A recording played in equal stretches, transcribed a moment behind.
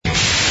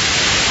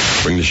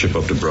Bring the ship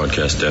up to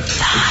broadcast depth.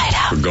 The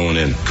Hideout. We're going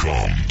in.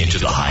 Come into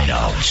the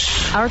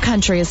Hideout. Our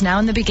country is now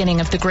in the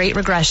beginning of the Great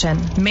Regression.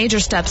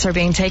 Major steps are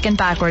being taken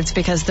backwards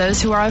because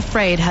those who are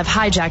afraid have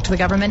hijacked the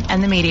government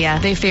and the media.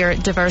 They fear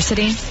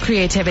diversity,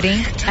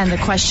 creativity, and the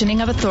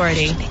questioning of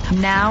authority.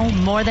 Now,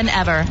 more than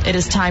ever, it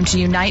is time to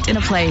unite in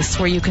a place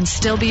where you can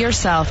still be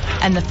yourself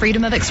and the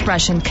freedom of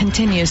expression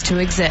continues to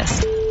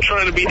exist.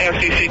 Trying to be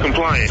FCC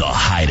compliant. The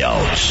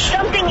Hideout.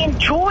 Something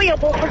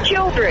enjoyable for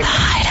children. The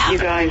Hideout. You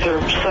guys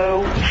are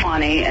so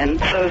funny and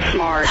so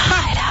smart. The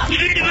Hideout.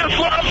 Jesus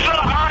loves the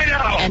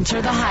Hideout.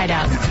 Enter the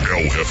Hideout.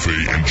 El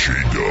Jefe and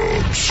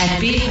J-Dubs.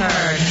 And be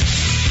heard.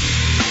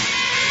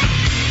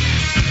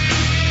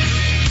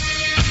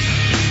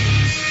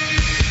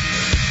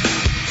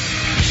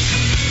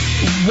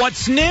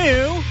 What's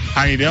new?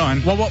 How you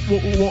doing?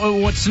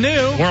 What's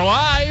new? We're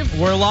live.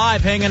 We're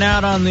live, hanging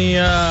out on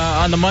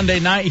the Monday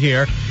night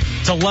here.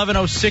 It's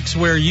 11:06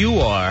 where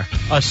you are.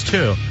 Us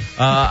too.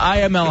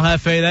 I am El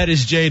Jefe. That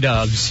is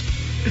J-Dubs.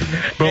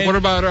 But what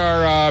about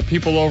our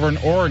people over in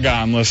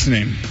Oregon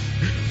listening?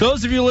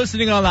 Those of you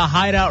listening on the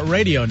Hideout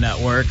Radio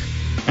Network.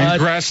 And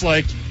Grass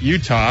Lake,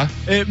 Utah.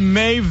 It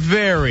may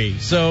vary,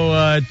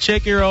 so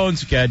check your own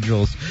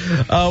schedules.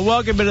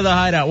 Welcome into the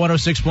Hideout,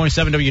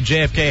 106.7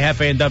 WJFK.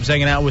 Jefe and Dubs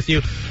hanging out with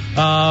you.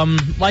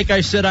 Like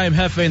I said, I am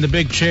Jefe in the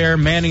big chair,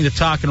 manning the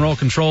talk and roll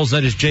controls.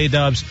 That is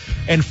J-Dubs.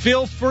 And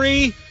feel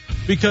free,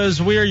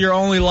 because we are your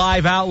only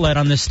live outlet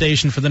on this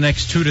station for the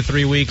next 2 to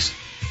 3 weeks,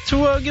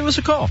 to give us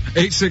a call.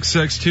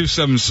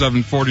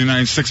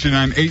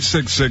 866-277-4969,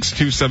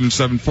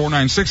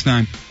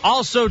 866-277-4969.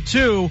 Also,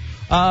 too,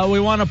 we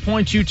want to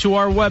point you to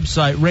our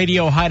website,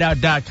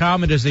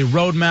 radiohideout.com. It is a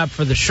roadmap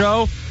for the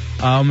show.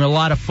 A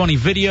lot of funny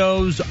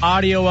videos,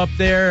 audio up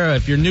there.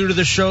 If you're new to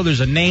the show,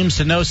 there's a names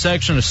to know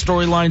section, a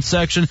storyline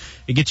section.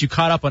 It gets you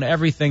caught up on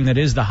everything that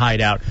is the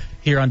Hideout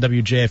here on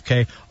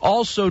WJFK.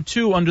 Also,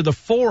 too, under the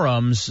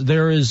forums,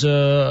 there is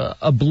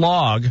a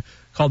blog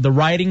called The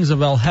Writings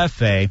of El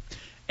Jefe.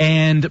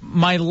 And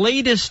my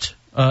latest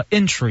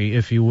entry,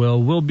 if you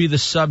will be the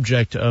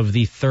subject of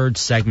the third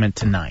segment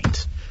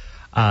tonight.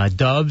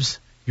 Dubs,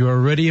 you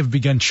already have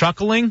begun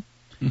chuckling.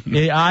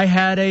 I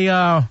had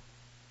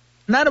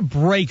not a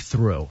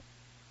breakthrough,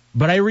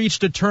 but I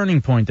reached a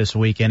turning point this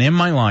weekend in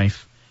my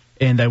life,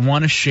 and I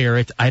want to share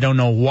it. I don't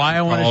know why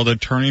I want to. Call it a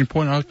turning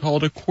point. I'll call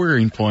it a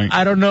queering point.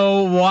 I don't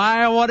know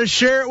why I want to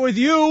share it with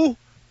you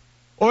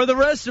or the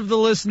rest of the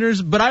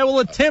listeners, but I will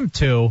attempt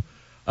to,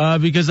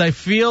 because I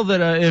feel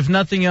that if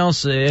nothing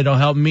else, it'll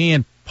help me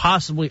and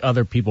possibly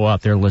other people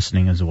out there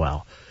listening as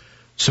well.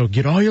 So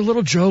get all your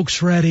little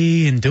jokes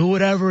ready and do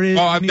whatever it is.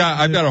 Oh, I've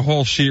got a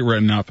whole sheet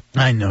written up.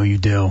 I know you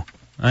do.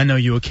 I know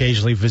you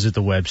occasionally visit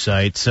the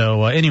website.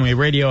 So anyway,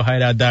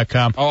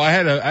 radiohideout.com. Oh,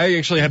 I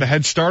actually had a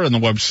head start on the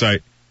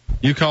website.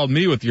 You called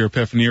me with your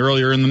epiphany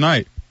earlier in the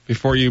night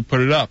before you put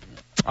it up.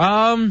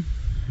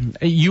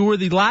 You were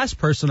the last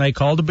person I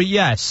called, but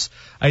yes,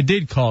 I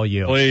did call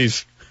you.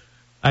 Please.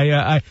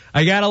 I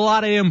got a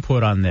lot of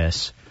input on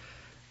this,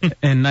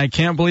 and I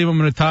can't believe I'm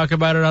going to talk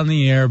about it on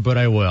the air, but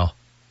I will.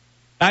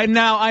 I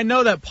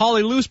know that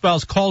Paulie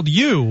Loosebow's called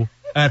you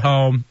at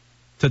home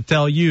to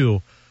tell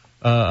you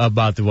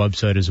about the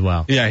website as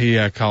well. Yeah,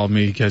 he called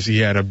me because he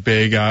had a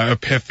big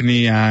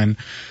epiphany on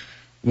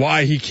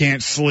why he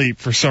can't sleep.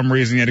 For some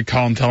reason, he had to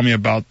call and tell me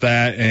about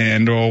that,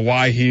 and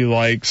why he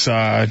likes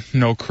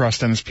no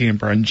crust on his peanut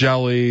butter and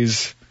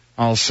jellies.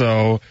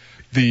 Also,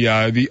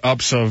 the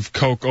ups of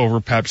Coke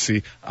over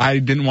Pepsi. I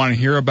didn't want to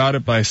hear about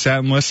it, but I sat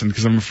and listened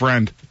because I'm a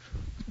friend.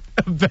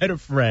 A better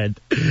friend.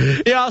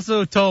 He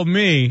also told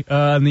me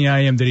on the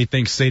IM that he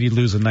thinks Sadie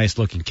Lou's a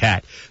nice-looking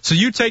cat. So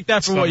you take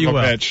that for what you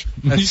will. Bitch.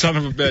 That son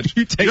of a bitch.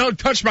 You don't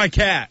touch my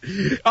cat.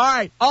 All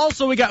right.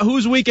 Also, we got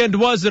Whose Weekend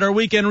Was It, our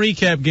weekend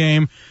recap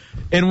game,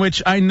 in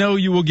which I know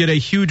you will get a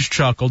huge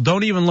chuckle.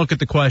 Don't even look at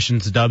the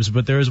questions, Dubs,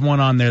 but there is one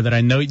on there that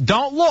I know.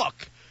 Don't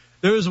look.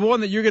 There is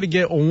one that you're going to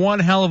get one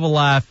hell of a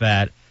laugh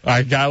at.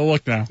 I got to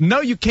look now.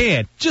 No, you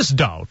can't. Just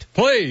don't.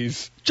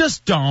 Please.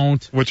 Just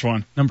don't. Which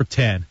one? Number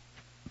 10.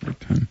 Number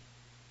 10.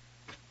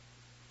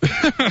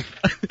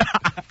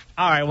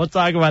 All right, we'll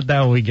talk about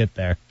that when we get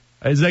there.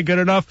 Is that good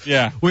enough?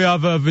 Yeah. We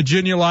have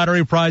Virginia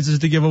Lottery prizes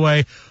to give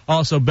away.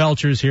 Also,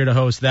 Belcher's here to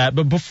host that.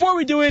 But before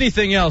we do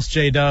anything else,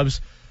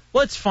 J-Dubs,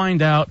 let's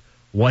find out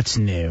what's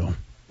new.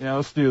 Yeah,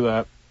 let's do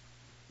that.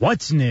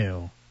 What's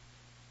new?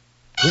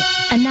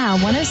 And now,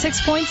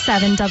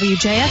 106.7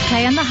 WJFK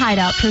and the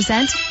Hideout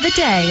present The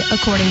Day,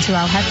 according to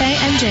El Jefe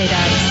and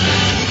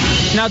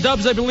J-Dubs. Now,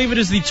 Dubs, I believe it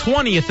is the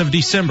 20th of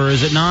December,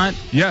 is it not?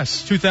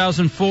 Yes.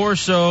 2004,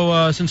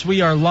 so since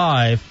we are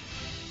live...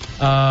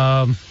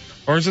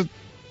 or is it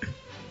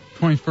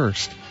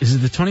 21st? Is it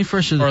the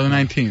 21st or the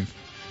 19th?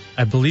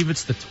 I believe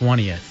it's the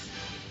 20th.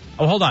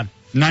 Oh, hold on.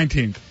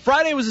 19th.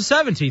 Friday was the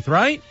 17th,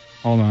 right?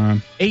 Hold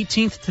on.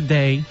 18th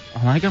today.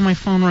 Oh, I got my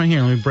phone right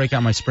here. Let me break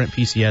out my Sprint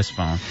PCS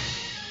phone.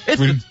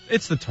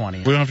 It's the 20th.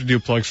 We don't have to do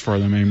plugs for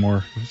them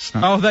anymore. It's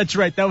not... Oh, that's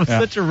right. That was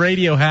such a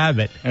radio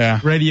habit. Yeah.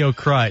 Radio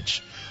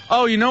crutch.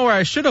 Oh, you know where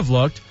I should have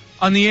looked?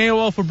 On the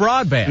AOL for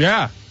broadband.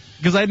 Yeah.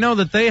 because I know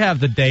that they have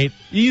the date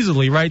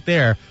easily right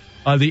there.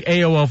 The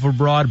AOL for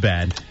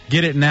broadband.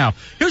 Get it now.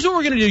 Here's what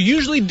we're going to do.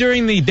 Usually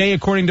during the day,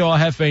 according to Al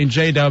Jefe and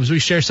J-Dubs, we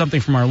share something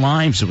from our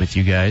lives with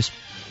you guys.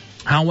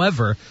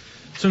 However,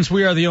 since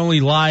we are the only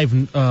live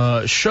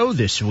show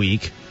this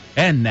week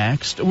and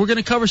next, we're going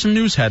to cover some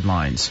news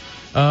headlines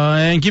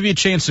and give you a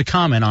chance to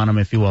comment on them,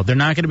 if you will. They're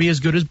not going to be as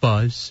good as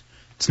Buzz.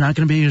 It's not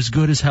going to be as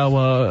good as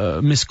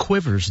how Miss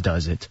Quivers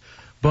does it.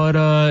 But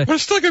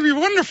it's still going to be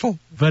wonderful.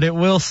 But it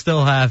will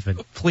still happen.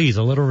 Please,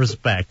 a little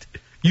respect.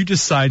 You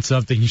just signed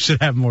something. You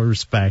should have more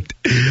respect.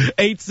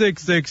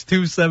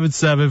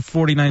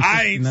 866-277-4969.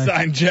 I ain't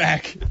signed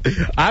Jack.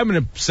 I'm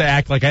going to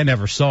act like I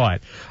never saw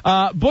it.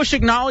 Bush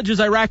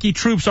acknowledges Iraqi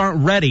troops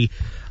aren't ready.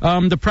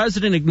 The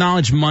president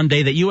acknowledged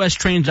Monday that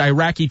U.S.-trained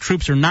Iraqi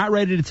troops are not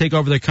ready to take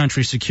over their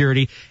country's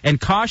security and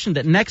cautioned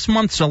that next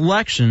month's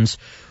elections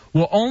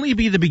will only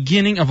be the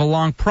beginning of a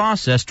long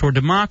process toward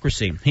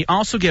democracy. He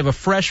also gave a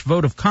fresh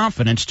vote of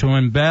confidence to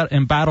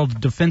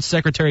embattled Defense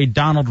Secretary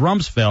Donald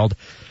Rumsfeld.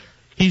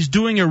 He's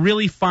doing a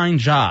really fine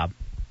job,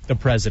 the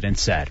president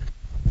said.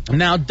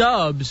 Now,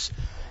 Dubs,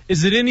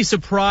 is it any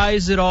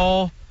surprise at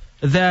all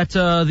that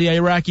the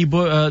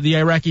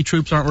Iraqi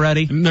troops aren't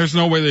ready? There's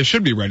no way they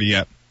should be ready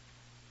yet.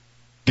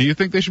 Do you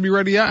think they should be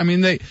ready yet? I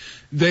mean,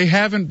 they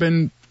haven't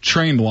been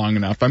trained long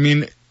enough. I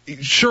mean,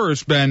 sure,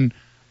 it's been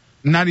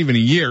not even a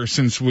year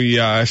since we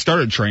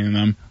started training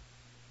them,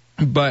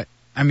 but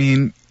I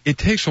mean, it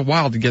takes a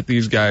while to get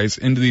these guys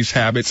into these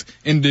habits,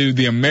 into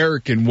the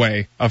American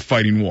way of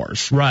fighting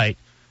wars. Right.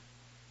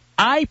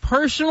 I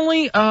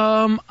personally,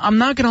 I'm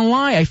not going to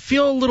lie, I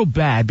feel a little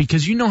bad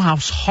because you know how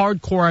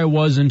hardcore I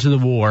was into the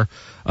war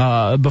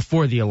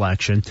before the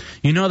election.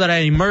 You know that I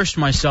immersed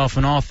myself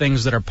in all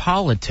things that are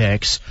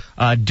politics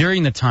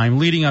during the time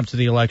leading up to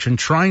the election,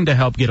 trying to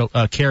help get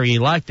Kerry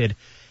elected,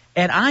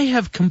 and I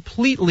have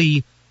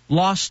completely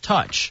lost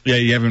touch. Yeah,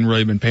 you haven't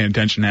really been paying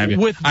attention, have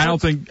you? I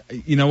don't think,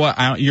 you know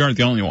what, you aren't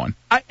the only one.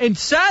 And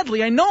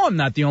sadly, I know I'm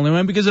not the only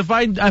one, because if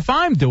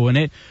I'm doing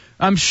it,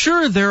 I'm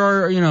sure there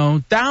are,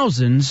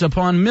 thousands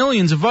upon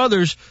millions of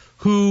others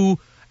who,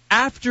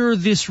 after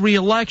this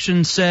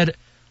re-election, said,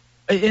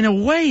 in a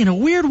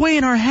weird way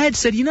in our head,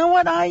 said, you know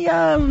what,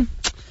 I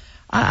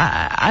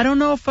don't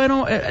know if I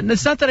don't,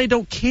 it's not that I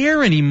don't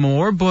care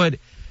anymore, but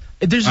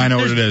there's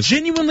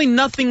genuinely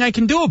nothing I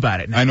can do about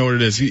it now. I know what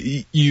it is.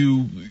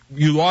 You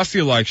lost the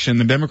election.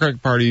 The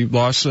Democratic Party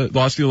lost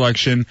the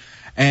election,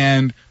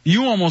 and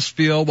you almost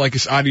feel like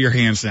it's out of your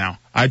hands now.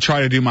 I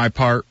try to do my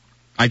part.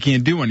 I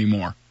can't do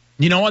anymore.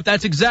 You know what?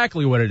 That's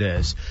exactly what it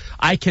is.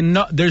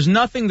 There's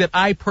nothing that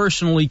I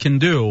personally can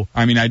do.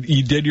 I mean,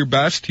 you did your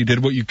best. You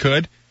did what you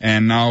could,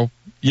 and now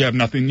you have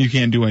nothing. You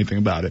can't do anything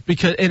about it.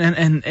 Because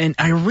and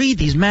I read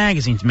these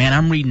magazines, man.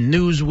 I'm reading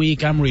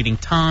Newsweek. I'm reading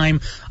Time.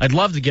 I'd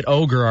love to get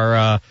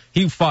Ogre.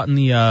 He fought in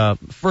the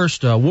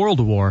First World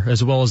War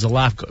as well as the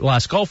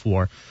last Gulf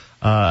War.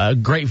 A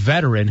great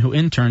veteran who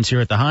interns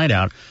here at the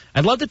Hideout.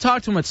 I'd love to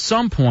talk to him at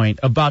some point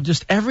about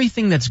just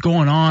everything that's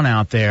going on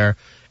out there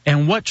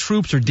and what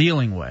troops are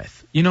dealing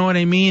with. You know what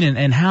I mean?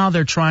 And how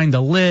they're trying to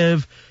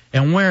live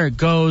and where it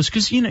goes.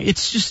 Because,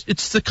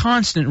 it's the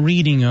constant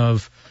reading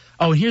of,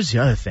 oh, here's the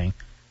other thing.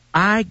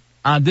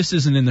 This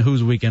isn't in the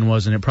Who's Weekend,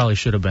 wasn't it? Probably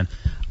should have been.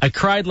 I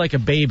cried like a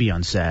baby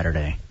on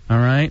Saturday, all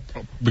right?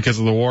 Because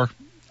of the war?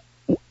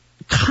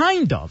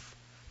 Kind of.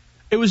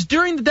 It was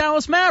during the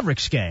Dallas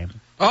Mavericks game.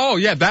 Oh,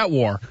 yeah, that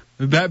war.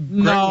 That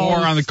war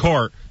on the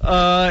court.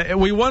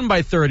 We won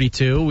by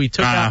 32. We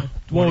took out...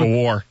 What a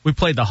war. We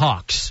played the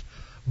Hawks.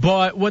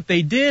 But what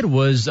they did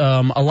was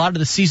a lot of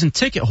the season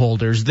ticket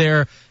holders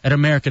there at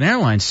American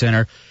Airlines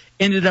Center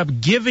ended up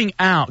giving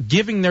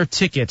their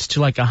tickets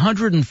to like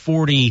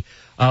 140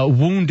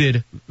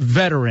 wounded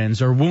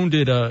veterans or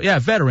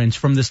veterans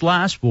from this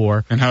last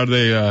war. And how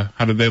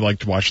did they like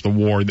to watch the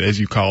war, as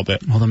you called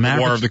it? Well, the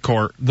Mavericks, war of the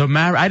court.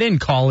 I didn't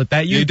call it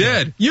that. You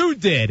did. You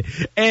did.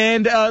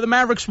 And the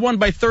Mavericks won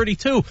by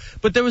 32.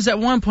 But there was that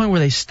one point where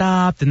they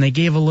stopped and they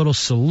gave a little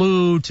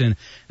salute and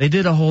they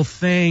did a whole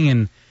thing.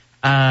 And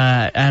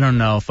I don't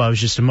know if I was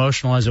just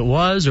emotional as it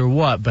was or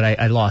what, but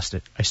I lost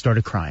it. I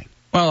started crying.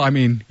 Well, I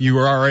mean, you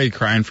were already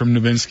crying from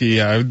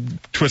Nowitzki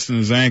twisting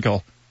his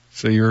ankle,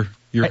 so you're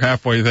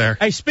halfway there.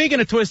 Hey, speaking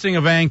of twisting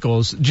of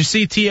ankles, did you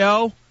see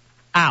T.O.?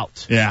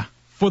 Out. Yeah.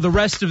 For the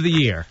rest of the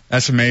year.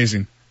 That's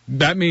amazing.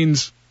 That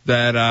means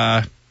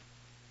that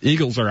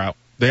Eagles are out.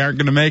 They aren't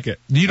going to make it.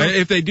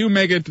 If they do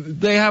make it,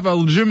 they have a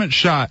legitimate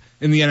shot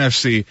in the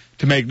NFC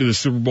to make it to the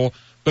Super Bowl,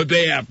 but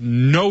they have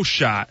no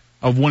shot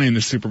of winning the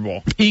Super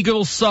Bowl.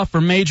 Eagles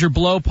suffer major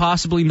blow,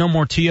 possibly no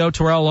more T.O.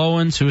 Terrell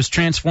Owens, who has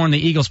transformed the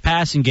Eagles'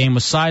 passing game, will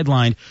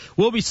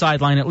be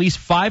sidelined at least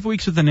 5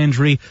 weeks with an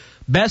injury.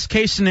 Best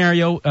case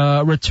scenario,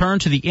 return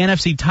to the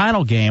NFC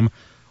title game,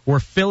 where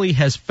Philly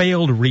has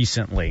failed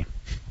recently.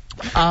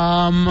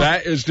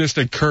 That is just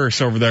a curse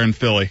over there in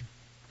Philly.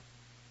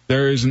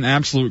 There is an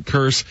absolute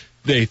curse.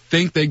 They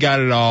think they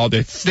got it all.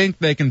 They think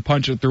they can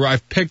punch it through.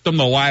 I've picked them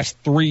the last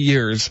 3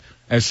 years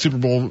as Super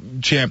Bowl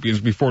champions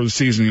before the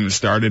season even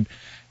started,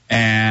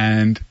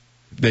 and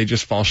they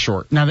just fall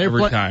short Now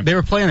every time. They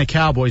were playing the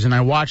Cowboys, and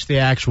I watched the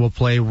actual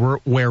play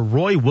where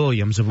Roy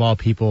Williams, of all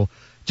people,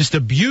 just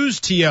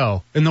abused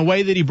T.O. in the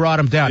way that he brought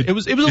him down. It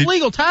was a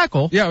legal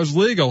tackle. Yeah, it was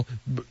legal,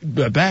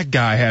 but that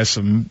guy has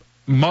some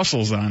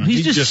muscles on him.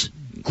 He just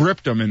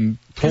gripped him and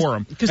tore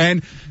him.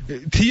 And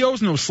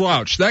T.O.'s no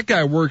slouch. That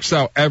guy works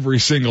out every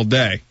single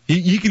day.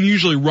 He can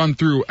usually run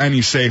through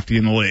any safety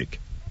in the league.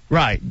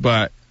 Right.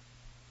 But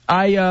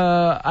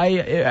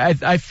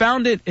I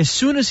found it as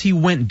soon as he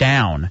went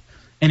down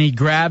and he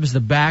grabs the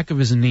back of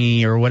his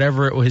knee or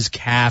whatever it was, his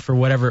calf or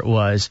whatever it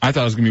was. I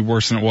thought it was going to be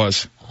worse than it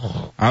was.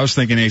 I was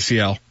thinking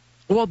ACL.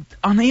 Well,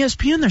 on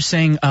ESPN they're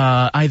saying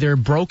either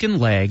broken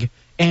leg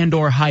and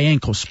or high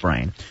ankle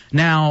sprain.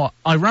 Now,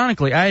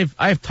 ironically,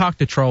 I've talked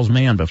to Charles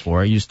Mann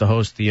before. I used to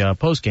host the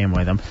post game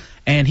with him,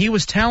 and he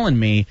was telling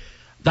me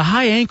the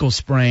high ankle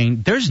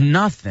sprain, there's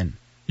nothing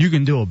you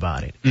can do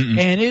about it. Mm-mm.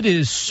 And it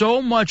is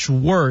so much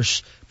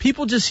worse.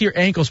 People just hear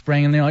ankle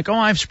sprain and they're like, oh,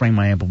 I've sprained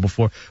my ankle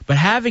before. But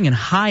having a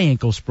high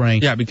ankle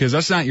sprain. Yeah, because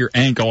that's not your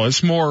ankle.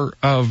 It's more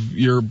of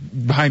your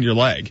behind your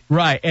leg.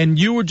 Right. And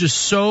you were just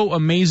so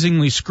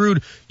amazingly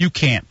screwed. You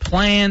can't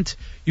plant.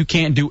 You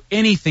can't do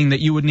anything that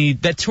you would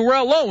need, that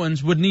Terrell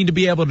Owens would need to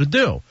be able to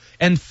do.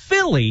 And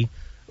Philly,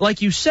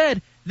 like you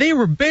said, they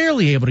were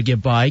barely able to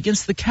get by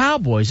against the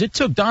Cowboys. It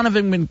took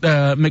Donovan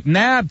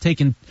McNabb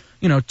taking,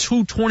 2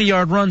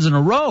 20-yard runs in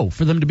a row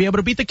for them to be able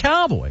to beat the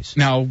Cowboys.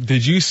 Now,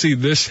 did you see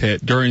this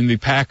hit during the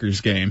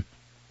Packers game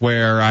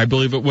where I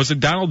believe it was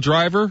Donald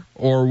Driver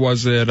or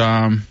was it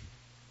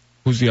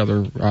who's the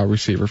other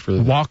receiver for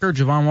the Walker,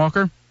 Javon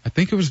Walker? I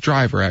think it was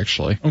Driver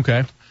actually.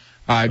 Okay.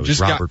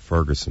 Robert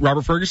Ferguson.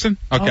 Robert Ferguson?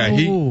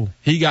 Okay. Oh.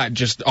 He got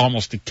just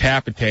almost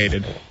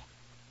decapitated.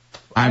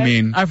 I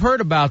mean, I've heard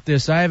about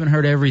this. I haven't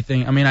heard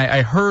everything. I mean,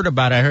 I heard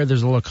about it. I heard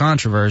there's a little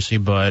controversy,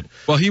 but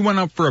well, he went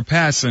up for a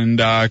pass and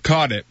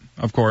caught it,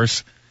 of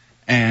course.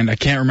 And I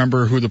can't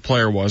remember who the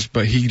player was,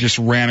 but he just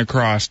ran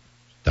across.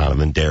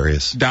 Donovan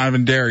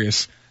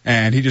Darius.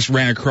 And he just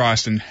ran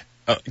across and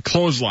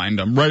clotheslined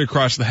him right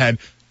across the head,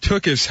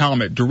 took his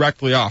helmet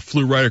directly off,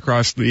 flew right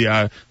across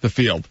the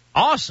field.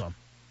 Awesome.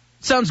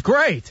 Sounds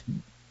great.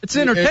 It's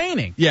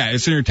entertaining.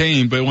 It's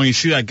entertaining, but when you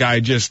see that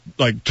guy just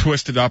like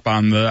twisted up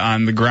on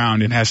the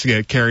ground and has to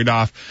get carried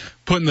off,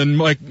 putting the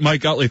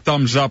Mike Utley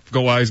thumbs up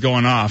while he's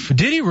going off.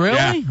 Did he really?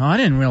 Yeah. Oh, I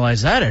didn't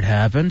realize that had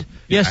happened.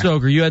 Yeah. Yes,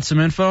 Ogre, you had some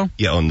info?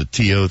 Yeah, on the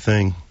TO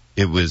thing,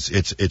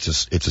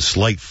 it's a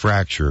slight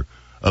fracture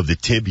of the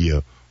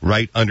tibia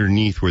right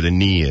underneath where the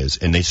knee is.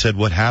 And they said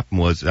what happened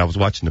was, I was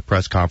watching the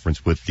press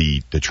conference with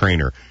the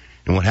trainer,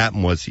 and what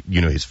happened was,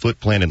 his foot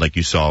planted like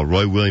you saw.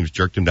 Roy Williams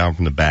jerked him down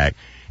from the back.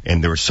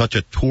 And there was such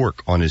a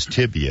torque on his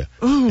tibia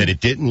that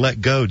it didn't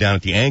let go down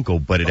at the ankle,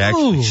 but it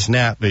actually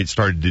snapped. It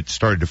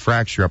started to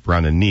fracture up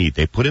around the knee.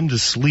 They put him to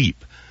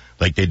sleep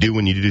like they do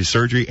when you do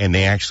surgery, and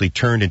they actually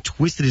turned and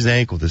twisted his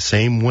ankle the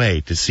same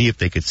way to see if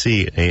they could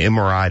see it. They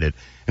MRI'd it,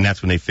 and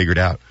that's when they figured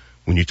out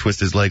when you twist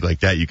his leg like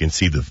that, you can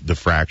see the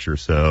fracture.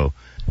 So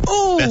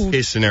best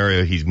case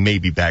scenario, he's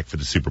maybe back for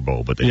the Super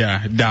Bowl, but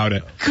doubt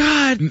it.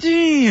 God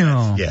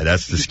damn. Yeah,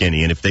 that's the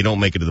skinny. And if they don't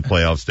make it to the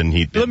playoffs, then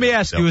Let me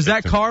ask you, is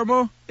that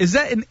karma? Is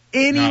that in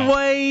any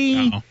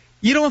way? No.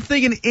 You don't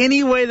think in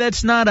any way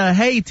that's not a,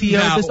 hey,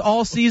 T.O., this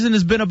all season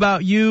has been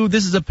about you.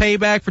 This is a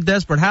payback for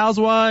Desperate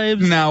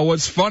Housewives. Now,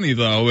 what's funny,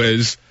 though,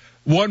 is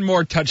one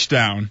more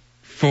touchdown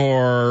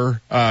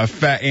for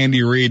Fat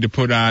Andy Reid to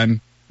put on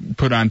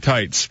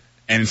tights,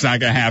 and it's not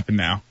going to happen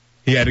now.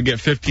 He had to get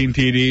 15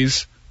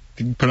 TDs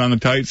to put on the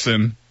tights,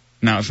 and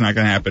now it's not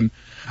going to happen.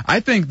 I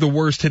think the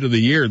worst hit of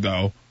the year,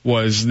 though,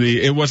 was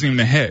it wasn't even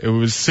a hit. It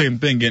was the same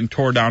thing, getting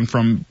tore down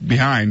from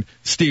behind.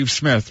 Steve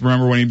Smith,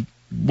 remember when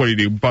what did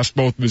he do, bust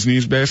both of his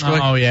knees, basically?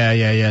 Oh,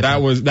 yeah.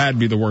 That'd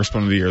be the worst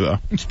one of the year, though.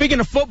 Speaking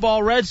of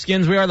football,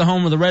 Redskins, we are the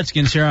home of the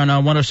Redskins here on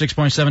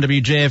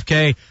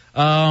 106.7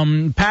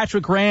 WJFK.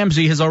 Patrick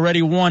Ramsey has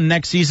already won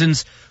next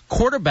season's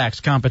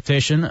quarterbacks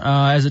competition.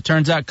 As it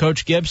turns out,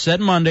 Coach Gibbs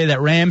said Monday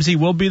that Ramsey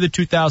will be the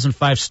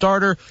 2005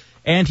 starter,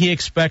 and he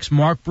expects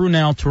Mark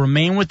Brunell to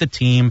remain with the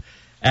team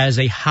as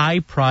a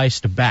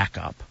high-priced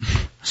backup.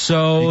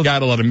 So you got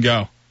to let him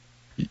go.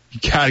 You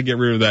got to get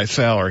rid of that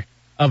salary.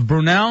 Of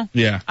Brunell?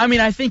 Yeah. I mean,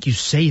 I think you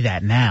say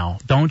that now,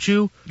 don't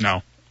you?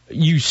 No.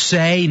 You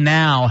say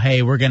now,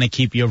 hey, we're going to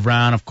keep you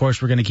around. Of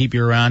course, we're going to keep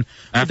you around.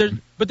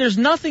 But there's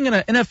nothing in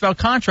an NFL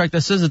contract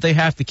that says that they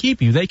have to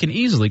keep you. They can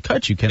easily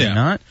cut you, can they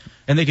not?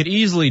 And they could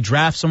easily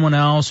draft someone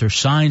else or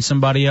sign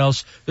somebody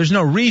else. There's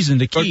no reason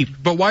to keep.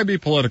 But why be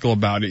political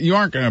about it? You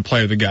aren't going to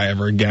play the guy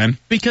ever again.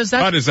 Because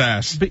that's... Cut his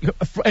ass.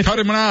 Cut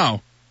him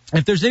now.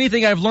 If there's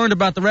anything I've learned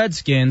about the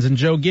Redskins and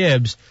Joe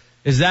Gibbs,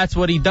 is that's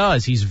what he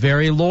does. He's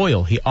very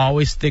loyal. He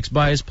always sticks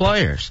by his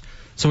players.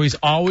 So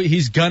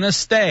he's going to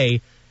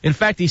stay. In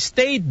fact, he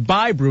stayed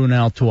by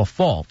Brunell to a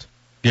fault.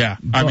 Yeah.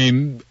 I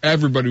mean,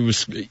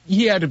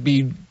 he had to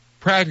be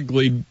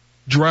practically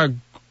dragged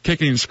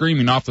kicking and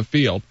screaming off the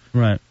field.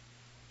 Right.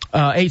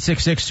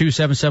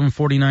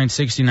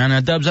 866-277-4969. Now,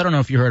 Dubs, I don't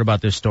know if you heard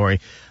about this story.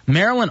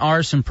 Maryland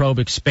arson probe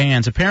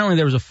expands. Apparently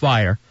there was a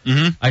fire.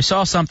 Mm-hmm. I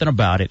saw something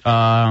about it.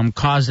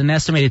 Caused an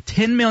estimated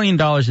 $10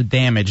 million of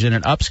damage in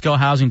an upscale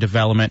housing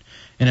development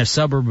in a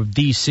suburb of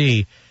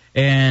D.C.,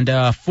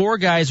 and 4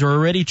 guys are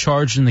already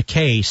charged in the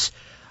case.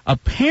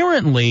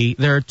 Apparently,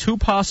 there are 2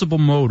 possible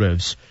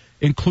motives,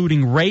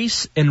 including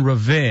race and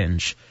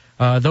revenge.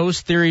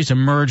 Those theories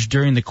emerged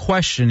during the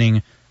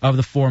questioning of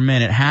the 4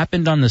 men. It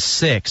happened on the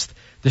 6th,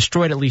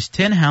 destroyed at least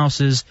 10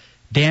 houses,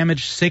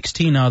 damaged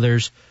 16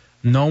 others.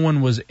 No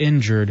one was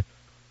injured.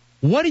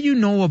 What do you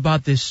know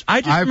about this?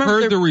 I've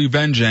heard the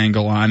revenge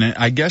angle on it.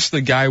 I guess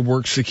the guy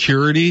worked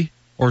security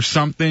or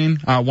something.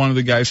 One of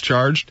the guys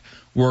charged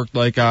worked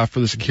for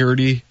the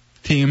security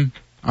team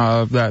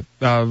that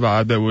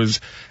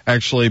was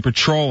actually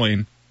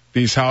patrolling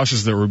these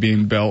houses that were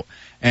being built.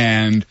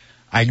 And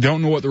I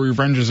don't know what the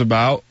revenge is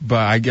about, but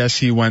I guess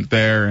he went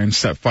there and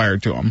set fire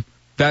to them.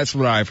 That's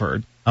what I've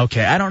heard.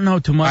 Okay, I don't know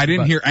too much. I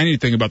didn't hear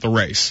anything about the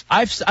race.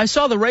 I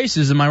saw the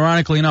racism,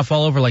 ironically enough,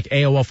 all over like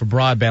AOL for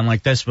broadband.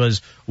 Like this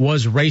was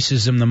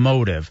racism the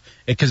motive?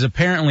 Because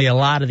apparently a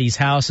lot of these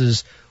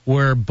houses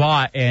were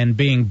bought and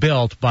being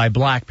built by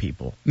black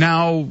people.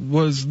 Now,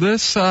 was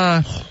this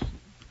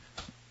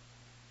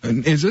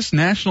is this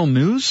national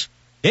news?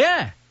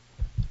 Yeah.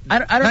 I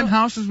don't 10 know.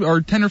 houses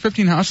or 10 or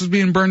 15 houses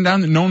being burned down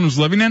that no one was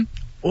living in?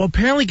 Well,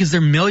 apparently because they're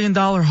 $1 million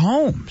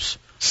homes.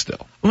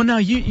 Still. Well, now,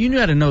 you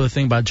got to know the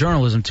thing about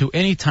journalism, too.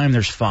 Anytime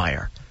there's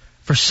fire,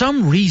 for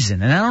some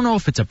reason, and I don't know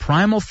if it's a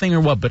primal thing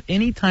or what, but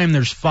anytime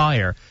there's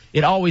fire,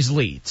 it always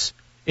leads.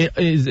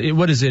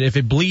 What is it? If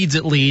it bleeds,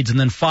 it leads, and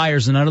then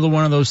fire's another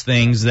one of those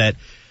things that,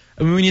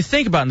 I mean, when you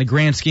think about it in the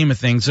grand scheme of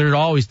things,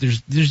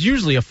 there's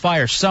usually a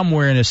fire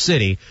somewhere in a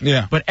city.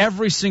 Yeah. But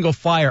every single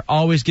fire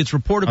always gets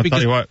reported I'll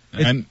because tell you what,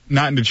 and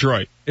not in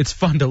Detroit. It's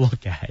fun to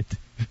look at.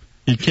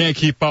 You can't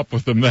keep up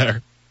with them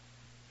there.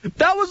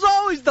 That was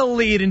always the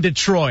lead in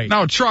Detroit.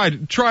 No, try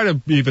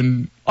to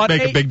even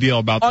make a big deal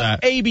about on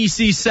that.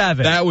 ABC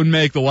 7. That would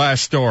make the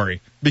last story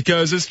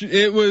because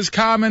it was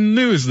common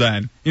news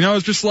then. You know,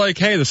 it's just like,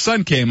 hey, the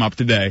sun came up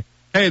today.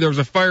 Hey, there was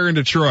a fire in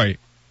Detroit.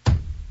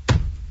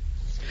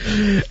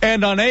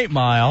 And on 8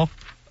 Mile,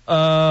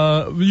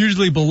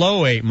 usually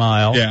below 8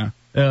 Mile, yeah,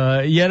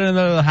 yet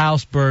another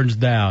house burns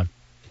down.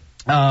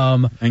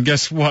 And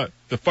guess what?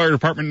 The fire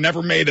department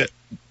never made it.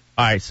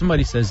 All right,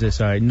 somebody says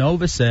this. All right,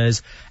 Nova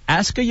says,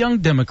 ask a young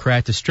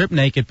Democrat to strip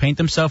naked, paint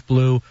themselves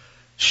blue,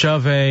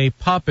 shove a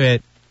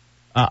puppet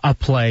a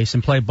place,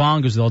 and play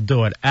bongos. They'll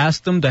do it.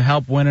 Ask them to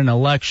help win an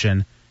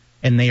election,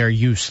 and they are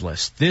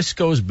useless. This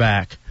goes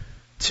back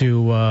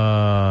to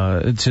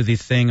the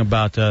thing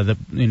about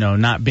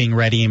not being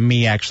ready and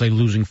me actually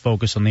losing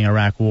focus on the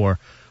Iraq War.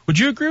 Would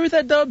you agree with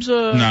that, Dubs?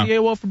 No. The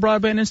AOL for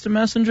Broadband Instant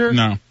Messenger?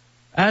 No.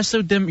 Ask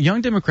the young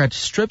Democrat to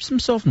strip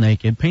himself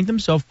naked, paint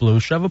himself blue,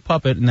 shove a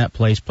puppet in that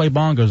place, play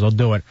bongos, they'll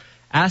do it.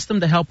 Ask them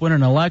to help win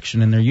an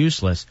election, and they're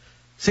useless.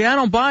 See, I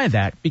don't buy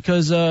that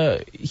because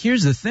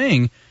here's the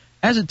thing.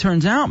 As it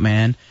turns out,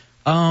 man,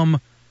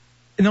 no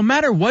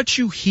matter what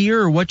you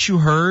hear or what you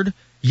heard,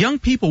 young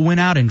people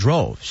went out in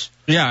droves.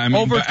 Yeah, I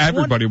mean,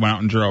 everybody went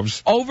out in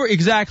droves.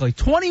 Exactly.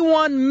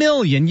 21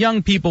 million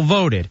young people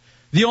voted.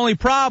 The only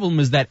problem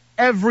is that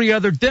every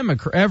other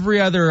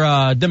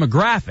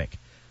demographic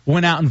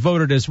went out and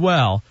voted as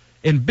well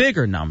in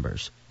bigger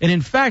numbers. And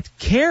in fact,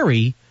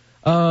 Kerry,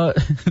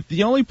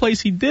 the only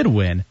place he did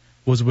win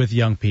was with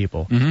young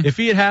people. Mm-hmm. If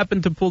he had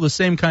happened to pull the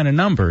same kind of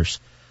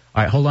numbers.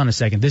 All right, hold on a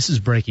second. This is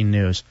breaking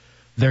news.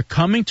 They're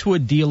coming to a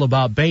deal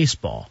about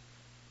baseball.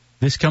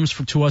 This comes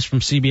to us from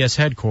CBS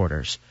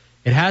headquarters.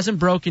 It hasn't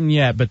broken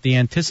yet, but the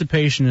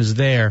anticipation is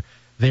there.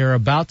 They are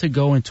about to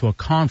go into a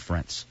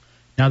conference.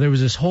 Now, there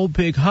was this whole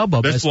big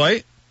hubbub. This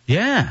late?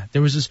 Yeah,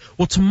 there was this.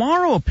 Well,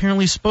 tomorrow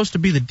apparently is supposed to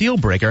be the deal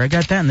breaker. I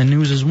got that in the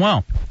news as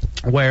well,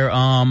 where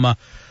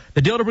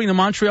the deal to bring the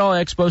Montreal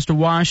Expos to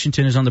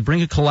Washington is on the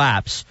brink of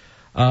collapse.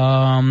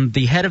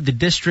 The head of the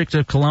District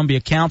of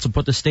Columbia Council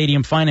put the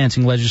stadium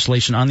financing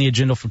legislation on the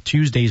agenda for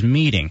Tuesday's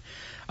meeting.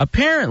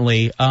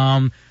 Apparently,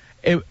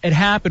 it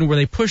happened where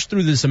they pushed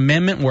through this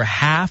amendment where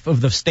half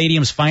of the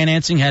stadium's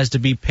financing has to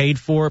be paid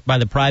for by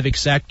the private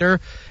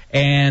sector,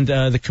 and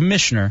the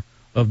commissioner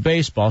of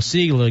baseball,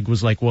 Seelig,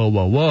 was like,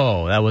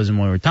 whoa, that wasn't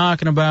what we were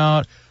talking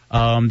about.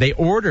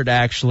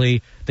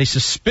 They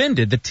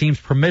suspended the team's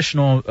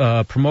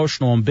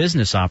promotional and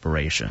business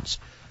operations.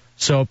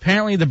 So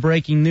apparently the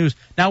breaking news.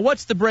 Now,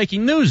 what's the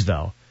breaking news,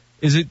 though?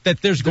 Is it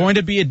that there's going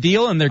to be a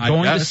deal and they're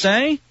going to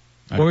say?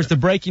 Or is the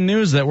breaking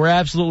news that we're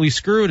absolutely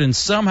screwed and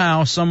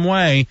somehow, some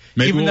way,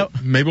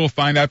 maybe we'll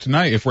find out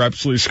tonight if we're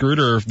absolutely screwed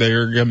or if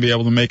they're going to be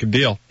able to make a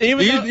deal.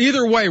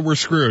 Either way, we're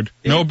screwed.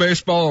 No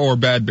baseball or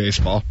bad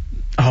baseball.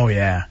 Oh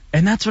yeah,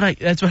 and that's what I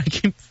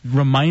keep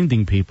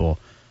reminding people.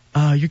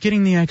 You're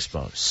getting the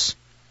Expos.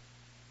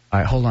 All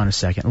right, hold on a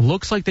second.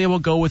 Looks like they will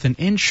go with an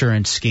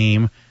insurance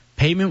scheme.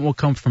 Payment will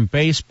come from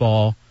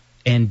baseball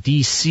and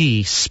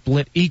DC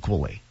split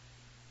equally.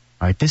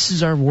 All right, this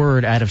is our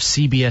word out of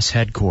CBS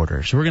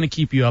headquarters. We're going to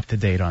keep you up to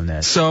date on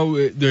this.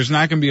 So there's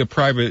not going to be a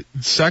private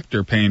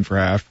sector paying for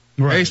half.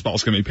 Right.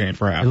 Baseball's going to be paying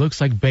for half. It looks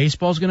like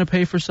baseball's going to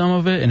pay for some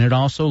of it, and it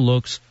also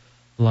looks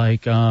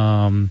like,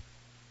 all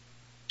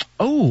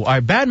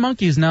right, Bad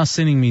Monkey is now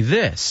sending me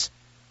this.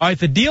 All right,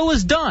 the deal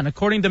is done,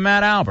 according to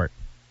Matt Albert.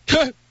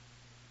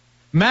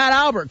 Matt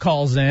Albert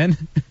calls in.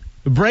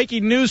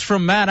 Breaking news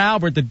from Matt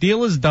Albert, the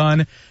deal is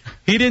done.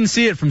 He didn't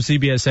see it from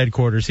CBS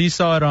headquarters. He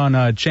saw it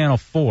on Channel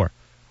 4.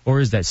 Or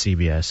is that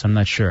CBS? I'm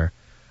not sure.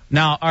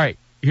 Now, all right,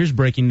 here's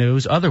breaking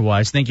news.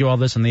 Otherwise, thank you all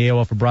this on the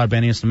AOL for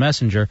Broadband Instant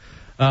Messenger.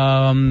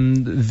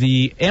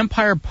 The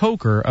Empire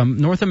Poker,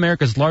 North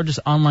America's largest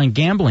online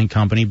gambling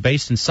company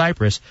based in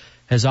Cyprus,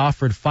 has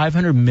offered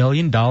 $500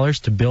 million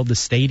to build the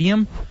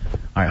stadium.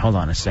 All right, hold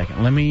on a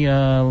second. Let me,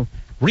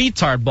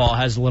 Retard Ball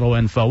has a little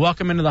info.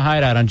 Welcome into the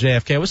Hideout on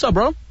JFK. What's up,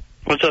 bro?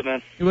 What's up,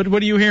 man?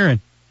 What are you hearing?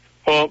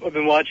 Well, I've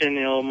been watching,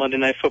 Monday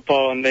Night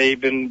Football, and they've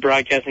been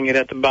broadcasting it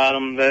at the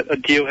bottom that a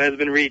deal has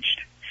been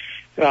reached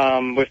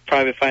with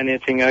private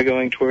financing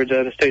going towards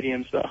the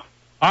stadium. So. All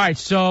right,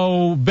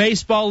 so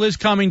baseball is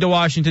coming to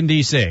Washington,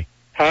 D.C.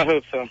 I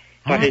hope so.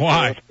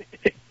 Why?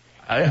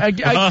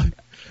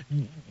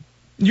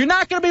 You're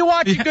not going to be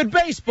watching good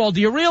baseball.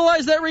 Do you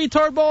realize that,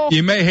 Retard Ball?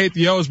 You may hate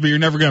the O's, but you're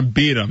never going to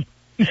beat them.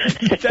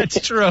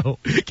 That's true.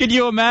 Can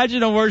you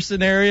imagine a worse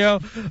scenario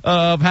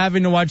of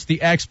having to watch the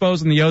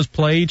Expos and the O's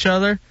play each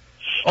other?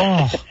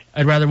 Oh,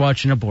 I'd rather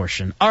watch an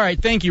abortion. All right,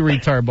 thank you,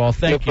 Retard Ball.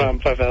 Thank you. No problem.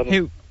 5,000.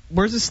 Hey,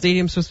 where's the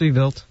stadium supposed to be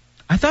built?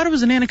 I thought it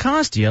was in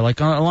Anacostia, like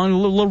along the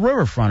little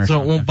riverfront or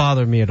something. So it won't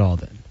bother me at all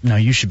then? No,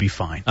 you should be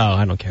fine. Oh,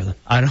 I don't care then.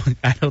 I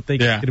don't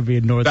think it's going to be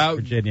in Northern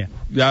Virginia.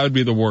 That would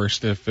be the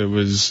worst if it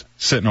was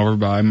sitting over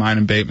by mine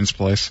and Bateman's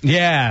place.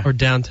 Yeah. Or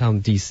downtown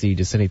D.C.,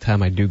 just any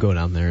time I do go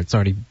down there. It's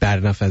already bad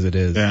enough as it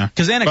is. Yeah.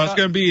 But it's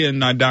going to be in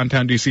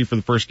downtown D.C. for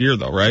the first year,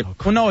 though, right? Oh,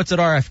 cool. Well, no, it's at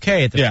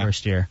RFK at the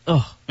first year.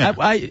 Oh. Yeah.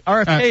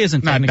 RFK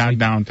isn't technically... Not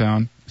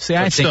downtown. See,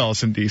 I think still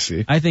it's in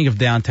D.C. I think of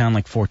downtown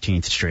like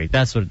 14th Street.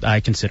 That's what I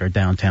consider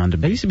downtown to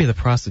be. That used to be the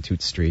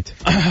prostitute street.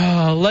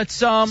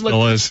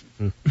 Still is.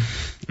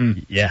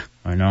 Yeah,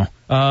 I know.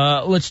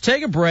 Let's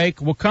take a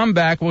break. We'll come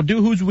back. We'll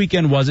do Whose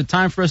Weekend Was It.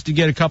 Time for us to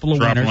get a couple of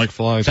winners. Like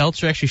flies.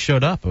 Belcher actually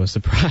showed up. I was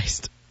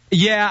surprised.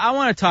 Yeah, I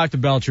want to talk to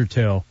Belcher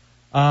too.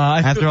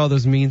 After all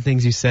those mean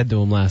things you said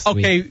to him last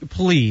week. Okay,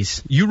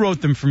 please. You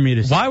wrote them for me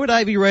to say. Why would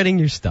I be writing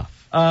your stuff?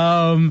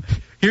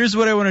 Here's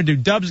what I want to do.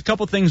 Dubs, a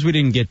couple things we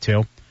didn't get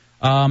to.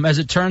 As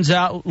it turns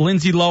out,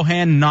 Lindsay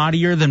Lohan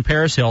naughtier than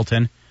Paris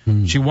Hilton.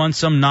 She won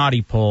some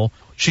naughty poll.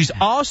 She's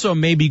also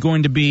maybe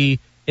going to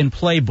be in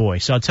Playboy,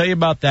 so I'll tell you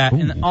about that. Ooh.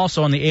 And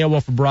also on the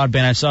AOL for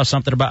Broadband, I saw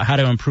something about how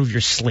to improve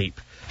your sleep.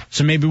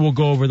 So maybe we'll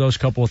go over those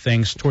couple of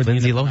things toward the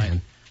end of the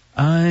night.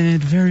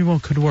 It very well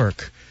could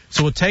work.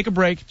 So we'll take a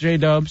break,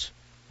 J-Dubs.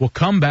 We'll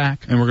come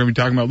back. And we're going to be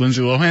talking about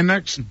Lindsay Lohan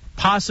next?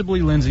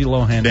 Possibly Lindsay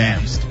Lohan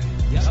next.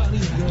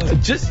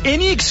 Just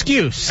any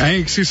excuse. Any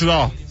excuse at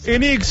all.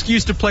 Any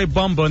excuse to play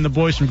Bumbo and the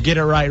boys from Get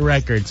It Right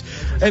Records.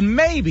 And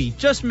maybe,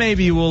 just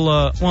maybe, we'll,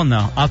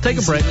 no. I'll take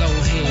a break. She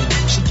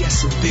gets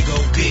some big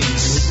old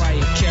bitties.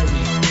 Mariah Carey,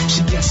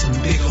 she gets some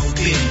big old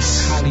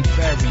bitties. Halle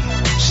Berry,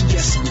 she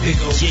gets some big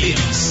old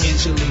bitties.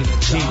 Angelina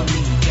Jolie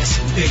gets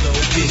some big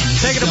old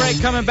bitties. Taking a break,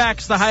 coming back.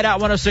 It's the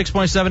Hideout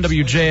 106.7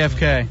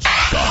 WJFK.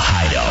 The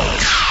Hideout.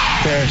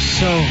 There are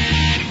so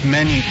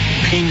many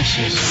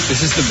penises.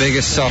 This is the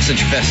biggest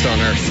sausage fest on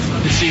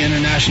earth. It's the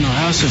International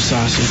House of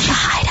Sausage. The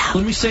Hideout.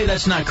 Let me say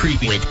that's not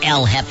creepy. With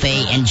El Jefe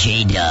and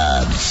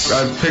J-Dubs.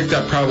 I've picked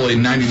up probably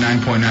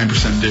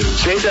 99.9%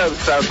 dudes. J-Dubs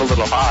sounds a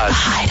little odd. The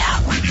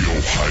Hideout.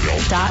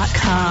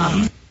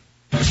 RadioHideout.com.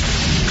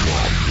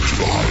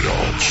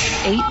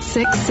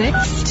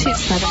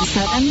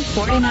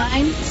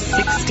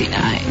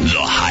 866-277-4969.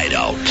 The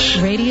Hideout.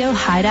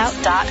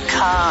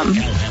 RadioHideout.com. El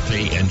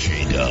Jefe and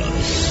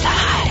J-Dubs. The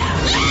Hideout.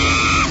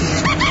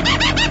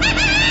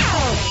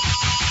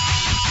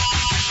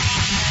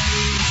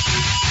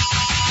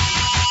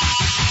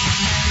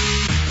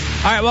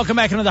 All right, welcome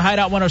back into the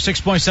Hideout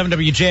 106.7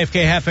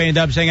 WJFK. Hefe and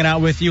Dubs hanging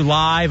out with you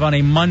live on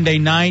a Monday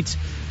night.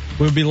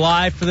 We'll be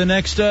live for the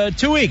next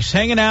 2 weeks,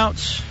 hanging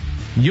out,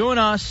 you and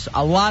us.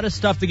 A lot of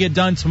stuff to get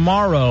done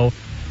tomorrow.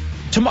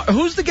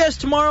 Who's the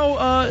guest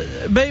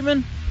tomorrow,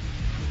 Bateman?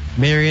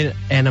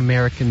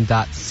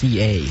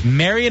 MarrionAnAmerican.ca.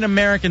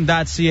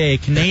 MarrionAmerican.ca,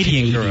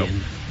 Canadian girl.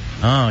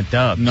 Oh,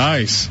 Dub.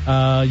 Nice.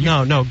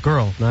 No,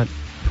 girl, not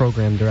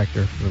program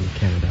director from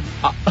Canada.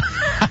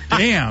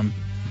 Damn.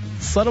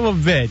 Son of a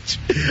bitch.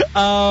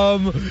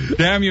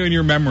 Damn you and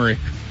your memory.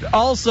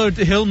 Also,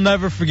 he'll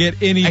never forget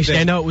anything. Actually,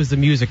 I know it was the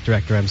music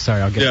director. I'm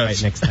sorry. I'll get it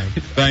right next time.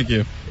 Thank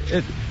you.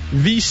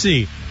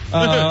 VC.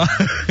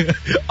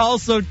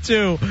 Also,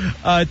 too,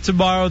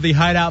 tomorrow, the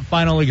Hideout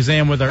final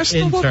exam with our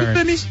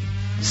intern.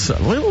 So,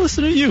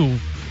 listen to you.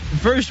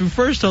 First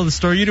told the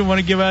story, you didn't want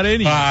to give out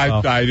any.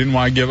 I didn't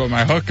want to give up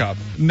my hookup.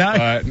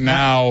 But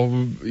now,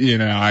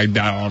 I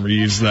don't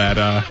reuse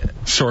that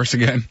source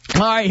again.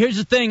 All right, here's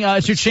the thing.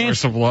 It's your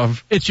chance. Source of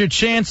love. It's your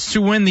chance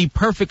to win the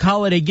perfect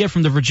holiday gift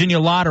from the Virginia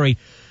Lottery.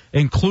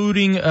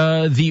 including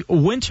the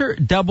Winter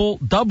Double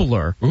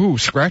Doubler. Ooh,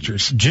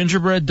 scratchers.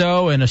 Gingerbread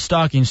dough and a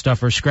stocking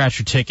stuffer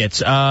scratcher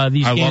tickets. I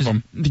love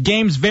them. The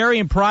games vary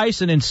in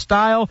price and in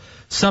style.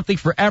 Something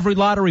for every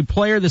lottery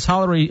player this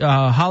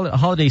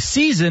holiday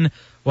season.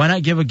 Why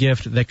not give a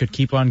gift that could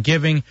keep on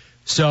giving?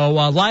 So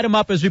light them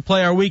up as we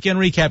play our weekend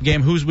recap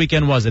game. Whose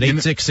weekend was it?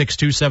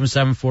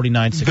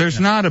 866-277-4969. There's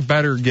not a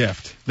better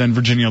gift than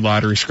Virginia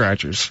Lottery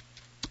scratchers.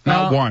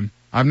 Not one.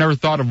 I've never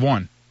thought of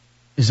one.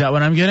 Is that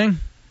what I'm getting?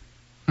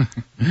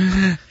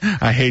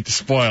 I hate to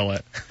spoil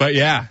it, but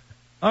yeah.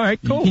 All right,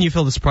 cool. Can you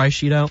fill this price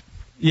sheet out?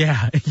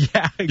 Yeah,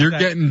 exactly. You're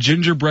getting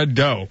gingerbread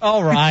dough.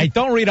 All right,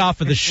 don't read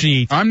off of the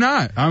sheet. I'm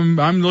not.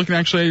 I'm looking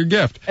actually at your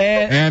gift,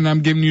 and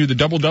I'm giving you the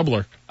double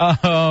doubler.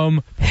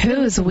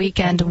 Whose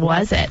weekend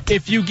was it?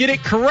 If you get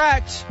it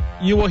correct,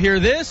 you will hear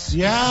this.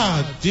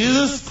 Yeah,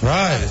 Jesus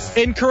Christ.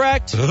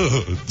 Incorrect.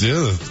 Oh,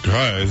 Jesus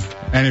Christ.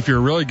 And if you're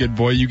a really good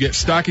boy, you get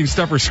stocking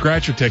stuffer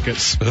scratcher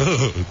tickets.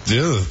 Oh,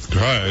 Jesus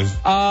Christ.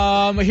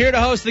 Here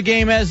to host the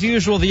game as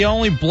usual, the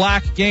only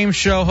black game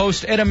show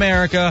host in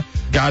America.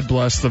 God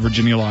bless the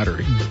Virginia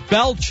Lottery.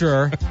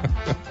 Belcher.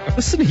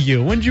 Listen to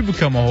you. When did you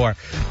become a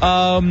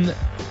whore?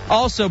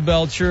 Also,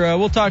 Belcher,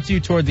 we'll talk to you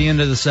toward the end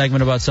of the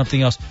segment about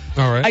something else.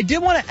 All right. I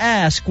did want to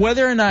ask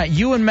whether or not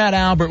you and Matt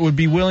Albert would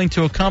be willing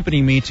to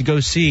accompany me to go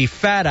see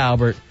Fat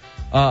Albert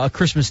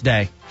Christmas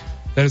Day.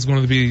 That is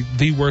going to be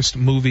the worst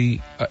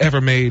movie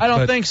ever made. I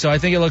don't think so. I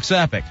think it looks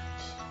epic.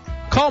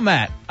 Call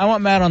Matt. I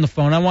want Matt on the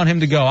phone. I want him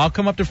to go. I'll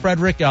come up to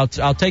Frederick. I'll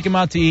take him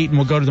out to eat, and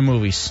we'll go to the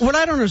movies. What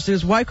I don't understand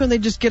is why couldn't they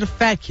just get a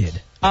fat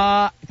kid?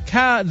 The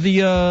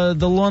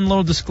one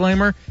little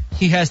disclaimer,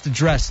 he has to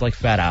dress like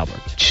Fat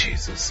Albert.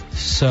 Jesus.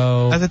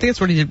 So I think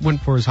that's what he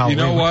went for his Halloween.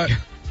 You know what?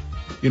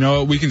 You know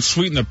what? We can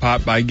sweeten the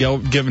pot by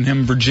giving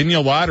him Virginia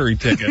Lottery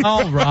tickets.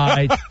 All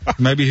right.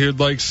 Maybe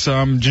he'd like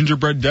some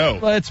gingerbread dough.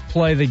 Let's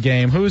play the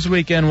game. Whose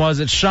weekend was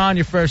it? Sean,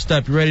 you're first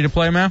up. You ready to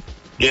play, man?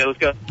 Yeah, let's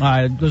go. All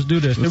right, let's do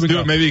this. Let's do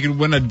it. Maybe you can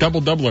win a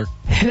double doubler.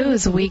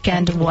 Whose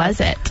weekend was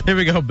it? Here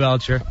we go,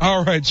 Belcher.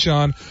 All right,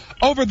 Sean.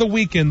 Over the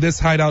weekend, this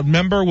Hideout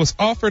member was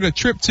offered a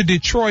trip to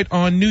Detroit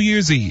on New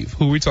Year's Eve.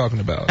 Who are we talking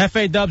about?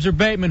 F.A. Dubs or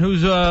Bateman,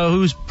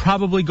 who's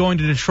probably going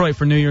to Detroit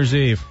for New Year's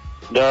Eve?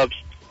 Dubs.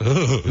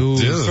 Ooh,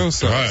 so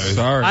sorry.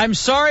 I'm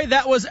sorry,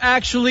 that was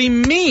actually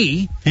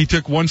me. He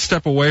took one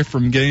step away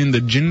from getting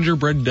the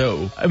gingerbread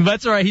dough.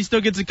 That's all right. He still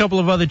gets a couple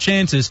of other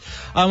chances.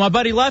 My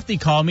buddy Lefty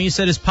called me. He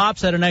said his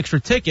pops had an extra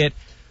ticket,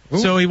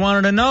 so he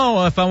wanted to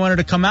know if I wanted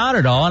to come out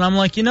at all. And I'm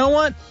like, you know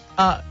what?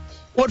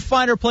 What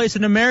finer place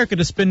in America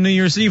to spend New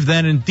Year's Eve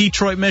than in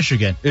Detroit,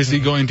 Michigan? Is he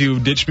going to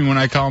ditch me when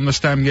I call him this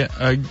time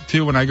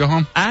too when I go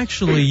home?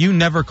 Actually, you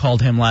never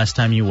called him last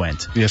time you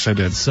went. Yes, I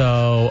did.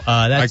 So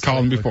that's I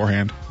called him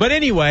beforehand. But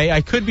anyway, I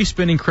could be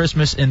spending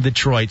Christmas in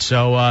Detroit.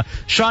 So,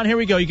 Sean, here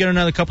we go. You get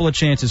another couple of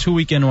chances. Who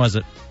weekend was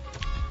it?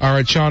 All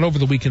right, Sean, over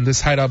the weekend,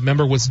 this Hideout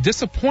member was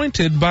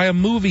disappointed by a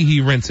movie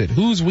he rented.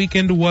 Whose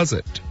weekend was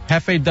it?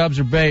 Hefe, Dubs,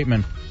 or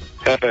Bateman?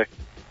 Hefe.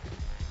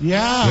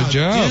 Yeah, good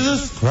job.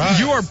 Jesus Christ.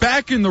 You are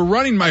back in the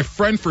running, my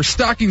friend, for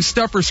stocking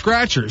stuffer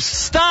scratchers.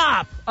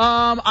 Stop!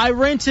 I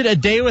rented A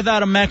Day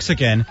Without a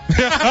Mexican.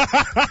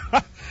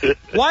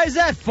 Why is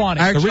that funny?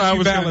 Actually, the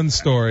Richie Valens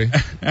story.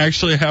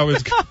 Actually,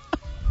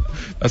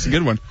 that's a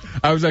good one.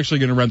 I was actually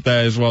going to rent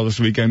that as well this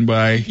weekend,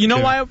 but you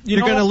know why?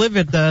 You're going to live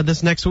it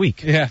this next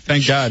week. Yeah,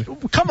 thank God.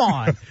 Come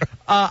on.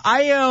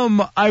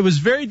 I was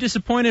very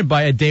disappointed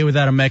by A Day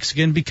Without a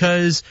Mexican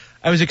because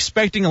I was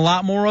expecting a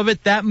lot more of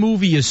it. That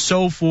movie is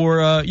so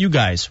for you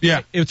guys.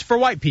 Yeah, it's for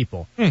white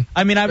people.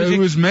 I mean, it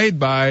was made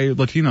by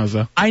Latinos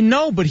though. I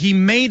know, but he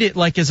made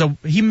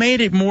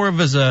it more of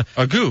as a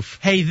goof.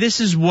 Hey,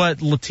 this is what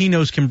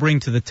Latinos can bring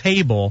to the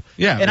table.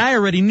 Yeah, and I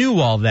already knew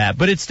all that,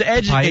 but it's to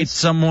educate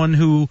someone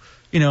who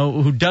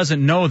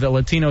doesn't know that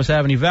Latinos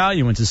have any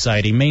value in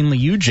society, mainly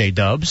you,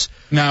 J-Dubs.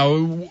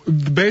 Now,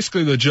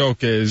 basically the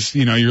joke is,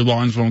 your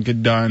lawns won't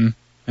get done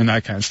and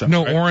that kind of stuff.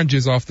 No right?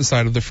 oranges off the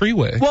side of the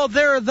freeway. Well,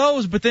 there are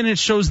those, but then it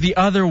shows the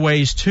other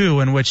ways, too,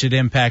 in which it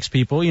impacts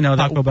people.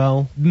 Taco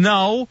Bell?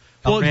 No.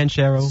 El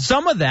Ranchero?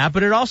 Some of that,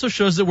 but it also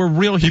shows that we're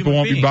real people human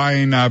won't be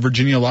buying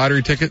Virginia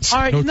Lottery tickets. All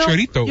right, no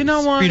choritos. You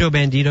know what? Frito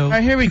Bandito. All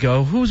right, here we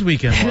go. Whose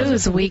weekend was it?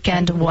 Whose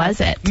weekend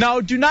was it?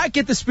 No, do not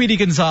get the Speedy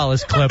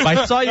Gonzalez clip.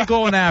 I saw you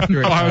going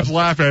after it. I was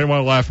laughing. I didn't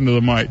want to laugh into the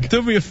mic.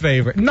 Do me a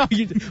favor. No,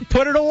 you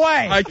put it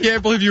away. I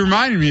can't believe you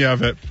reminded me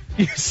of it.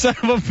 You son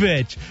of a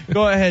bitch.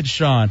 Go ahead,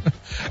 Sean.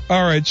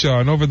 All right,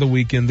 Sean. Over the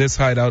weekend, this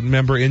Hideout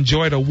member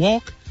enjoyed a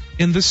walk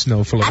in the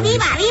snow flurry.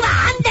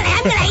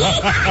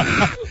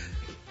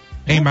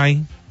 Hey,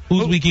 man.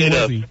 Whose weekend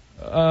was he?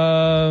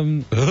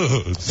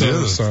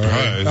 So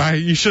sorry.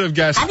 You should have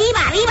guessed.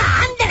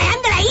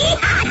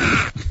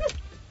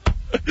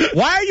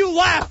 Why are you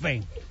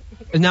laughing?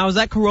 Now, is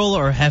that Corolla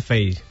or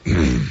Hefe?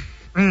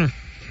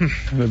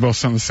 They both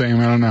sound the same.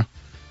 I don't know.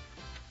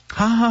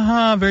 Ha ha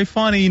ha. Very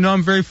funny.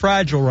 I'm very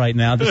fragile right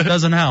now. This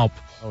doesn't help.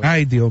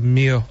 Ay, Dios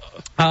mío.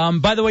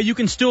 By the way, you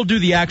can still do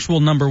the actual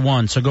number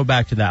one, so go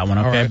back to that one,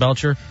 okay, right.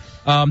 Belcher?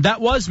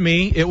 That was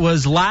me. It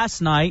was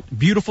last night.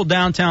 Beautiful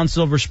downtown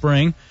Silver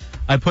Spring.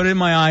 I put it in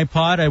my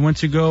iPod. I went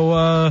to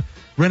go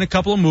rent a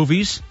couple of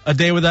movies. A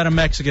Day Without a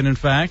Mexican, in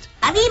fact.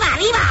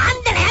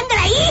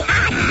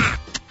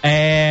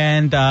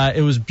 And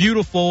it was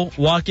beautiful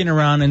walking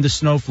around in the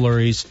snow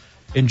flurries,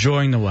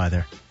 enjoying the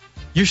weather.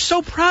 You're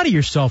so proud of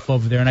yourself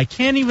over there, and I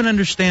can't even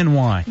understand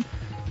why.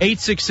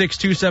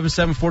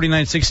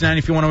 866-277-4969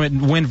 if you want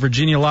to win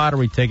Virginia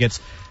lottery tickets.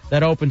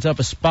 That opens up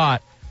a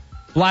spot.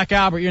 Black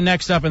Albert, you're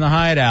next up in the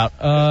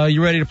Hideout.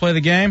 You ready to play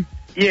the game?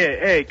 Yeah,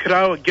 hey, could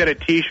I get a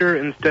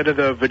T-shirt instead of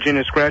the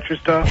Virginia Scratcher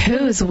stuff?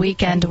 Whose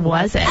weekend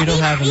was it? We don't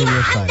have any of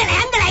your side.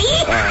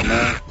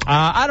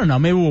 I don't know.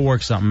 Maybe we'll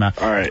work something out.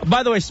 All right.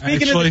 By the way,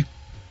 speaking Actually,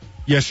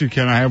 yes, you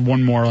can. I have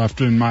one more left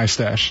in my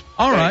stash.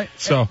 All right.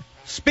 So,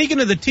 speaking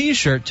of the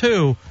T-shirt,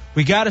 too,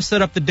 we got to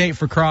set up the date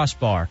for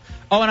Crossbar.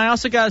 Oh, and I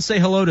also got to say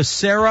hello to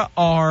Sarah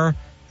R.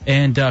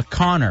 and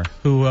Connor,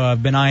 who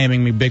have been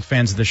IMing me, big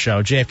fans of the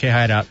show. JFK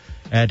Hideout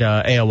at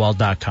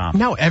AOL.com.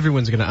 Now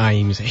everyone's gonna eye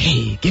you and say,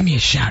 "Hey, give me a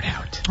shout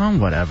out." Oh,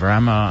 whatever.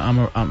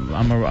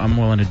 I'm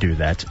willing to do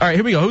that. All right,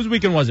 here we go. Whose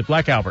weekend was it?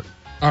 Black Albert.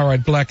 All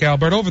right, Black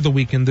Albert. Over the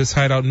weekend, this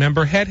Hideout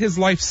member had his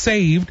life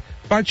saved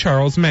by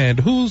Charles Mann.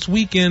 Whose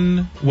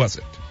weekend was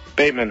it?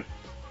 Bateman.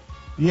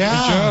 Yeah.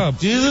 Good job.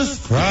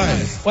 Jesus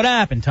Christ. What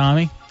happened,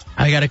 Tommy?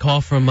 I got a call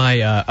from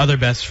my other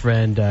best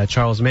friend,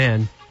 Charles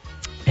Mann,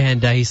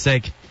 and he's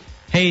like,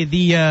 "Hey,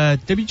 the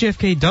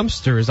WJFK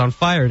dumpster is on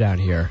fire down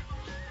here."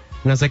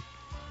 And I was like,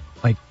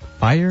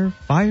 fire?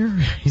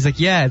 He's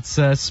like, yeah, it's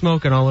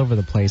smoking all over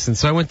the place. And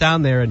so I went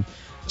down there, and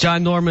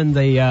John Norman,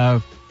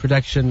 the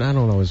production, I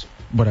don't know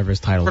whatever his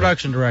title is.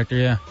 Production director,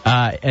 yeah.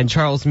 And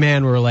Charles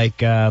Mann were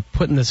like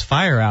putting this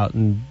fire out,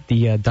 and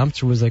the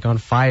dumpster was like on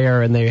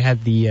fire, and they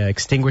had the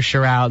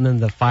extinguisher out, and then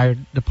the fire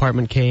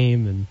department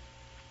came, and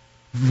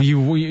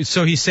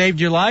so he saved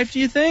your life, do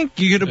you think?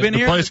 You could have been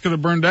here? The place could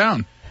have burned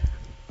down.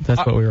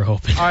 That's what we were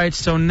hoping. All right,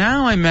 so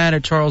now I'm mad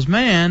at Charles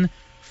Mann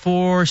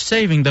for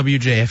saving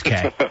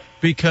WJFK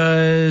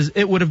because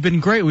it would have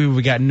been great. We would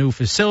have gotten new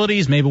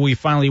facilities. Maybe we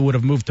finally would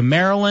have moved to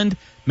Maryland,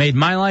 made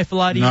my life a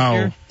lot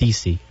easier. No.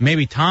 DC.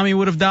 Maybe Tommy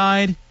would have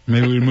died.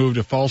 Maybe we'd moved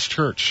to Falls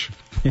Church.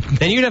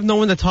 Then you'd have no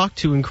one to talk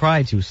to and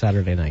cry to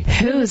Saturday night.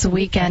 Whose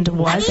weekend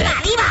was it?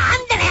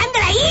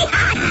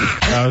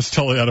 That was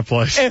totally out of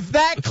place. If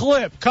that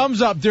clip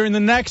comes up during the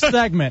next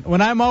segment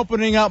when I'm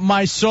opening up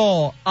my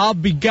soul, I'll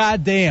be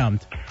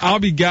goddamned. I'll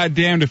be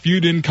goddamned if you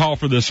didn't call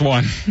for this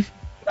one.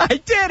 I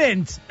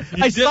didn't.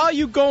 I saw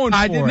you going for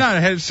it. I did not. I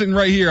had it sitting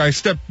right here. I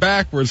stepped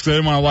backwards because I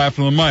didn't want to laugh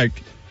on the mic.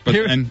 But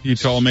then you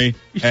told me,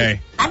 hey.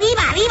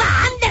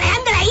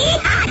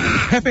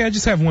 Pepe, I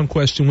just have one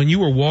question. When you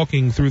were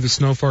walking through the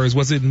snow forest,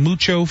 was it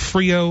mucho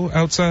frio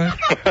outside?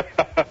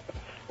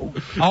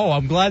 Oh,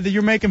 I'm glad that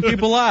you're making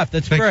people laugh.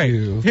 That's Thank great.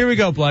 you. Here we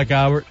go, Black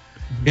Albert.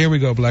 Here we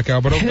go, Black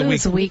Albert. Over the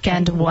Whose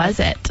weekend was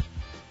it?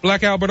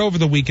 Black Albert, over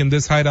the weekend,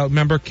 this Hideout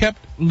member kept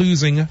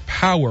losing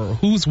power.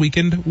 Whose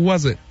weekend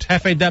was it?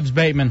 F.A. Dubs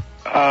Bateman.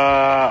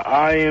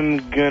 I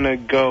am gonna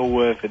go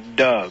with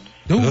Dubs.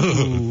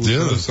 Ooh,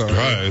 Jesus sorry.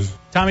 Christ.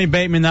 Tommy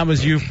Bateman, that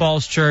was you.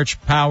 Falls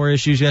Church power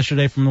issues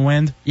yesterday from the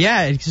wind.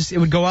 Yeah, it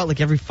would go out like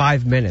every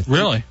 5 minutes.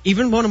 Really?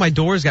 Even one of my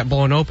doors got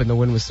blown open. The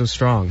wind was so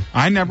strong.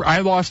 I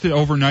lost it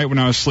overnight when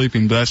I was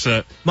sleeping, but that's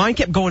it. Mine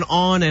kept going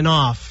on and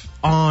off,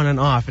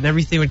 and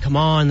everything would come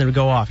on, then it would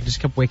go off. It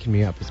just kept waking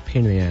me up. It's a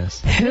pain in the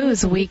ass.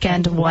 Whose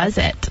weekend was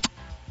it?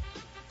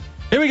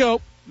 Here we go.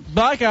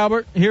 Black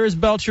Albert, here is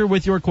Belcher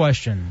with your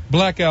question.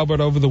 Black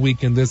Albert, over the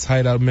weekend, this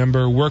Hideout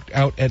member worked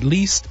out at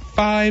least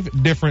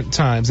 5 different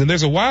times. And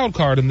there's a wild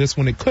card in this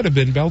one. It could have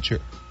been Belcher.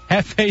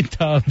 F.A.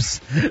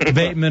 Dubs,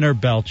 Bateman, or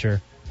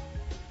Belcher?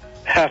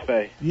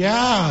 Hefe.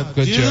 Yeah.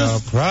 Good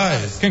Jesus job.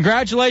 Christ.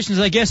 Congratulations.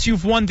 I guess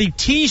you've won the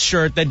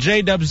T-shirt that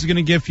J-Dubs is going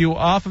to give you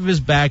off of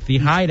his back, the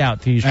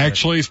Hideout T-shirt.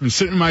 Actually, it's been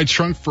sitting in my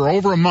trunk for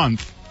over a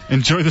month.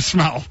 Enjoy the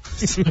smell.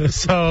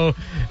 So,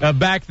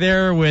 back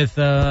there with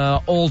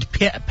old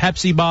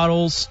Pepsi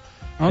bottles.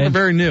 Oh, they're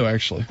very new,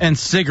 actually. And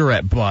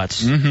cigarette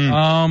butts.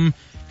 Mm-hmm.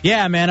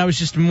 Yeah, man, I was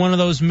just in one of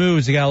those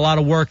moods. I got a lot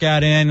of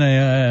workout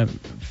in,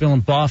 feeling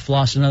buff,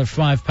 lost another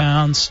 5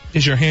 pounds.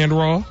 Is your hand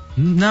raw?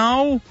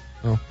 No.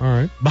 Oh, all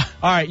right. All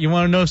right, you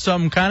want to know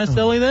something kind of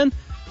silly then?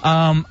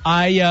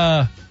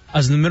 I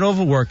was in the middle of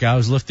a workout. I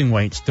was lifting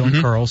weights,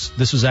 doing curls.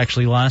 This was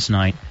actually last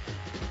night.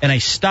 And I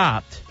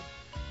stopped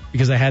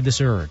because I had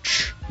this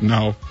urge.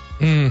 No.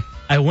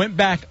 I went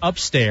back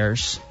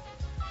upstairs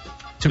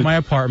to my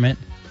apartment.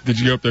 Did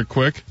you go up there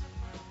quick?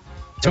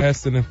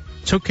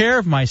 Took care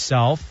of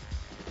myself.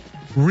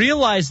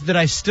 Realized that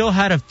I still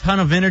had a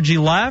ton of energy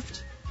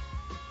left.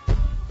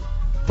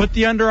 Put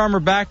the Under Armour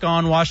back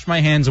on, washed my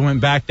hands, and went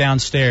back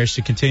downstairs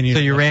to continue. So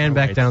you ran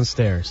back weights.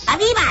 downstairs.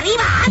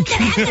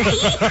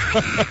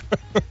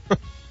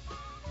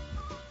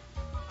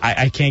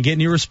 I can't get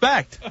any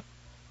respect.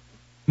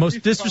 Most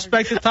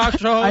disrespected talk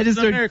show host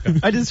in America.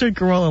 I just heard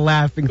Corolla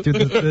laughing through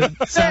the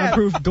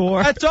soundproof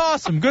door. That's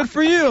awesome. Good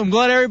for you. I'm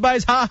glad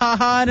everybody's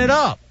ha-ha-haing it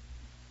up.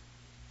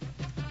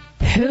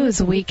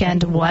 Whose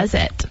weekend was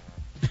it?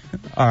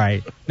 All All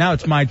right, now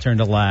it's my turn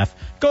to laugh.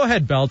 Go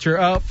ahead,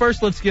 Belcher.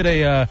 First, let's get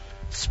a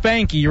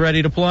Spanky. You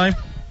ready to play?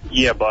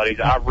 Yeah, buddies.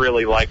 I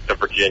really like the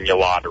Virginia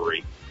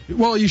lottery.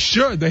 Well, you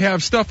should. They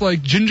have stuff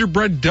like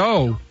gingerbread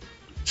dough,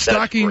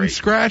 stocking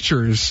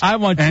scratchers,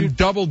 and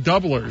double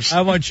doublers.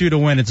 I want you to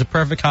win. It's a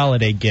perfect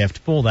holiday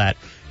gift. Pull that.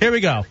 Here we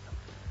go.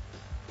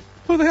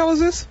 Who the hell is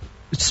this?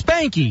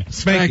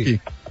 Spanky.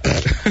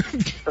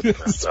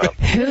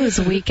 Whose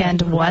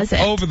weekend was it?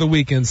 Over the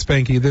weekend,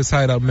 Spanky, this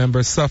Hideout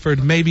member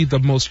suffered maybe the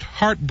most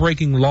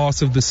heartbreaking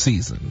loss of the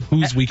season.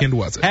 Whose weekend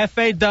was it?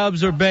 F.A.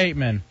 Dubs or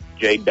Bateman?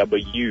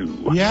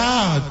 JW.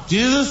 Yeah,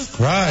 Jesus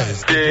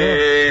Christ.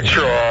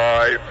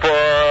 Detroit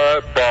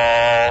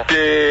football.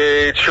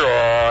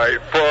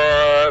 Detroit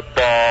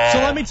football. So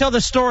let me tell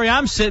the story.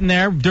 I'm sitting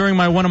there during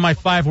one of my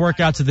 5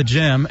 workouts at the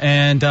gym,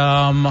 and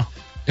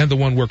the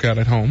one workout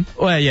at home.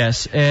 Well,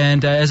 yes.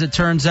 And as it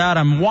turns out,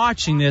 I'm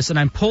watching this, and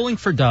I'm pulling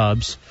for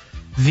Dubs.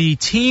 The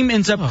team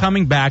ends up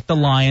coming back, the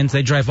Lions.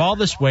 They drive all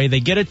this way. They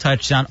get a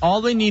touchdown.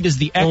 All they need is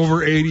the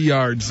over 80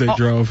 yards they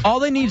drove.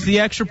 All they need is the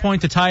extra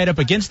point to tie it up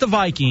against the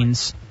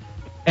Vikings,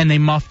 and they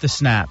muff the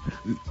snap.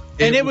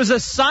 And it was a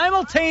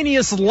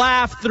simultaneous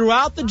laugh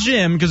throughout the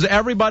gym because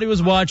everybody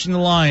was watching the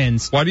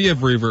Lions. Why do you have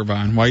reverb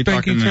on? Why are you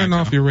talking to turn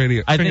off your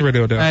radio. Turn your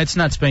radio down. It's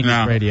not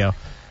Spanky's radio.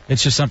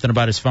 It's just something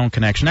about his phone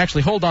connection.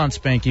 Actually, hold on,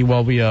 Spanky,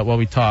 while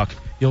we talk.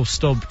 You'll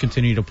still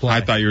continue to play.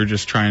 I thought you were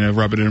just trying to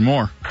rub it in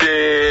more.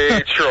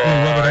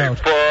 Detroit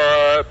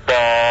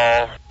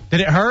football.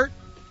 Did it hurt?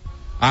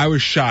 I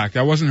was shocked.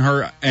 I wasn't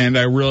hurt, and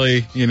I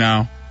really,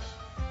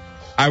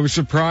 I was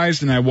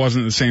surprised, and I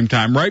wasn't at the same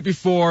time. Right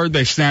before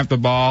they snapped the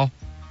ball,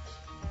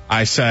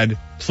 I said,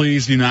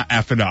 please do not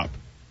F it up.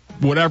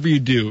 Whatever you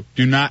do,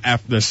 do not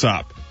F this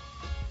up.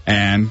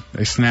 And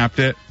they snapped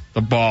it.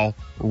 The ball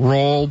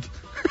rolled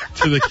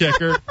to the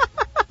kicker.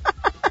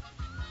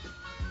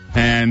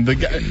 And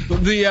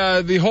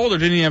the holder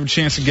didn't even have a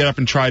chance to get up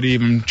and try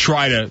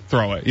to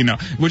throw it,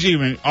 which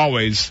even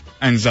always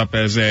ends up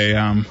as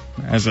a.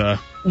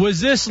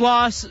 Was this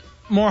loss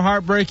more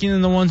heartbreaking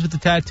than the ones with the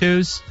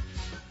tattoos?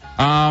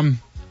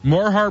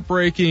 More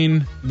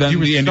heartbreaking than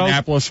the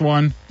Indianapolis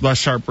one,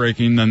 less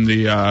heartbreaking than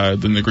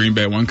the Green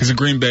Bay one, because the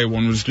Green Bay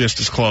one was just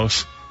as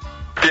close.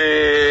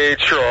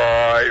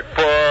 Detroit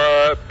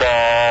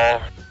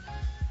football.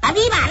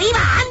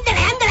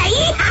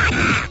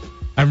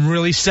 I'm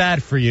really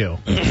sad for you.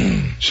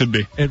 Should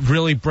be. It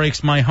really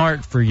breaks my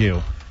heart for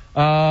you.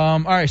 All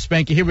right,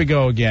 Spanky, here we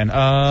go again.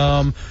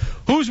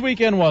 Whose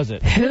weekend was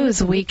it?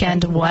 Whose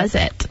weekend was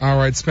it? All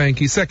right,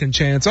 Spanky, second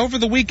chance. Over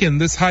the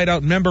weekend, this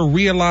Hideout member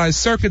realized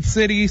Circuit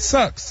City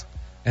sucks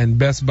and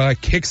Best Buy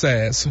kicks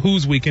ass.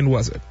 Whose weekend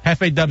was it?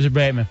 F.A. Dubs or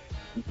Bateman?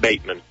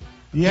 Bateman.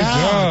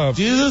 Yeah,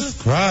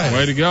 Jesus Christ.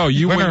 Way to go.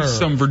 You win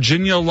some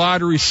Virginia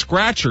lottery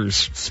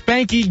scratchers.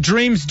 Spanky,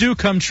 dreams do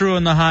come true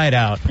in the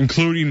Hideout.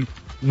 Including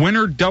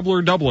winner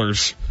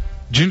doublers,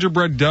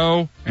 gingerbread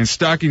dough, and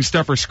stocking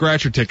stuffer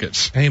scratcher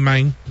tickets. Hey,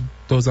 man,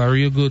 those are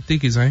real good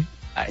tickets, eh?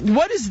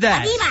 What is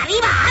that?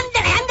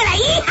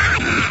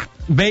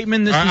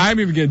 Bateman, I'm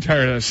even getting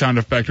tired of that sound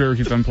effect. Whoever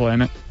keeps on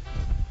playing it.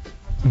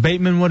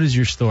 Bateman, what is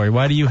your story?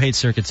 Why do you hate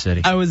Circuit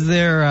City? I was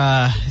there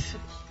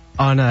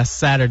on a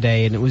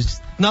Saturday, and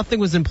nothing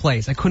was in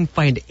place. I couldn't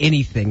find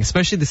anything,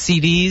 especially the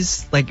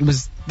CDs. Like, it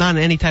was not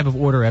in any type of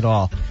order at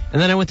all.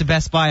 And then I went to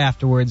Best Buy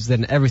afterwards,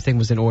 and everything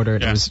was in order.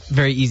 Yeah. It was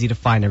very easy to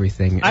find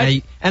everything.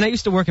 And I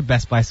used to work at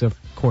Best Buy, so of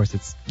course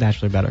it's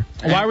naturally better.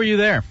 Why were you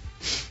there?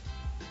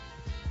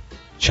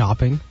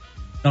 Shopping.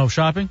 Oh,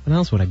 shopping? What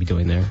else would I be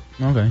doing there?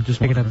 Okay, just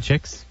picking up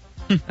chicks.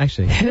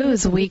 Actually,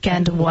 whose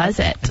weekend was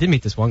it? I did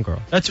meet this one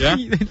girl. That's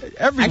everywhere.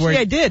 Actually,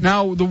 I did.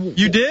 Now,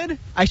 you did?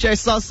 Actually, I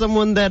saw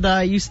someone that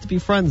I used to be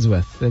friends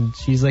with, and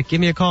she's like, "Give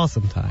me a call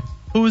sometime."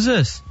 Who is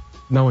this?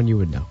 No one you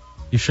would know.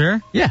 You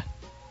sure? Yeah.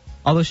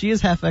 Although she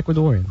is half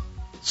Ecuadorian.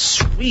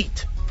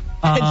 Sweet.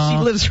 And she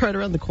lives right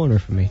around the corner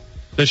from me.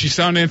 Does she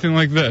sound anything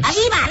like this?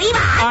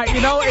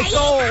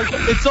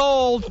 It's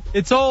old.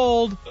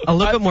 A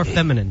little bit more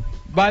feminine.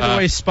 By the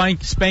way,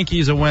 Spanky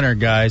is a winner,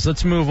 guys.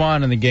 Let's move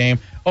on in the game.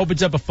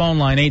 Opens up a phone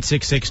line,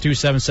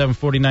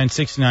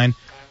 866-277-4969.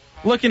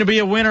 Looking to be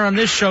a winner on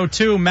this show,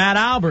 too. Matt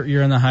Albert,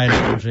 you're in the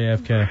Hideout,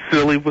 JFK.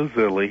 Silly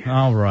Bazilly.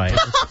 All right.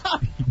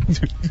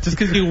 Just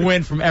because you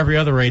win from every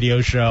other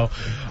radio show.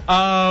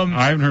 I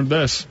haven't heard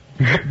this.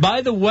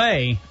 By the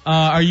way,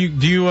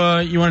 you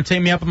want to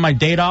take me up on my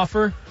date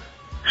offer?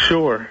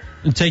 Sure.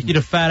 And take you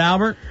to Fat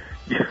Albert?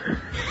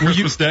 Will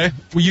you stay?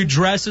 Will you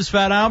dress as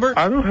Fat Albert?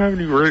 I don't have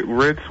any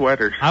red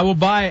sweaters. I will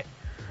buy it.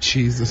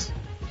 Jesus.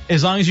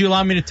 As long as you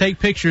allow me to take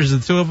pictures of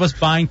the two of us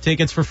buying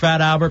tickets for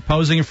Fat Albert,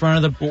 posing in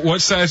front of the...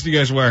 What size do you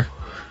guys wear?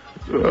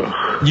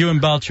 You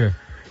and Belcher.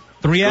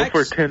 3X?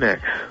 Go for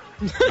 10X.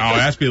 Oh, it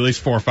has to be at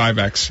least 4 or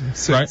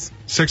 5X. Right?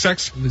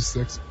 6X? At least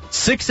 6.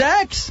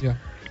 6X? Yeah.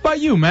 What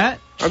about you, Matt?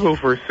 I'll go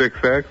for a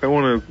 6X. I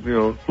want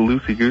to,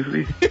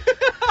 loosey-goosey.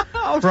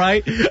 All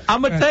right.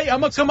 I'm going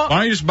to come up. Why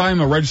don't you just buy him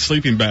a red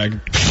sleeping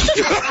bag?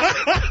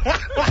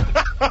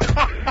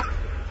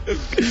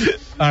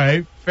 All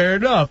right. Fair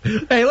enough.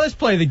 Hey, let's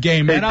play the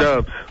game, man. Hey,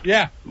 Dubs.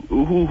 Yeah.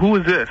 Who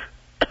is this?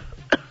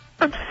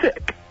 I'm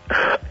sick.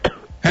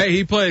 Hey,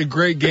 he played a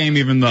great game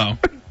even though.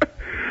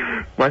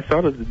 My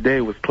thought of the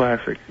day was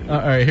classic. All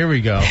right, here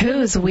we go.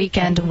 Whose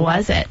weekend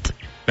was it?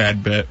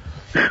 Bad bit.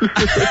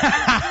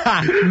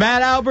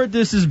 Matt Albert,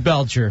 this is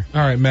Belcher.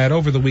 All right, Matt,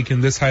 over the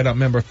weekend, this Hideout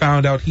member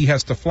found out he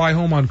has to fly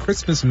home on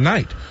Christmas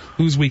night.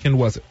 Whose weekend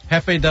was it?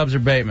 Hefe, Dubs, or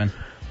Bateman?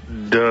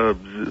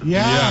 Dubs.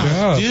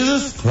 Yeah.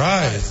 Jesus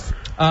Christ.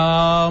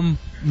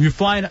 You're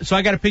flying, so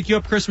I got to pick you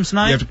up Christmas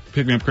night? You have to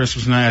pick me up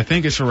Christmas night. I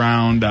think it's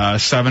around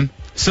 7.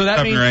 So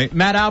that means, right?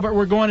 Matt Albert,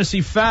 we're going to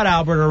see Fat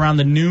Albert around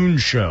the noon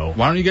show.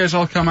 Why don't you guys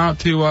all come out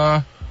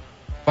to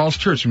Falls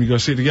Church and we go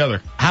see it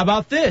together? How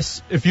about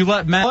this? If you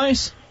let Matt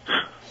place?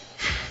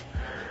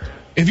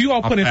 If you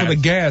all put in for the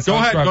gas, go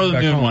ahead, go to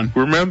the noon one.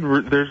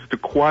 Remember, there's the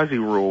quasi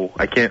rule.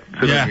 I can't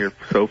sit on your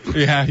sofa.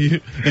 Yeah,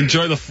 you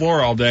enjoy the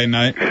floor all day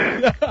night.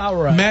 All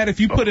right. Matt, if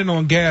you put in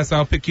on gas,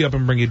 I'll pick you up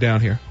and bring you down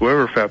here.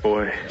 Whoever, fat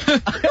boy.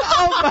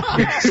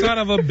 Son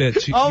of a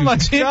bitch. You, my God.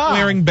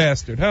 tent-wearing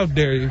bastard. How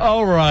dare you?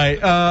 All right,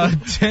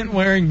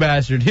 tent-wearing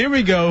bastard. Here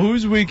we go.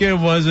 Whose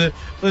weekend was it?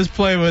 Let's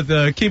play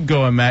with, keep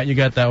going, Matt. You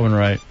got that one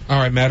right. All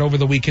right, Matt, over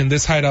the weekend,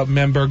 this Hideout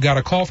member got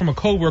a call from a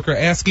coworker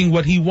asking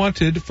what he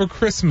wanted for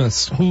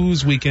Christmas.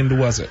 Whose weekend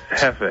was it?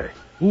 Hefe.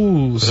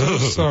 Ooh, so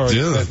sorry,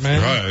 Jesus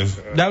man.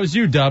 Christ. That was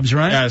you, Dubs,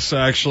 right? Yes,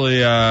 actually,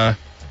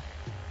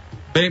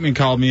 Bateman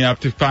called me up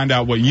to find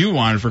out what you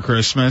wanted for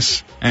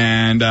Christmas,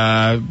 and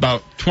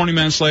about 20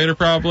 minutes later,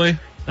 probably.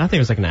 I think it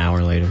was like an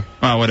hour later.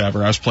 Well,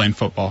 whatever. I was playing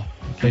football.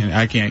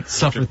 I can't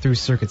suffer through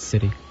Circuit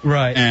City.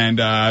 Right. And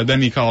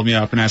then he called me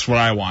up and asked what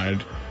I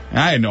wanted.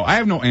 And I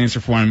have no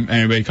answer for when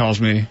anybody calls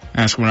me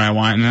asking what I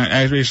want. And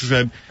I basically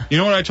said, you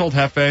know what I told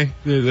Hefe?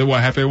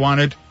 What Hefe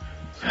wanted?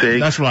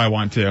 Sig. That's what I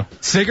want too.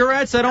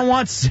 Cigarettes? I don't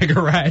want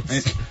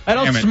cigarettes. I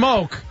don't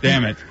smoke.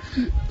 Damn it.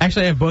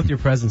 Actually, I have both your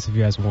presents if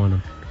you guys want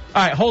them.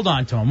 All right, hold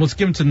on, Tom. Let's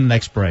give them to the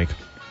next break.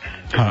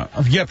 You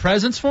got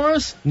presents for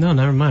us? No,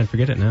 never mind.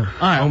 Forget it now.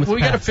 All right, we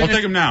got to finish. I'll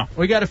take them now.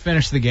 We got to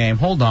finish the game.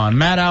 Hold on,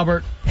 Matt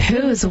Albert.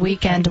 Whose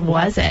weekend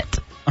was it?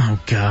 Oh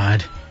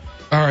God.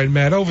 All right,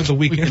 Matt, over the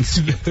weekend,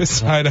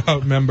 this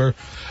Hideout member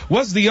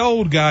was the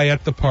old guy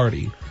at the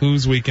party.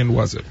 Whose weekend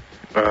was it?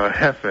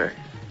 Hefe.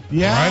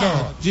 Yeah. Right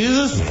on.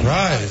 Jesus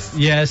Christ.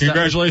 Yes.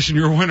 Congratulations,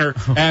 you're a winner.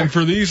 And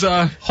for these, do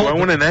I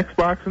win an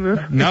Xbox in this?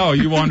 No,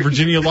 you won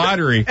Virginia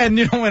Lottery. And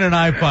you don't win an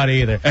iPod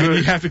either. And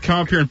you have to come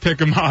up here and pick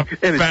them up.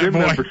 And a fat gym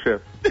boy.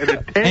 membership. And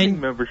a tanning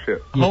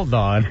membership. Hold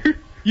on.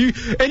 You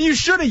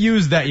should have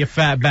used that, you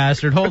fat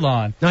bastard. Hold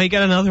on. No, he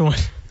got another one.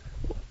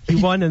 He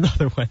won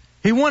another one.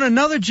 He won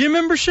another gym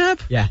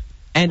membership? Yeah.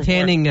 And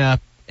tanning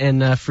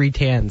and free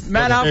tans.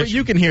 Matt Albert,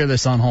 you can hear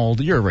this on hold.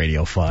 You're a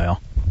radiophile.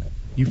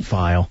 You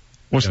file.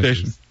 What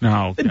station?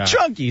 No. The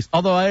Junkies.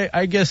 Although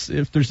I guess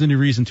if there's any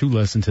reason to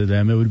listen to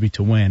them, it would be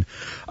to win.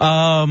 You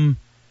know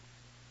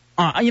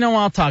what?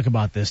 I'll talk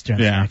about this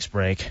during the next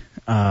break.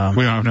 We don't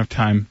have enough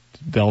time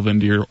to delve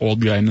into your old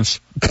guyness.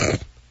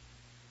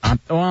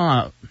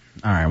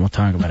 All right, we'll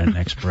talk about it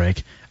next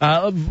break.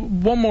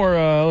 One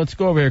more. Let's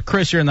go over here.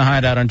 Chris, you're in the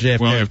Hideout on JFK.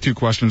 We only have 2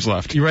 questions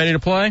left. You ready to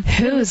play?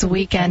 Whose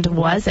weekend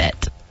was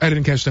it? I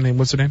didn't catch the name.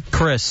 What's her name?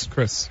 Chris.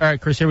 Chris. All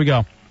right, Chris, here we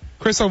go.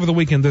 Chris, over the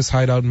weekend, this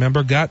Hideout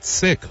member got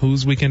sick.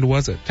 Whose weekend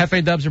was it?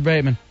 Hefe, Dubs, or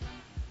Bateman?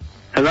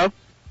 Hello?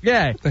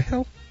 Yeah. What the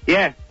hell?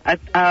 Yeah,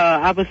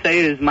 I would say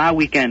it is my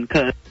weekend,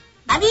 cause...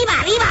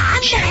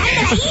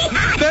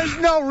 There's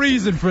no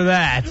reason for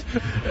that.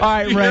 All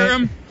right, Ray. Hear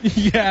him?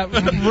 Yeah,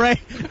 Ray.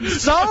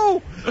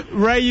 So,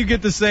 Ray, you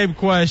get the same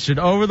question.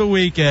 Over the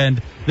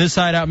weekend, this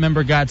Hideout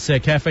member got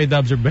sick. Hefe,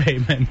 Dubs, or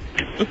Bateman?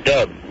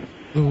 Dub.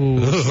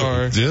 Ooh,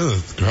 sorry.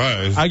 Jesus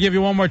Christ. I'll give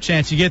you one more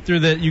chance. You get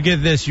through the. You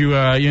get this. You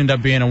end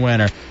up being a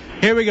winner.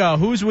 Here we go.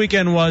 Whose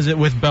weekend was it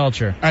with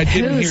Belcher? I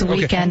didn't Whose hear.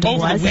 Okay. weekend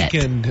was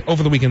it?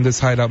 Over the weekend, this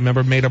Hideout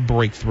member made a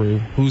breakthrough.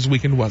 Whose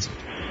weekend was it?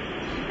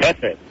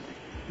 That's it.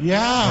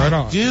 Yeah. Right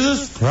on.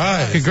 Jesus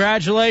Christ.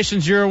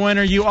 Congratulations, you're a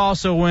winner. You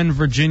also win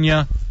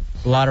Virginia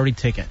lottery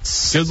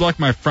tickets. Good luck,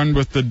 my friend,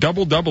 with the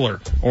double doubler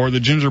or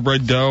the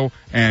gingerbread dough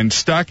and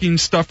stocking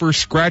stuffer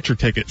scratcher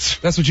tickets.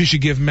 That's what you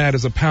should give Matt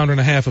as a pound and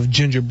a half of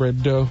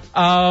gingerbread dough.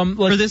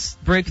 For this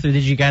breakthrough,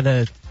 did you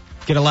gotta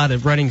get a lot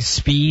of running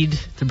speed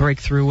to break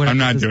through? What I'm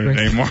not doing it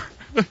anymore.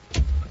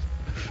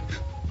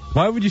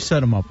 Why would you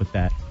set him up with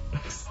that?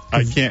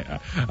 I can't.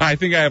 I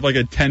think I have like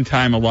a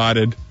 10-time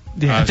allotted.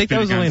 Yeah, I think that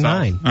was only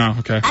 9. Oh,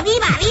 okay.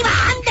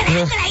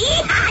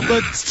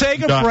 Let's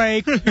take a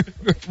break.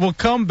 We'll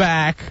come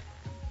back.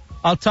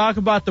 I'll talk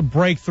about the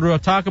breakthrough. I'll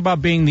talk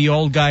about being the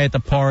old guy at the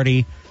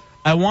party.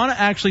 I want to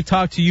actually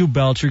talk to you,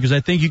 Belcher, because I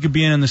think you could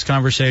be in this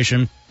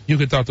conversation. You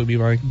could talk to me,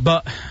 Mike.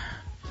 But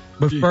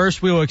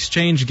first, we will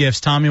exchange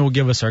gifts. Tommy will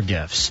give us our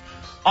gifts.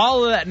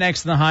 All of that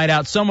next in the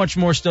Hideout. So much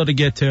more still to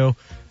get to.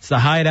 It's the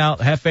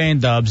Hideout, Hefe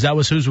and Dubs. That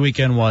was whose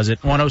weekend was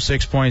it?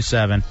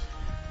 106.7.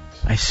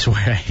 I swear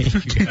I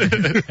hate you.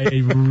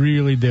 I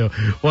really do.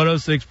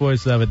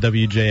 106.7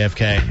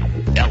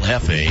 WJFK. El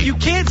Jefe. You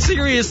can't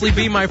seriously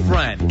be my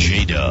friend.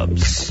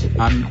 J-Dubs.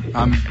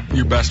 I'm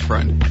your best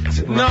friend.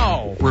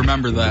 No.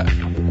 Remember that.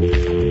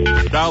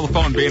 Dial the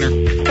phone,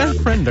 Beaner. What kind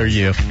of friend are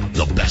you?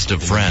 The best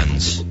of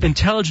friends.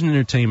 Intelligent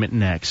entertainment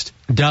next.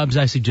 Dubs,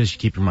 I suggest you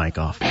keep your mic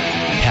off.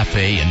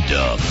 Hefe and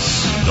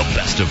Dubs. The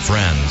best of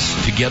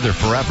friends. Together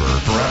forever.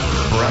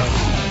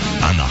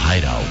 On the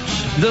Hideout.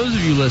 Those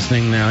of you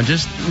listening now,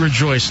 just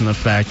rejoice in the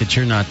fact that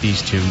you're not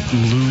these two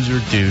loser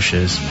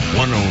douches.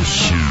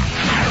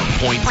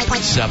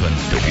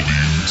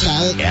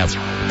 102.7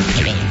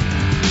 WJFK.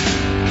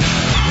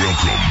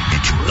 Welcome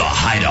to the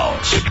Hideout.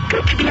 It's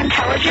good to be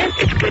intelligent,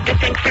 it's good to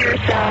think for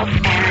yourself,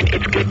 and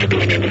it's good to be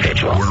an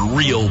individual. Where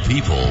real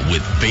people with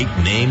fake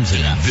names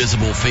and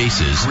invisible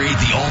faces create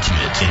the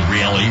ultimate in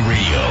reality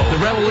radio.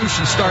 The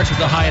revolution starts with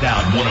the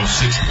Hideout.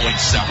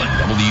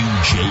 106.7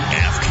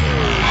 WJFK.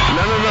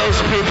 None of those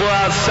people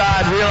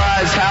outside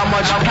realize how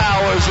much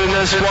power is in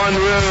this one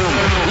room.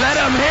 Let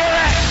them hear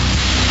it!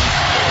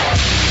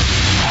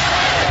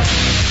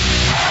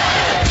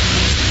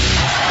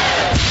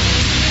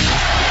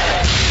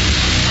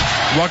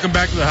 Welcome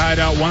back to the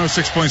Hideout,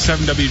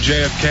 106.7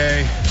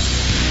 WJFK.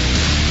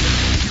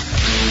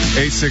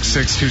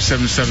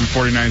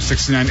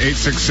 866-277-4969.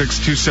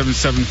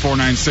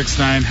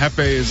 866-277-4969. Hefe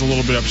is a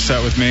little bit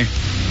upset with me.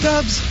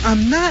 Dubs,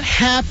 I'm not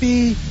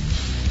happy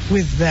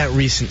with that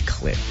recent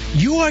clip.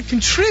 You are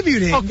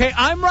contributing Okay,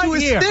 I'm right to a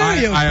here.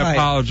 stereotype. I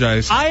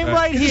apologize. I am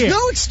right here. There's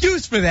no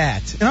excuse for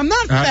that. And I'm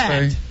not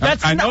fat.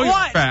 That's I know not you're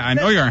what? fat. I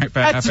know you're fat.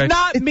 That's Hefe.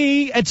 not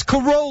me. It's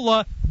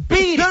Corolla.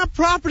 Beat It's not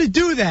proper to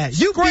do that.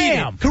 You beat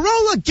Scram. it.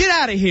 Corolla, get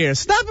out of here.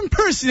 Stop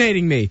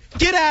impersonating me.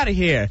 Get out of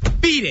here.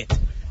 Beat it.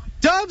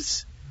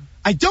 Dubs,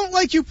 I don't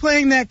like you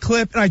playing that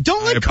clip, and I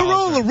don't like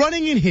Corolla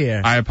running in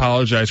here. I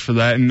apologize for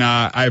that, and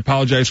I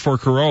apologize for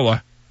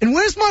Corolla. And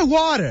where's my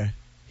water?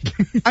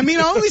 I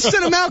mean, I only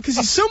sent him out because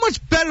he's so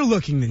much better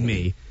looking than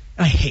me.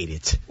 I hate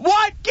it.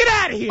 What? Get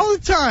out of here. All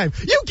the time.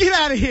 You get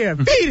out of here.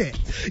 Beat it.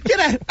 Get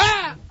out.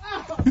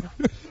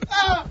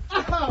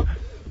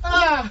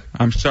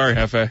 I'm sorry,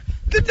 Hefe.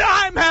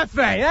 I'm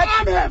Hefe.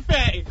 I'm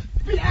Hefe.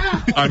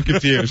 I'm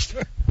confused.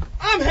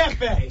 I'm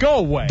Hefe. Go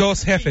away.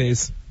 Dos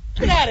Jefes.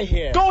 Get out of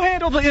here. Go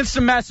handle the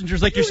instant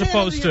messengers like you're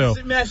supposed to.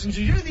 Instant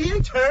messenger. You're the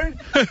intern.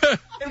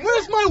 And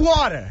where's my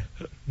water?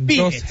 Beat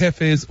Dos it.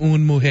 Jefes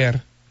un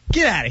mujer.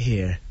 Get out of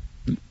here.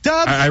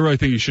 Dubs, I really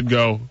think you should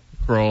go,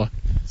 Corolla.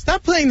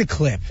 stop playing the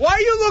clip. Why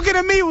are you looking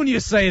at me when you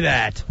say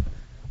that?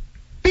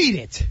 Beat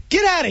it.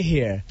 Get out of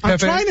here. I'm Hefe.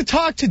 trying to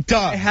talk to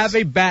Dubs. I have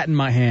a bat in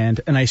my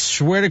hand, and I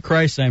swear to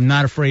Christ, I'm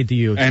not afraid to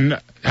use it.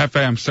 And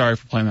Hefe, I'm sorry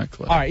for playing that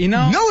clip. All right, you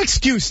know. No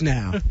excuse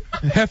now.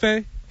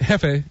 Jefe.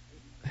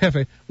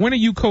 When are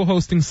you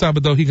co-hosting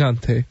Sábado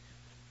Gigante?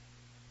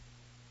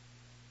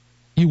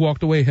 You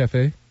walked away,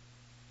 Jefe.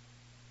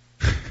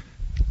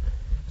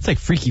 It's like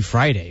Freaky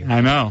Friday.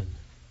 I know.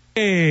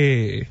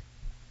 Hey.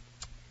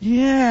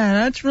 Yeah,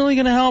 that's really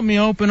going to help me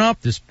open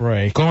up this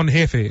break. Con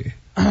Jefe.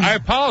 I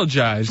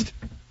apologized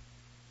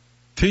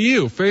to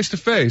you, face to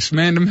face,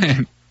 man to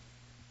man.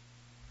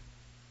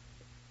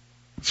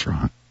 What's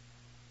wrong?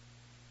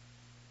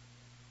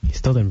 He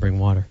still didn't bring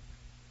water.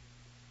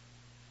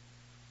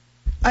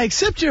 I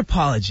accept your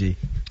apology.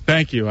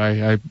 Thank you.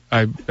 I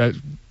that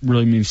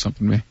really means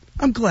something to me.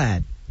 I'm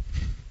glad.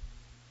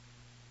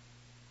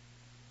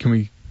 Can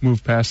we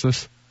move past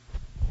this?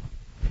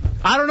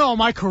 I don't know.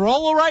 Am I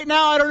Corolla right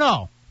now? I don't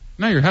know.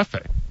 No, you're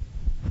Hefe.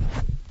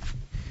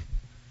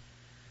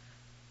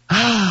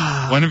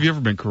 When have you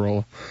ever been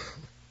Corolla?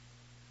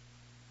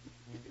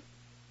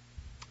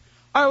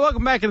 All right,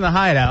 welcome back into the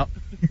Hideout.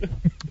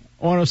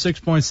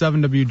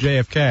 106.7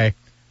 WJFK.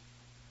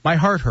 My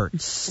heart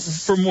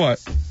hurts. From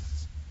what?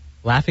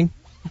 Laughing?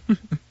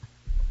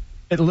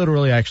 It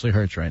literally actually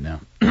hurts right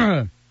now.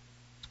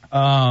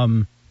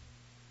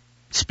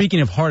 Speaking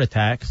of heart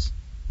attacks,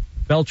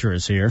 Belcher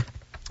is here.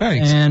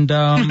 Thanks. And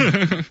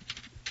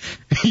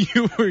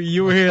you were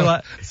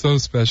here so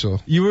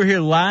special. You were here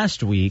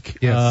last week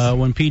Yes.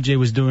 when PJ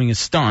was doing his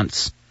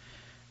stunts,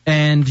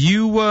 and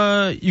you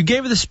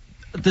gave her this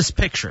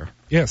picture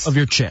Yes. of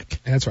your chick.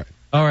 That's right.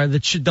 All right,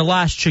 the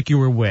last chick you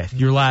were with,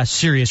 your last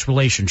serious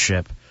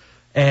relationship,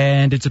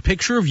 and it's a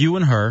picture of you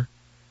and her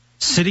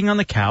sitting on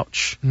the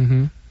couch,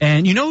 Mm-hmm.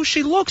 and you know who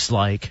she looks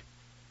like?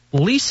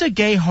 Lisa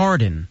Gay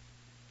Harden,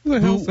 Who the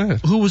hell's that?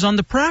 who was on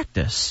The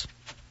Practice.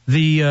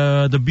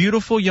 The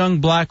beautiful young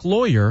black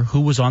lawyer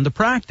who was on The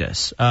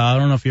Practice. I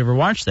don't know if you ever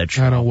watched that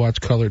show. I don't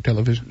watch colored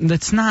television.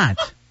 That's not.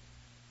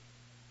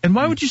 And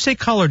why would you say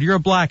colored? You're a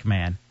black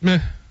man. Meh.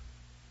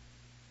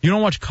 You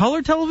don't watch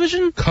colored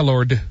television?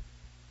 Colored.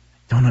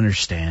 Don't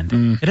understand.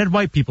 It had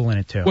white people in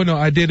it too. Well, no,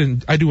 I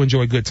do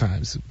enjoy Good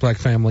Times. Black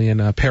Family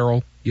and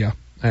Peril. Yeah,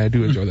 I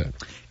do enjoy that.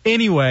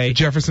 Anyway. The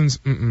Jeffersons.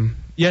 Mm-mm.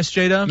 Yes,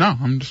 J-Dub? No,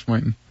 I'm just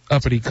waiting.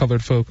 Uppity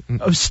colored folk.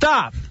 Oh,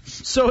 stop.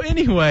 So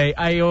anyway,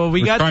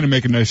 we got trying to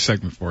make a nice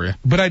segment for you.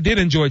 But I did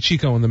enjoy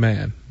Chico and the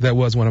Man. That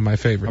was one of my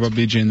favorites. How about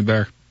BJ and the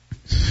Bear?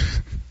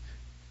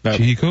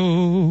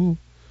 Chico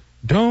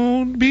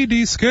Don't be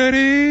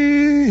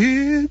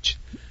discouraged.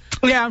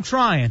 Yeah, I'm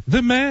trying.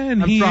 The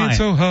man, he ain't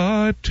so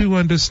hard to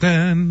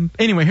understand.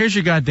 Anyway, here's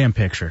your goddamn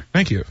picture.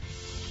 Thank you.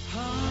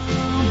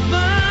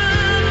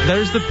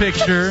 There's the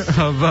picture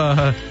of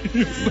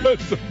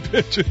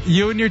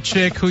you and your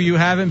chick who you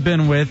haven't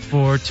been with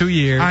for 2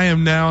 years.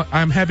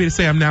 I'm happy to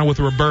say I'm now with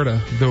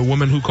Roberta, the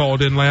woman who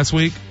called in last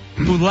week.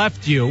 Who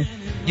left you.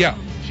 Yeah,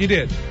 she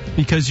did.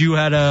 Because you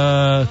had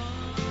a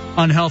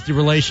unhealthy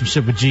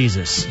relationship with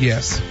Jesus.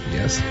 Yes.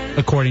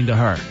 According to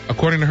her.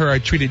 According to her, I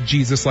treated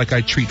Jesus like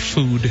I treat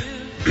food.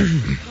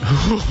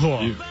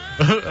 I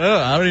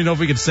don't even know if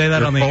we could say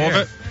that on the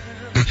air.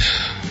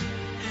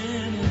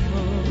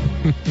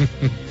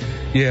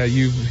 Yeah,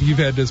 you've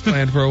had this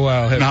planned for a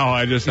while. No,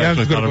 I just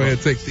actually thought about it. I'm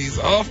just going to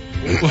go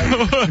ahead and take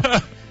these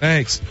off.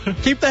 Thanks.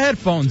 Keep the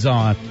headphones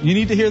on. You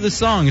need to hear the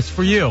song. It's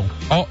for you.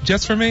 Oh,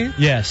 just for me?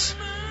 Yes.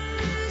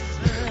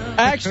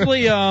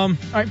 Actually, all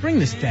right, bring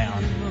this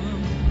down.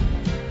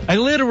 I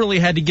literally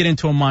had to get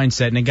into a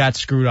mindset and it got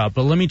screwed up,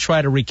 but let me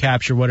try to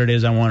recapture what it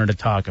is I wanted to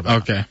talk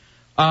about. Okay.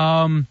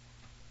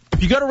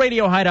 If you go to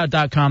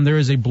RadioHideout.com, there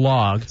is a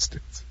blog.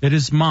 It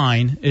is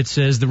mine. It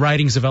says The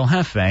Writings of El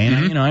Jefe,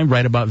 and I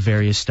write about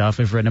various stuff.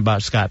 I've written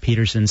about Scott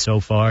Peterson so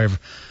far.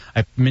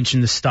 I've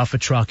mentioned the Stuff a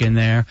Truck in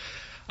there.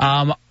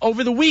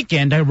 Over the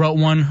weekend, I wrote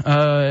one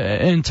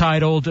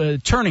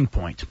entitled Turning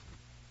Point,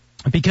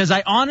 because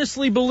I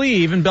honestly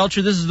believe, and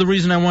Belcher, this is the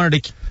reason I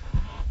wanted to.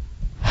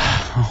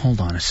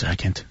 Hold on a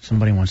second.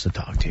 Somebody wants to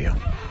talk to you.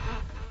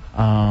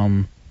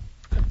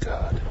 Good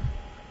God.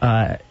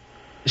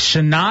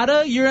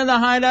 Shanada, you're in the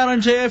Hideout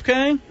on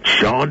JFK?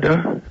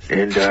 Shonda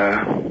and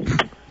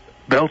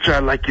Belcher, I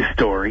like your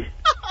story.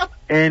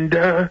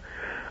 And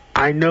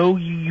I know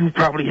you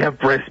probably have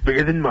breasts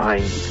bigger than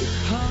mine,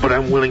 but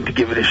I'm willing to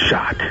give it a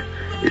shot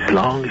as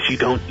long as you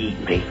don't eat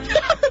me.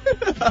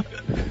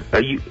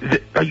 Are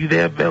you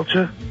there,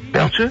 Belcher?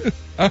 Belcher?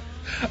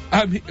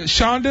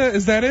 Shonda,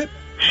 is that it?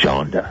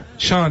 Shonda.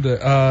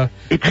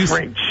 It's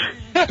French.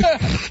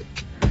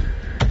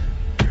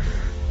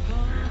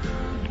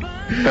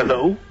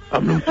 Hello?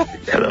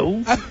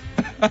 Hello?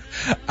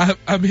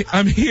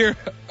 I'm here,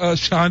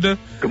 Shonda.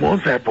 Come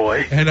on, fat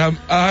boy. And I'm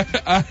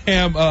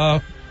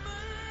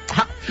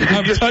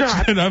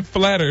touched and I'm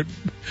flattered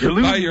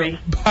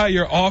by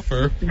your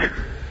offer.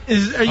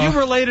 Are you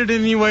related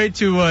in any way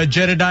to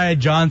Jedediah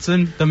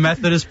Johnson, the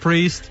Methodist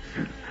priest?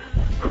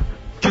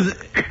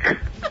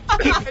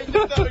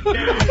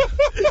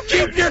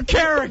 Keep your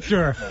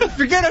character. If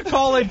you're gonna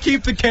call it,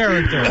 keep the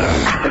character.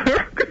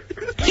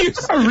 You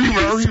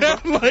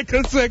sound like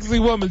a sexy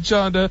woman,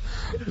 Shonda.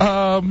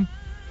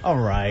 All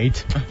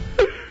right.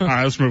 All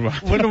right, let's move on.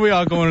 When are we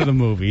all going to the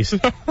movies?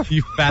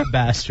 You fat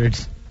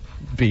bastards.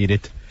 Beat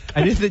it.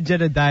 I knew that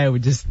Jedediah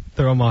would just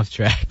throw him off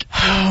track.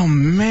 Oh,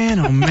 man.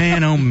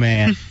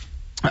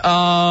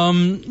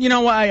 You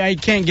know what? I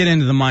can't get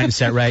into the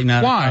mindset right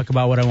now to talk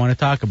about what I want to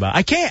talk about.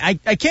 I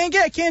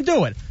can't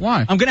do it.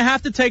 Why? I'm going to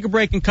have to take a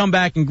break and come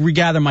back and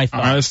regather my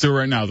thoughts. All right, let's do it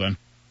right now then.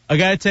 I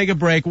got to take a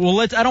break.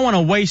 Well, I don't want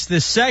to waste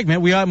this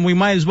segment. We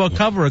might as well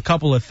cover a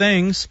couple of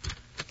things.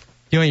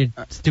 You want your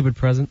stupid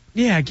present?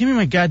 Yeah, give me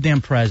my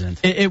goddamn present.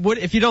 It would,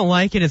 if you don't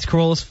like it, it's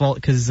Corolla's fault,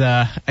 because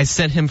I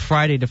sent him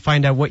Friday to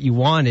find out what you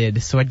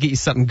wanted, so I'd get you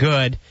something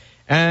good.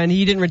 And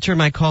he didn't return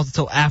my calls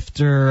until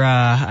after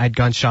I'd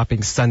gone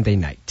shopping Sunday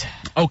night.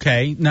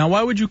 Okay, now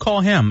why would you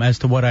call him as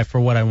to what I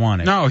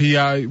wanted? No, he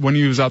when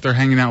he was out there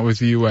hanging out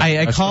with you.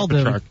 I called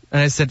him and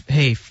I said,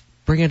 "Hey,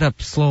 bring it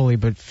up slowly,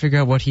 but figure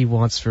out what he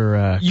wants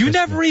for." You Christmas.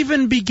 never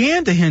even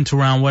began to hint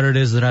around what it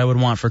is that I would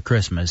want for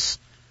Christmas.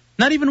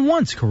 Not even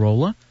once,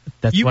 Corolla.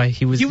 That's why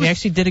he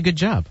actually did a good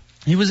job.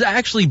 He was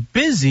actually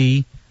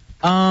busy,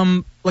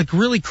 like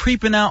really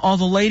creeping out all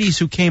the ladies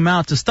who came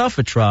out to Stuff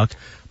a Truck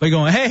by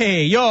going,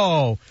 "Hey,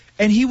 yo."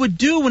 And he would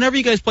do, whenever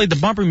you guys played the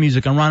bumper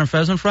music on Ron and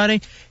Fez on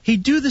Friday,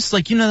 he'd do this,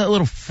 like, you know, that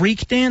little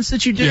freak dance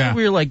that you did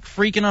where you're, like,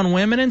 freaking on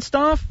women and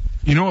stuff?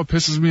 You know what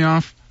pisses me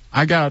off?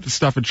 I got out to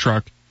Stuff a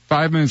Truck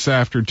 5 minutes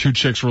after 2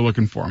 chicks were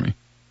looking for me.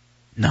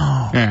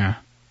 No. Yeah.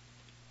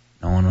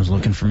 No one was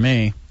looking for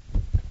me.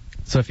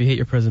 So if you hate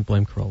your present,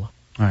 blame Corolla.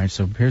 All right,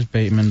 so here's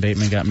Bateman.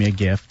 Bateman got me a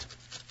gift.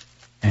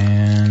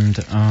 And,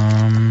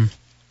 oh,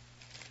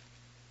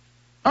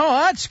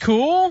 that's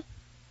cool.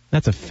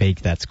 That's a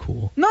fake. That's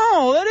cool.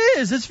 No, that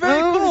is. It's very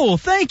cool.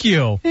 Thank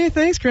you. Hey,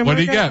 thanks, Grandma. What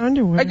do you get?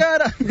 Underwear. I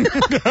got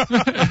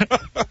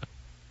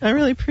I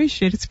really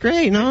appreciate it. It's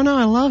great. No,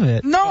 I love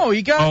it. No,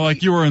 you got Oh,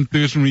 like you were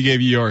enthused when we gave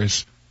you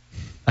yours.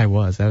 I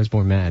was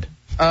more mad.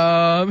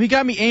 He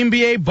got me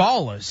NBA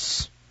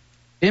Ballers.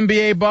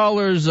 NBA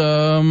Ballers,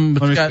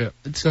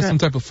 It's got some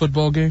type of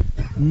football game?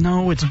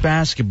 No, it's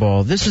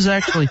basketball. This is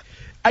actually,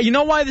 you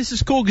know why this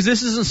is cool? Because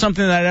this isn't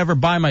something that I'd ever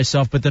buy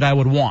myself, but that I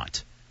would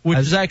want.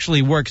 Which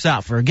actually works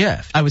out for a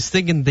gift. I was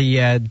thinking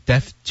the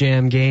Def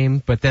Jam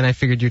game, but then I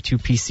figured you're too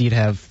PC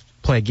to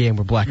play a game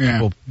where black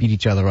people beat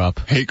each other up.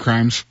 Hate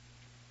crimes.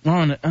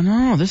 Oh,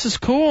 no, this is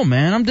cool,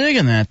 man. I'm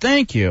digging that.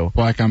 Thank you.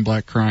 Black on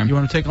black crime. You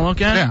want to take a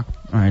look at it? Yeah.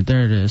 All right,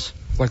 there it is.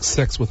 It's like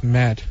sex with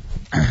Matt.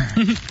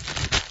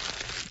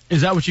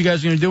 Is that what you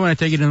guys are going to do when I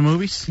take you to the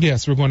movies?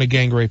 Yes, we're going to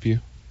gang rape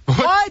you.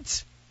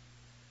 What?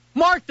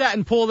 Mark that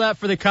and pull that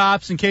for the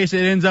cops in case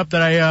it ends up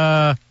that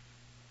I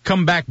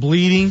come back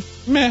bleeding.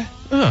 Meh.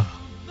 Ugh.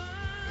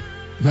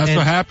 That's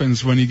what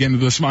happens when you get into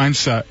this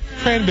mindset.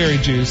 Cranberry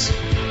juice.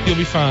 You'll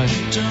be fine.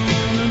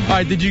 All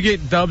right, did you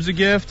get Dubs a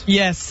gift?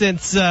 Yes,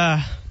 since,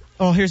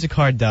 here's a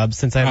card, Dubs,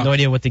 since I have no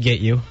idea what to get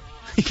you.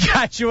 He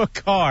got you a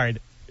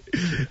card.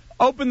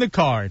 Open the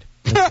card.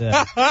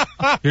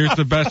 Here's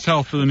the best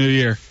health for the new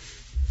year.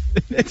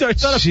 It's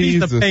not a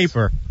piece of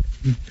paper.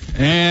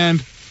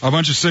 And a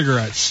bunch of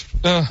cigarettes.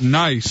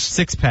 Nice.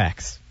 6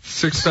 packs.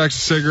 6 packs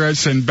of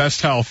cigarettes and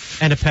best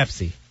health. And a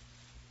Pepsi.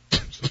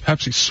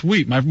 Pepsi,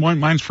 sweet.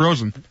 Mine's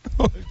frozen.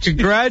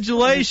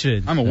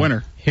 Congratulations. I'm a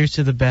winner. Here's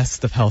to the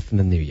best of health in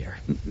the new year.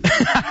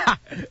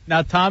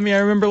 Now, Tommy, I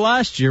remember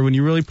last year when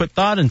you really put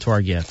thought into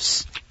our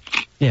gifts.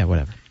 Yeah,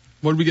 whatever.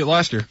 What did we get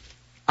last year?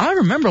 I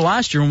remember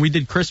last year when we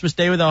did Christmas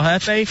Day with El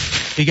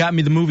Jefe, he got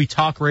me the movie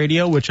Talk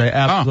Radio, which I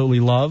absolutely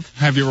love.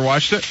 Have you ever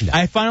watched it?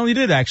 I finally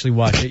did actually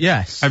watch it,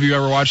 yes. Have you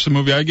ever watched the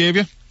movie I gave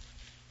you?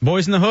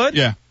 Boys in the Hood?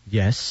 Yeah.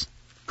 Yes.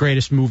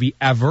 Greatest movie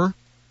ever.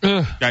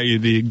 Got you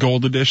the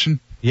gold edition?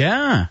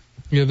 Yeah.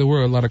 Yeah, there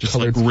were a lot of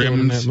colored like rims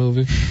in that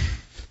movie.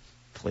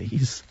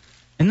 Please.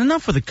 And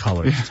enough of the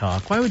colors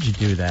talk. Why would you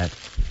do that?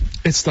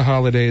 It's the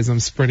holidays. I'm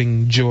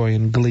spreading joy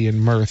and glee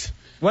and mirth.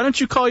 Why don't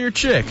you call your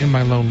chick? In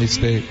my lonely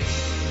state.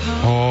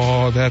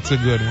 Oh, that's a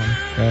good one.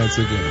 That's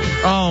a good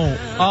one.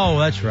 Oh,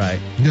 that's right.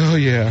 Oh,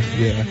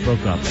 yeah.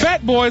 Broke up.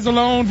 Fat boys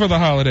alone for the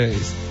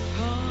holidays.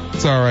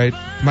 It's all right.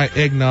 My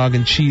eggnog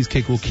and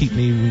cheesecake will keep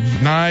me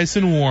nice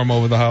and warm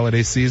over the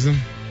holiday season.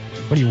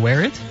 What, do you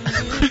wear it?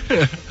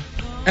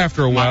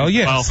 After a while,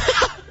 yes.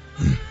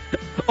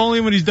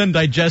 Only when he's done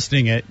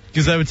digesting it,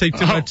 because that would take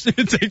too much. It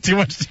would take too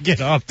much to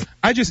get up.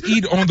 I just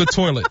eat on the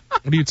toilet.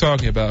 What are you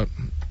talking about?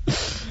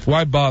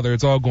 Why bother?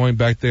 It's all going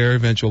back there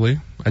eventually.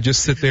 I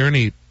just sit there and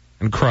eat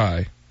and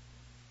cry.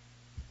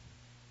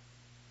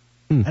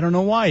 I don't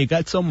know why you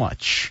got so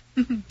much.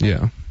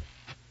 Yeah.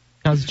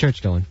 How's the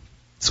church going?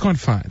 It's going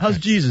fine. How's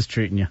Jesus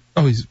treating you?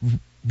 Oh, he's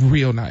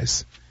real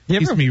nice. He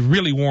keeps me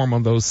really warm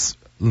on those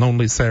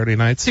lonely Saturday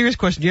nights. Serious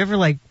question. Do you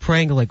ever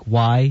praying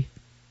why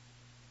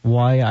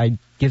I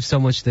give so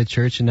much to the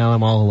church and now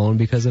I'm all alone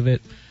because of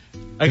it?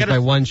 Because my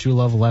one true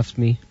love left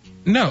me.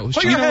 No.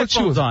 Put your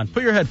headphones on.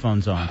 Put your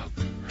headphones on.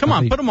 Come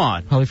on, put them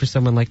on. Probably for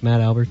someone like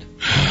Matt Albert.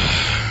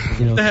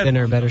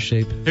 Thinner, better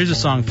shape. Here's a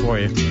song for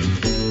you.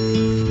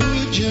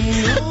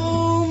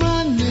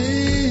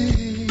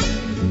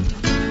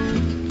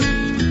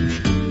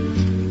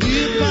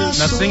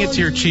 Now sing it to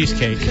your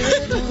cheesecake.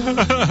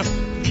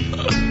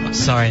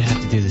 Sorry I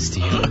have to do this to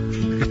you.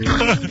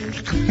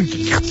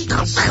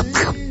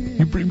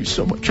 You bring me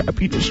so much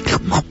happiness.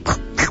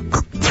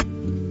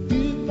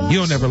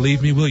 You'll never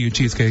leave me, will you,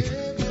 cheesecake?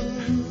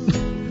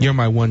 You're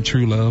my one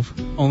true love.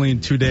 Only in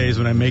 2 days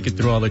when I make it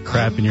through all the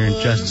crap in your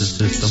injustice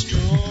system.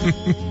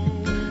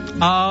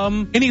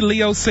 Any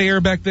Leo Sayer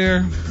back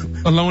there?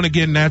 Alone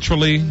again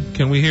naturally.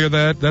 Can we hear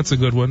that? That's a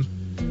good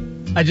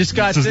one. I just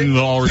got this. Isn't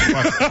the all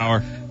request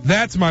power.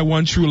 That's my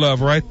one true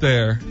love right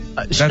there.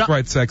 That's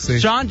right, sexy.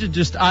 Shanja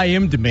just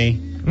IM'd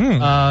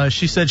me.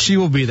 She said she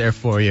will be there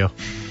for you.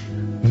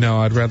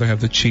 No, I'd rather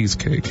have the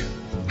cheesecake.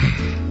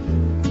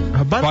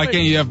 Why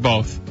can't you have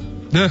both?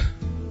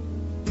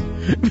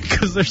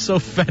 Because they're so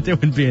fat, there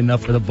wouldn't be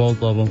enough for the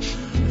both of them.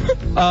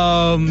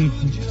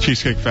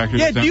 Cheesecake Factory.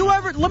 Yeah, do you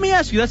ever... Let me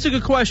ask you, that's a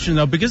good question,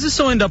 though, because this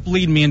will end up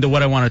leading me into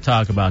what I want to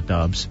talk about,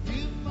 Dubs.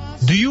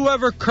 Do you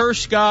ever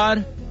curse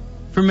God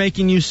for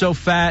making you so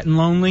fat and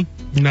lonely?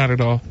 Not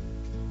at all.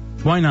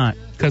 Why not?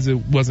 Because it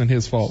wasn't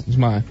his fault. It was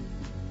mine.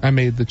 I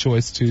made the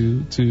choice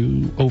to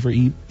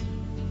overeat.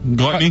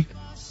 Gluttony?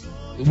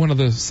 One of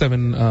the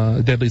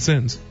 7 deadly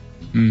sins.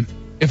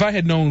 If I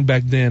had known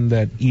back then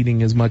that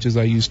eating as much as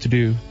I used to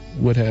do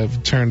would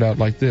have turned out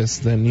like this,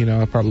 then,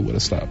 I probably would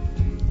have stopped.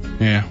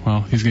 Yeah,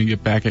 well, he's going to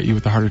get back at you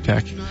with a heart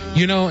attack.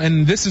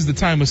 And this is the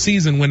time of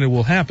season when it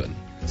will happen.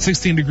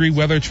 16-degree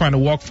weather, trying to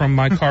walk from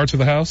my car to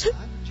the house.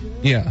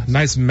 Yeah,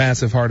 nice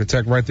massive heart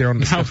attack right there on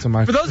the steps of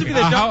my... For those of you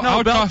that don't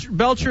know,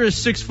 Belcher is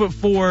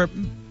 6'4",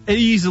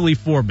 easily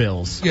 $4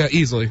 bills. Yeah,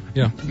 easily,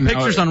 yeah.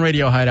 Pictures on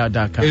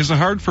RadioHideout.com. Is it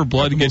hard for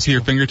blood to get to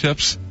your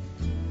fingertips?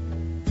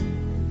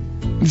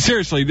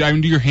 Seriously,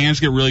 do your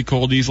hands get really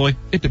cold easily?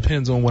 It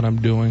depends on what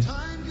I'm doing.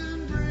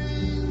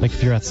 Like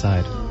if you're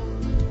outside.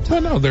 Oh,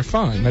 no, they're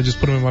fine. I just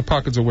put them in my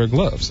pockets or wear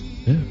gloves.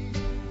 Yeah.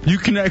 You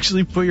can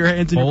actually put your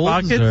hands in your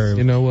pockets?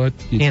 You know what,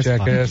 you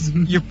jackass.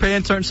 Your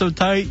pants aren't so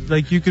tight,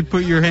 you could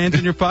put your hands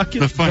in your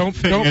pockets?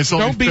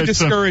 Don't be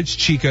discouraged,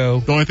 Chico.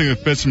 The only thing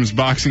that fits him is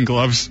boxing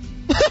gloves.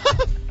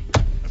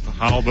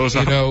 How those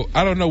are.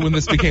 I don't know when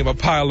this became a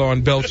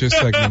pile-on Belcher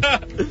segment.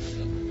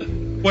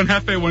 When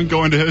Hefe wouldn't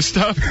go into his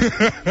stuff.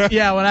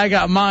 Yeah, when I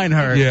got mine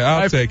hurt. Yeah,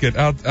 I'll take it.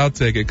 I'll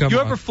take it. Come on. You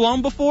ever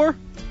flown before?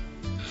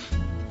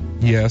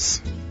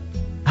 Yes.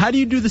 How do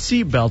you do the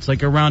seat belts?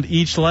 Around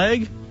each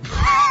leg?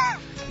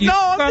 No,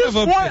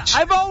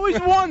 I've always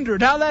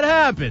wondered how that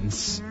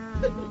happens.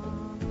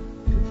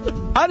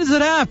 How does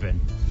it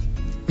happen?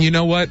 You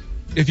know what?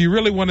 if you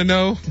really want to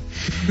know,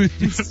 you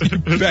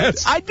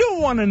bastard. I do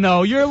want to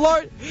know. You're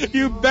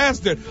you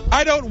bastard.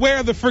 I don't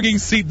wear the frigging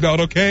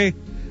seatbelt, okay?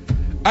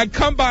 I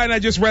come by and I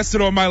just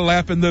rested on my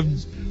lap, and the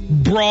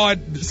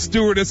broad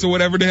stewardess or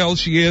whatever the hell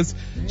she is,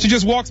 she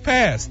just walks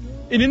past.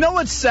 And you know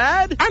what's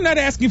sad? I'm not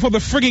asking for the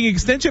frigging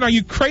extension. Are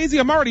you crazy?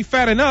 I'm already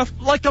fat enough.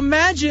 Like,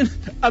 imagine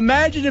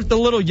if the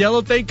little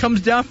yellow thing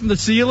comes down from the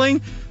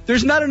ceiling.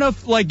 There's not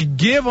enough, like,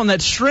 give on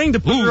that string to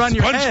put her on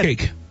your sponge head.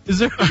 cake. Is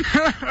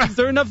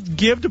there enough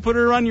give to put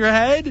her on your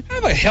head?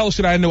 How the hell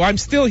should I know? I'm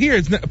still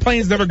here.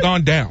 Plane's never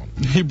gone down.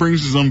 He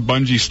brings his own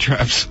bungee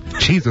straps.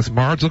 Jesus,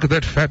 Marge, look at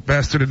that fat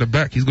bastard in the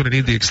back. He's going to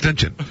need the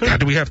extension. God,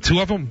 do we have two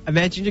of them?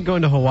 Imagine you're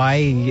going to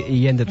Hawaii and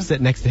you end up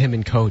sitting next to him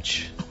in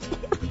coach.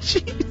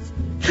 Jeez.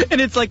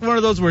 And it's like one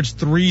of those where it's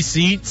 3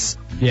 seats.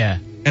 Yeah.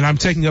 And I'm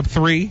taking up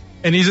 3.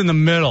 And he's in the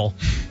middle.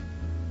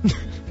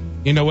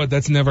 You know what?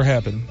 That's never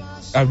happened.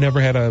 I've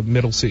never had a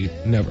middle seat.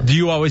 Never. Do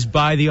you always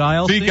buy the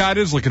aisle See, seat? God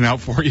is looking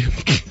out for you.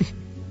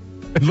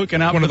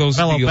 Looking out one for of those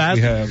fellow deals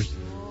we passengers.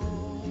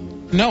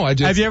 have. No, I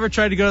just. Have you ever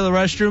tried to go to the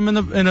restroom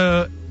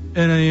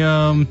in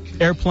a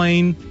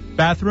airplane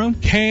bathroom?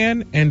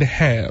 Can and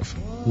have.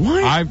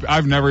 What?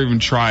 I've never even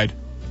tried.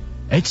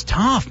 It's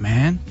tough,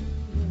 man.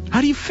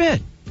 How do you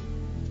fit?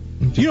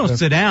 You don't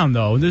sit down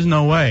though. There's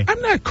no way.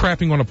 I'm not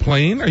crapping on a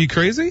plane. Are you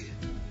crazy?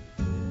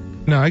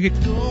 No, I get.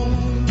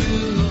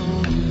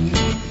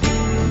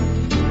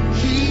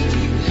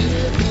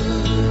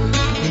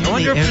 I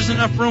wonder if there's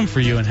enough room for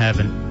you in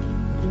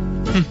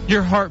heaven.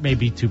 Your heart may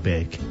be too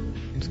big.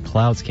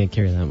 Clouds can't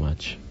carry that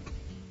much.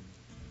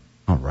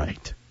 All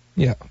right.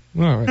 Yeah.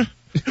 All right.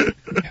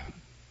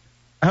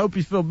 I hope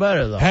you feel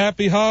better, though.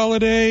 Happy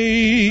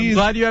holidays. I'm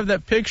glad you have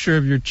that picture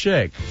of your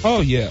chick.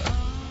 Oh, yeah.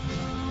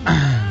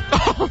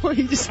 Oh,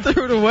 he just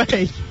threw it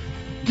away.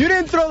 You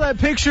didn't throw that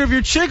picture of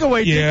your chick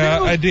away, did you? Yeah,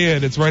 I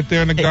did. It's right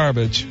there in the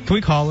garbage. Can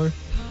we call her?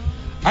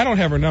 I don't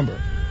have her number.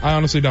 I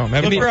honestly don't.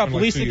 Look her up,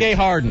 Lisa Gay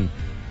Harden,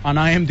 on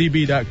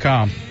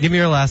IMDb.com. Give me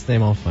her last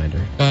name. I'll find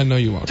her. No,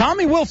 you won't.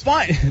 Tommy will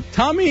find.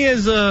 Tommy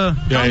is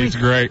Yeah, he's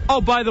great.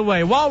 Oh, by the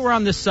way, while we're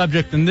on this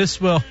subject, and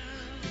this will.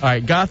 All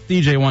right, Goth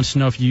DJ wants to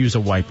know if you use a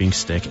wiping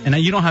stick, and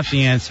you don't have to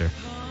answer.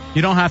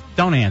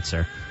 Don't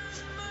answer.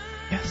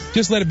 Yes.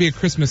 Just let it be a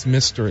Christmas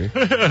mystery.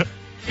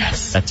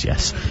 Yes. That's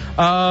yes.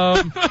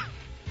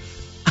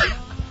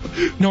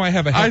 No, I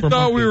have a helper I thought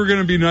monkey. we were going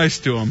to be nice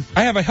to him.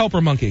 I have a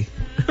helper monkey.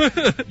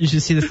 You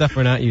should see the stuff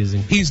we're not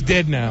using. He's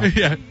dead now.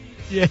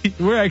 Yeah,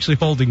 we're actually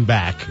holding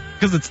back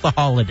because it's the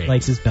holiday.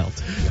 Likes his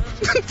belt.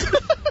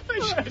 I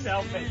shouldn't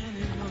help it.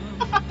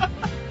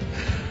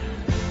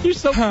 You're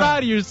so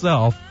proud of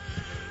yourself.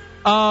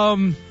 All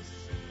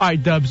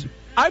right, Dubs.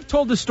 I've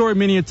told this story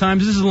many a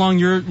times. This is along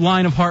your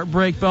line of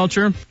heartbreak,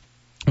 Belcher,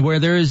 where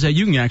there is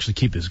you can actually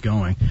keep this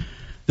going.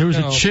 There was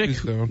a chick.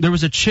 There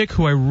was a chick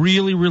who I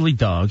really, really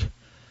dug.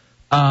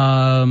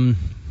 I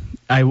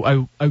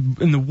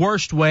in the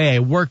worst way, I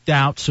worked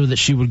out so that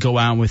she would go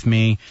out with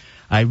me.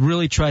 I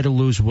really tried to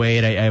lose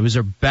weight. I was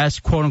her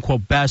best, quote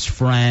unquote, best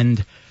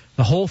friend,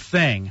 the whole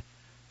thing.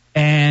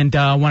 And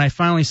when I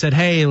finally said,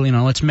 hey,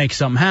 let's make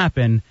something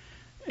happen,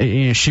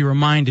 she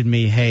reminded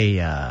me, hey,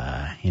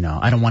 I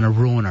don't want to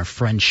ruin our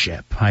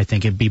friendship. I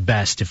think it'd be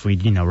best if we,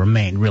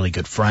 remain really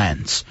good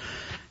friends.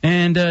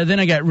 And then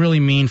I got really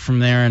mean from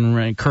there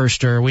and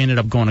cursed her. We ended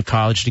up going to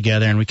college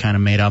together, and we kind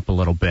of made up a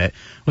little bit.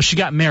 Well, she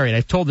got married.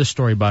 I've told this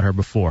story about her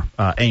before,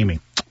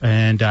 Amy,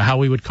 and how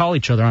we would call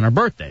each other on our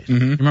birthdays.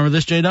 Mm-hmm. You remember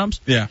this, J-Dubs?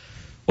 Yeah.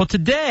 Well,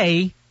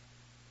 today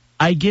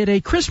I get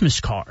a Christmas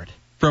card.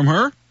 From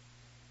her?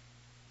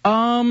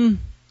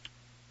 From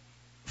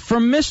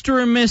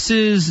Mr. and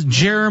Mrs.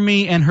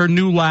 Jeremy and her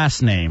new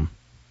last name.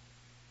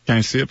 Can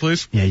I see it,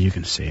 please? Yeah, you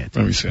can see it.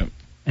 Let me see it.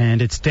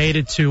 And it's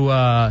dated to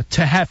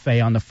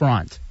Jefe on the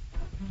front.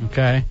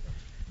 Okay?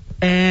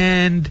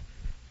 And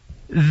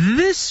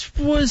this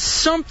was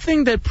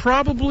something that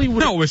probably would...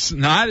 No, it's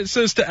not. It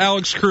says to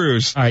Alex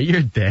Cruz. All right,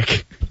 you're a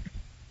dick.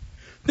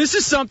 This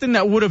is something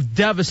that would have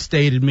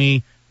devastated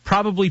me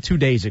probably 2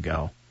 days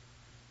ago.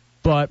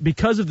 But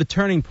because of the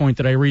turning point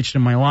that I reached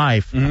in my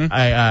life,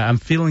 I'm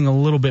feeling a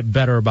little bit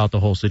better about the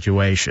whole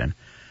situation.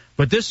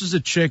 But this is a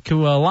chick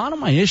who a lot of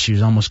my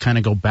issues almost kind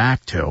of go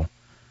back to.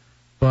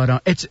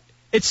 But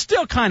it's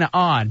still kind of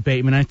odd,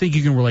 Bateman. I think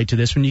you can relate to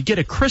this. When you get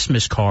a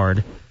Christmas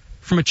card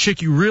from a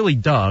chick you really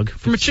dug,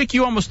 from a chick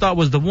you almost thought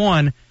was the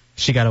one.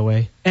 She got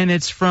away. And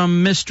it's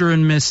from Mr.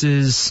 and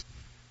Mrs.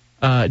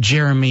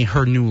 Jeremy,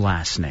 her new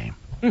last name,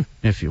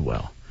 if you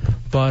will.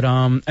 But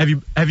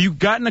have you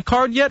gotten a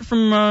card yet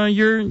from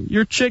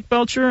your chick,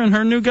 Belcher, and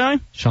her new guy?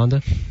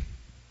 Shonda?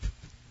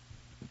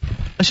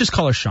 Let's just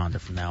call her Shonda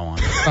from now on.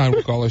 I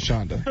will call her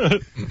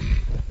Shonda.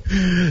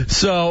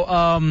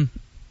 So,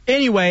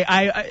 anyway,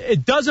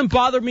 it doesn't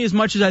bother me as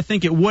much as I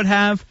think it would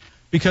have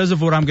because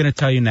of what I'm going to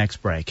tell you next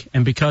break,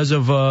 and because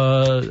of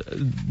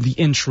the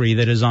entry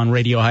that is on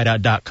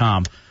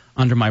RadioHideout.com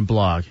under my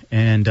blog.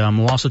 And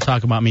we'll also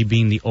talk about me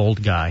being the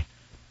old guy.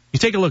 You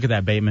take a look at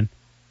that, Bateman.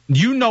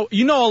 You know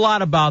a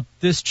lot about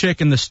this chick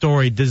in the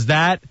story. Does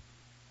that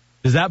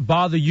Does that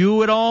bother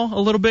you at all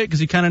a little bit?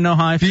 Because you kind of know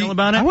how I feel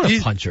about it? I want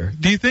to punch her.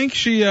 Do you think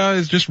she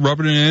is just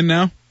rubbing it in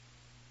now?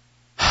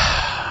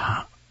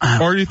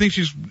 Or do you think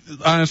she's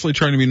honestly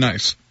trying to be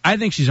nice? I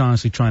think she's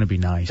honestly trying to be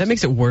nice. That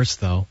makes it worse,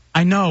 though.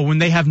 I know, when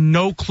they have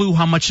no clue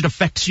how much it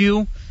affects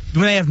you,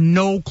 when they have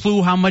no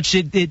clue how much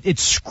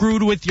it's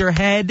screwed with your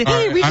head.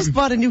 Hey, we just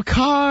bought a new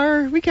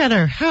car. We got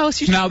our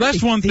house. Now,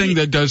 that's one thing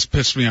that does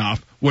piss me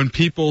off. When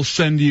people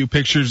send you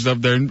pictures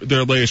of their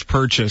latest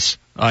purchase,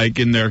 like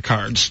in their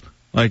cards.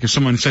 Like if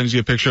someone sends you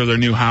a picture of their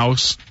new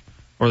house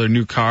or their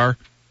new car,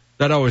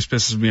 that always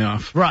pisses me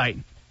off. Right.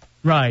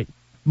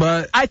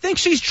 But I think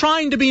she's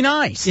trying to be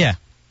nice. Yeah.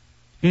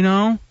 You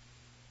know?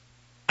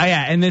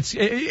 Yeah, and it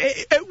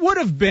would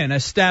have been a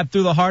stab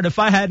through the heart if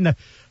I hadn't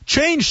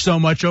changed so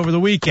much over the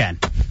weekend.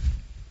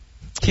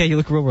 Yeah, you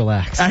look real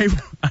relaxed. I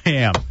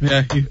am.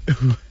 Yeah.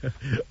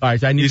 All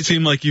right, you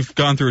seem like you've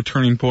gone through a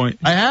turning point.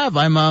 I have.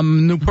 I'm a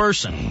new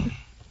person.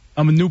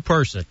 All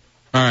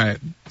right.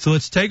 So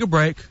let's take a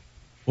break.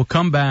 We'll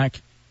come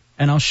back,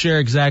 and I'll share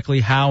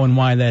exactly how and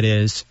why that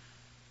is.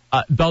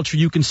 Belcher,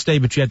 you can stay,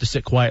 but you have to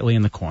sit quietly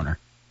in the corner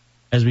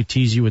as we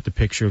tease you with the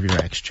picture of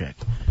your ex-chick.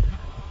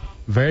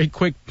 Very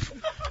quick.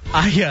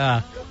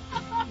 I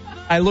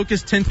look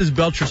as tense as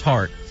Belcher's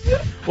heart.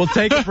 We'll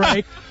take a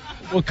break.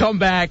 We'll come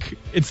back.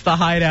 It's the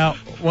Hideout.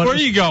 Where are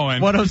you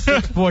going?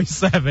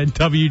 106.7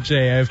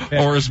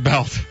 WJFK. Or his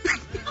belt.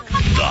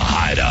 The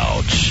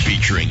Hideout,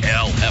 featuring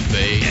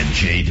LFA and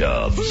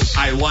J-Dubs.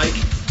 I like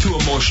to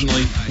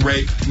emotionally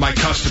rape my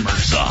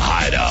customers. The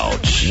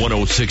Hideout,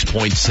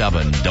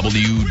 106.7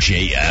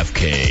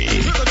 WJFK.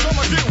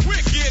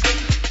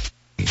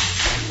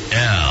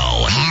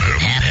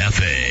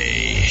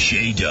 LFA,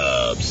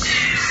 J-Dubs.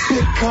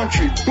 Big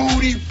country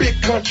booty,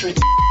 big country.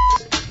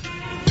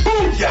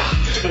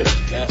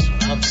 Booyah! That's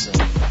what I'm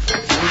saying.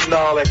 Eating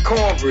all that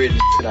cornbread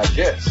and I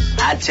guess.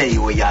 I tell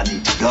you where y'all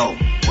need to go.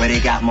 Where they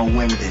got more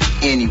women than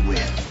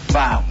anywhere.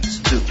 Violence,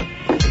 too.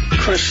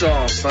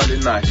 Crenshaw on Sunday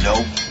night.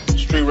 Nope.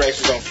 Street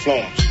races on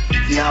Florence.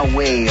 Y'all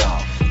way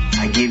off.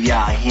 I give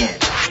y'all a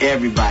hint.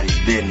 Everybody's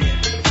been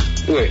there.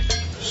 Wait,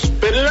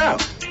 spit it out.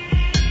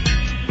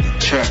 The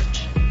church.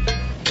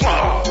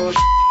 Oh,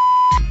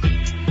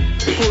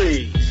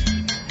 please.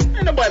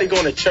 Ain't nobody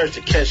going to church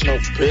to catch no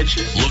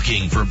bitches.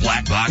 Looking for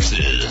black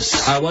boxes.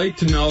 I like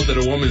to know that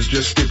a woman's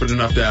just stupid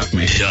enough to ask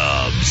me.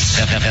 Dubs,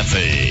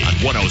 FFA, on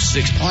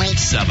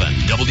 106.7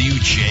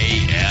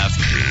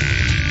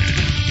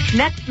 WJFK.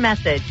 Next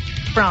message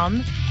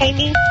from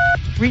Amy.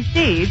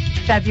 Received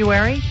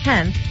February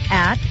 10th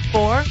at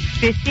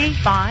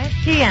 4:55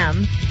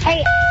 p.m.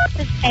 Hey,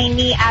 this is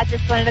Amy. I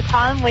just wanted to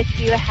call and wish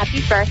you a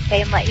happy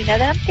birthday and let you know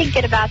that I'm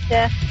thinking about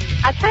you.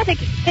 I tried to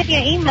send you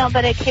an email,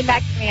 but it came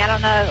back to me. I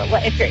don't know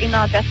if your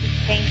email address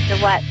has changed or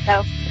what.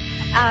 So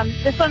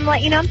just wanted to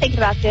let you know I'm thinking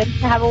about you.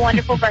 Have a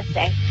wonderful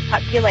birthday.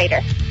 Talk to you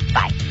later.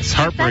 Bye. It's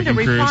heartbreaking, To send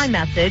a reply Cruz.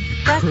 message,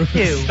 press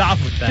 2. Stop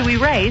with that. To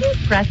erase,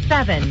 press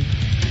 7.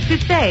 To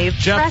save,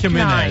 Jeff press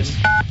Jimenez.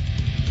 9.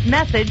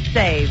 Message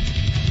saved.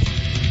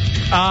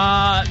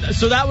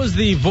 So that was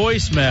the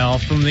voicemail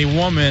from the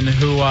woman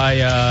who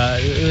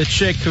the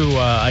chick who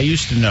I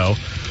used to know,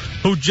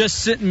 who just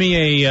sent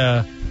me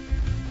a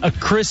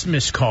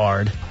Christmas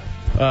card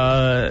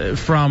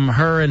from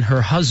her and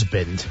her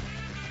husband,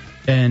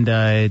 and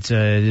it's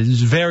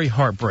very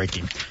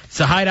heartbreaking. It's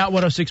the Hideout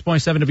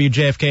 106.7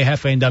 WJFK.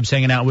 Hefe and Dubs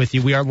hanging out with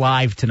you. We are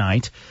live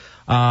tonight.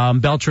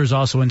 Belcher is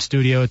also in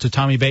studio. It's a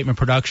Tommy Bateman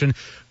production.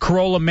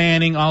 Corolla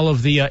Manning, all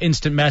of the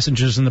instant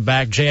messengers in the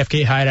back.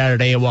 JFK Hideout at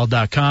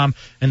AOL.com.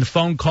 And the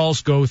phone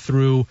calls go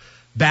through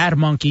Bad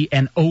Monkey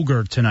and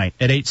Ogre tonight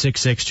at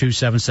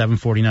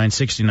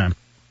 866-277-4969.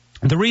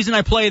 The reason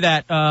I play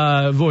that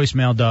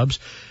voicemail, Dubs,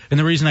 and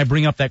the reason I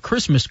bring up that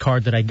Christmas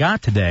card that I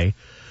got today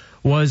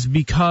was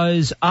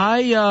because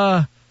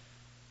I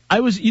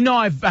was,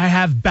 I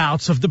have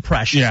bouts of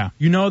depression. Yeah.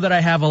 You know that I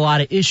have a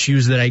lot of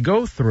issues that I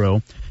go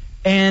through.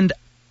 And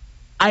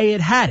I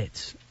had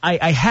it.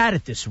 I had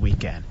it this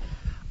weekend.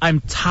 I'm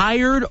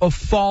tired of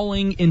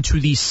falling into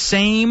these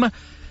same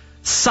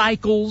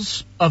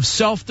cycles of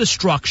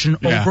self-destruction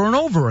over and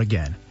over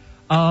again.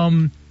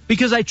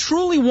 Because I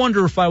truly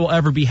wonder if I will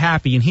ever be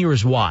happy, and here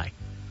is why.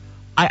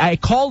 I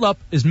called up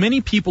as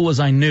many people as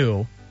I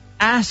knew,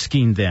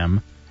 asking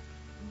them,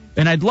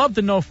 and I'd love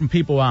to know from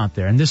people out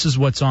there, and this is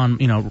what's on,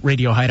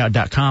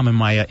 RadioHideout.com and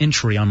my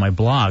entry on my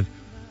blog.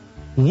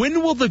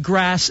 When will the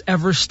grass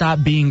ever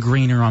stop being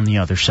greener on the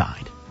other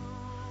side?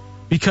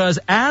 Because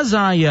as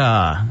I've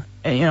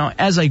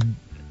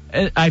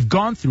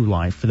gone through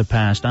life for the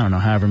past, I don't know,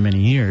 however many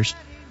years,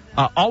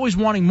 always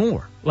wanting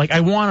more. Like, I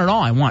want it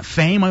all. I want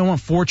fame, I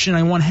want fortune,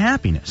 I want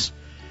happiness.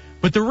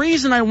 But the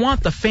reason I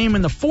want the fame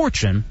and the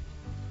fortune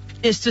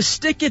is to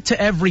stick it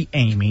to every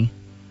Amy,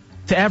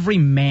 to every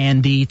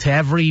Mandy, to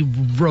every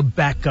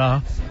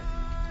Rebecca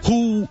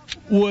who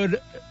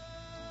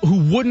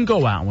wouldn't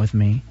go out with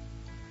me,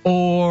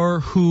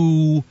 or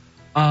who,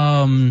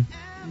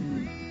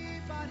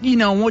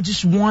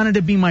 just wanted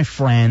to be my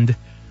friend,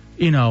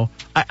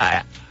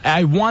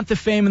 I want the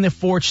fame and the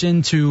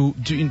fortune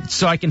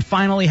so I can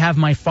finally have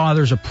my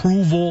father's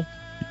approval.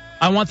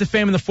 I want the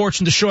fame and the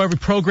fortune to show every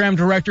program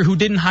director who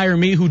didn't hire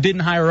me, who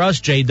didn't hire us,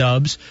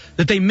 J-Dubs,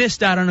 that they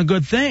missed out on a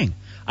good thing.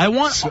 I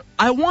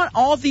want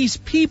all these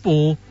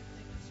people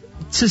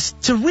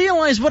to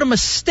realize what a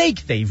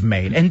mistake they've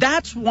made, and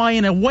that's why,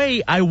 in a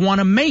way, I want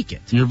to make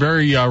it. You're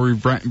very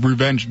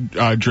revenge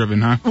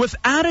driven, huh?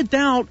 Without a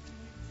doubt,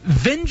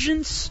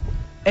 vengeance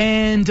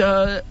and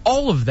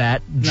all of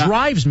that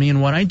drives me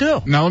in what I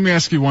do. Now, let me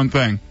ask you one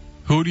thing.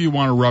 Who do you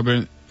want to rub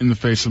it in the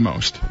face the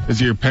most?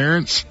 Is it your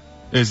parents?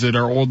 Is it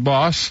our old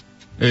boss?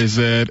 Is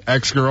it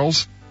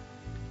ex-girls?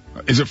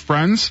 Is it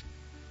friends?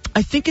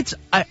 I think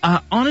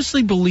I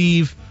honestly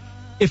believe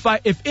if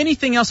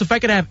anything else, if I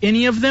could have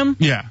any of them.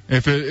 Yeah.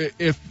 If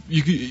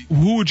you could,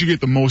 who would you get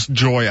the most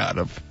joy out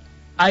of?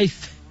 I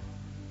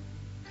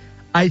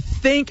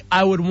think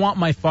I would want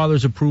my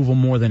father's approval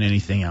more than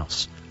anything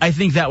else. I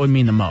think that would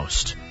mean the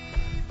most.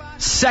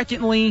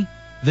 Secondly,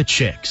 the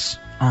chicks.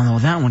 Although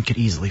that one could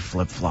easily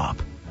flip-flop.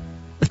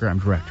 Program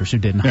directors who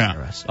didn't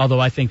hire us. Although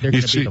I think they're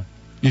going to be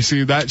You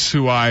see, that's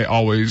who I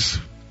always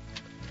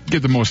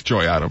get the most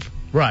joy out of.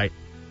 Right.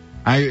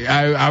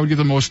 I would get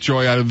the most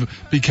joy out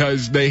of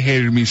because they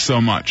hated me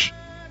so much.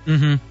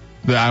 Mm-hmm.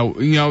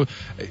 That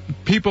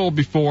people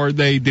before,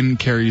 they didn't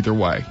care either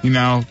way.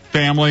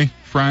 Family,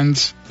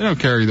 friends, they don't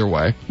care either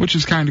way, which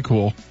is kind of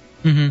cool.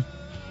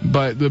 Mm-hmm.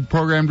 But the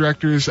program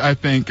directors, I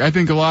think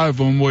a lot of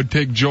them would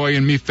take joy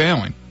in me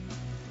failing.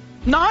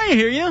 No, I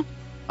hear you.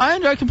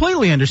 I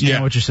completely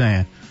understand what you're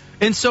saying.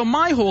 And so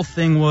my whole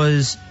thing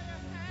was,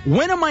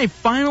 when am I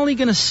finally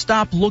going to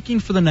stop looking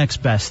for the next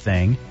best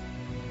thing?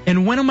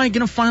 And when am I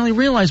going to finally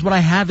realize what I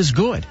have is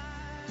good?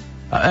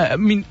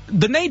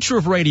 The nature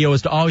of radio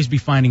is to always be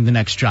finding the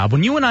next job.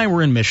 When you and I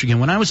were in Michigan,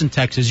 when I was in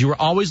Texas, you were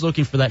always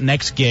looking for that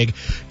next gig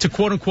to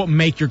quote-unquote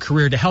make your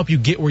career, to help you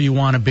get where you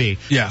want to be.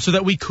 Yeah. So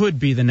that we could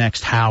be the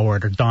next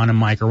Howard or Don and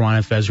Mike or Ron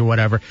and Fez or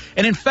whatever.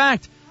 And in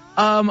fact,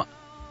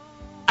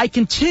 I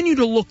continue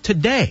to look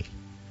today.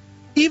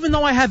 Even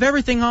though I have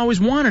everything I always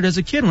wanted as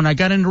a kid when I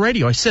got into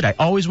radio. I said I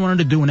always wanted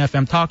to do an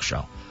FM talk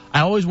show.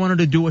 I always wanted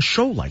to do a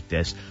show like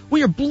this.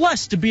 We are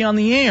blessed to be on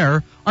the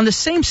air on the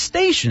same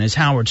station as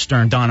Howard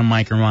Stern, Don and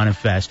Mike, and Ron and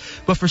Fez.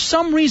 But for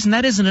some reason,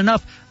 that isn't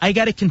enough. I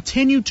got to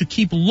continue to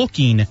keep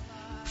looking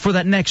for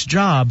that next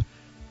job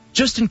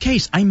just in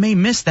case I may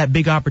miss that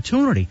big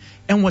opportunity.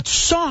 And what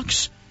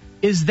sucks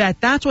is that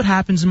that's what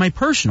happens in my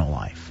personal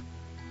life.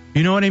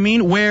 You know what I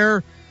mean?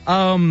 Where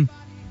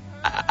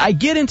I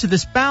get into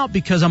this bout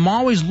because I'm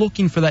always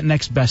looking for that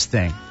next best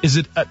thing. Is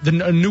it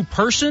a new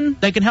person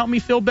that can help me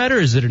feel better?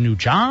 Is it a new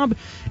job?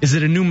 Is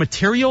it a new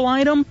material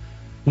item?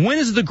 When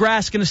is the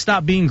grass going to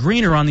stop being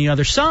greener on the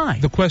other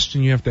side? The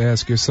question you have to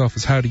ask yourself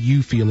is, how do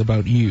you feel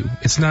about you?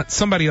 It's not,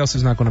 somebody else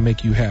is not going to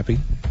make you happy.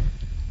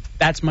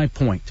 That's my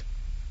point.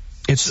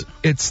 It's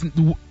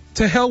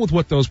to hell with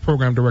what those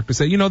program directors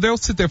say. They'll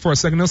sit there for a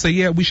second. They'll say,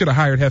 yeah, we should have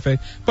hired Hefe,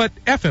 but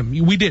F him,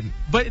 we didn't.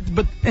 But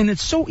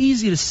it's so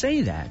easy to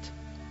say that.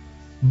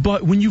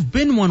 But when you've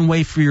been one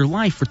way for your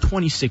life for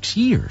 26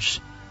 years,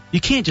 you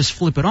can't just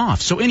flip it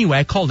off. So anyway,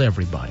 I called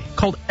everybody.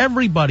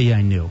 Everybody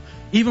I knew.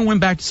 Even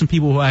went back to some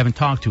people who I haven't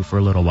talked to for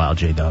a little while,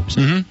 J-Dubs.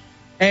 Mm-hmm.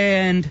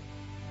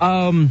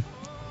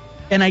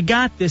 And I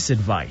got this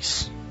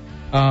advice.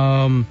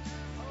 And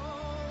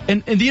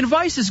the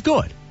advice is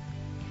good.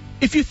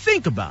 If you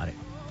think about it,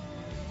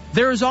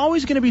 there is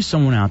always going to be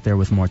someone out there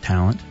with more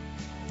talent.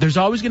 There's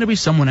always going to be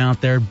someone out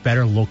there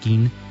better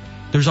looking.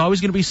 There's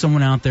always going to be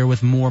someone out there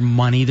with more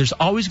money. There's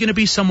always going to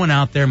be someone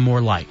out there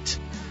more liked.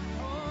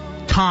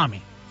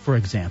 Tommy, for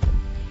example.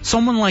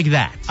 Someone like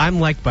that. I'm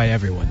liked by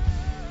everyone.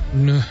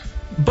 No.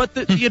 But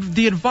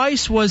the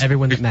advice was...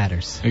 everyone that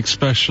matters.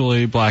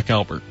 Especially Black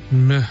Albert.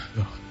 In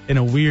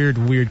a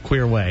weird,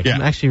 queer way. Yeah.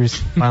 I'm actually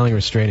filing a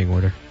restraining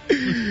order.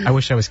 I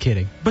wish I was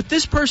kidding. But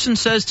this person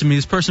says to me,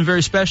 this person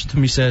very special to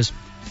me says,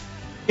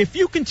 if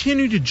you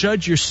continue to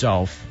judge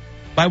yourself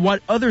by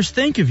what others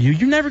think of you,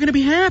 you're never going to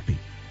be happy.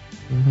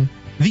 Mm-hmm.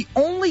 The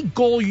only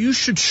goal you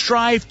should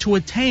strive to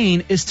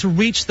attain is to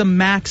reach the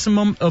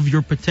maximum of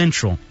your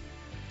potential.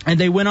 And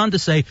they went on to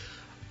say,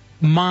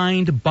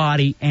 mind,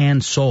 body,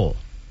 and soul.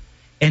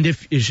 And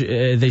if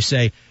they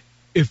say,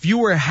 if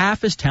you are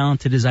half as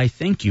talented as I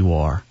think you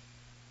are,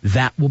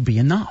 that will be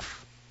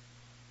enough.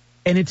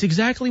 And it's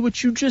exactly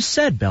what you just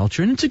said,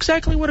 Belcher, and it's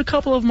exactly what a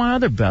couple of my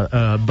other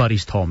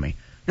buddies told me.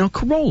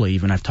 Corolla,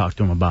 even, I've talked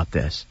to him about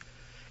this.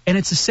 And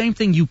it's the same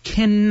thing. You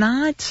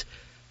cannot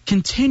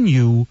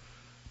continue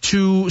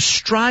to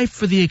strive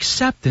for the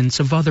acceptance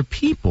of other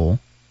people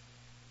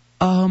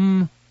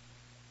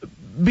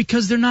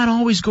because they're not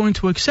always going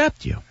to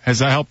accept you. Has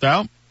that helped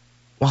out?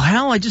 Well,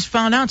 hell, I just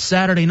found out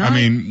Saturday night.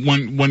 I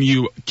mean, when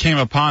you came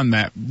upon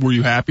that, were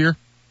you happier?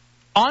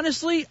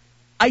 Honestly,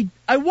 I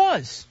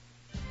was.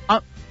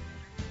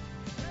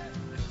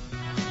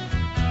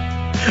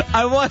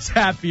 I was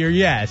happier,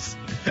 yes.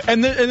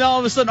 And all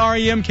of a sudden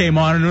REM came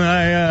on,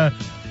 and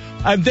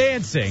I'm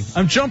dancing.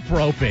 I'm jump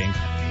roping.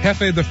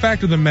 Hefe, the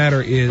fact of the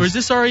matter is... Or is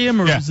this REM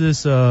or is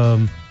this...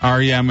 REM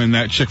and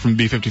that chick from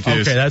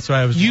B-52s. Okay, that's what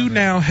I was You wondering.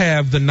 now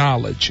have the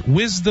knowledge.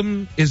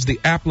 Wisdom is the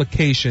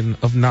application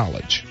of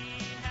knowledge.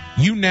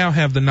 You now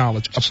have the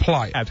knowledge.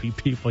 Apply it. Happy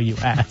people, you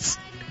ass.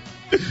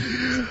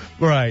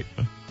 Right.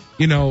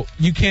 You know,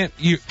 you can't...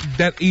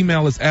 that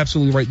email is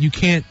absolutely right. You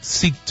can't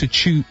seek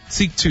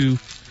to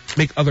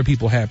make other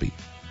people happy.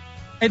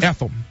 F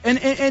them.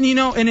 And you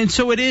know, and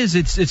so it is.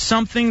 It's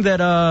something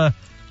that...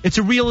 it's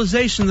a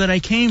realization that I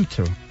came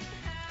to.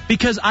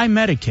 Because I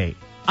medicate.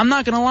 I'm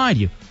not going to lie to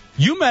you.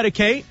 You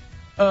medicate,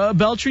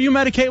 Belcher, you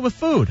medicate with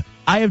food.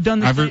 I have done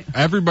the same.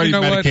 Everybody You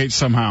know medicates what?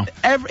 somehow.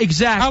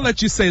 Exactly. I'll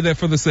let you say that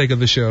for the sake of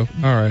the show. All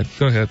right,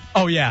 go ahead.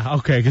 Oh, yeah,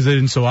 okay, because it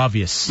isn't so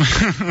obvious.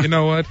 You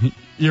know what?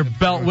 Your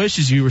belt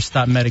wishes you were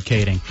stop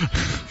medicating.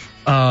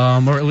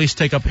 Or at least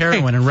take up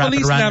heroin and wrap it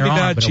Feliz around Navidad,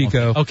 your arm. But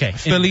Chico. Okay.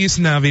 Feliz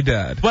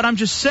Navidad. But I'm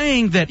just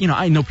saying that, you know,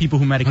 I know people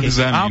who medicate does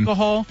through that mean?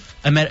 alcohol.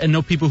 I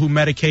know people who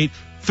medicate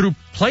through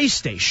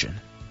PlayStation.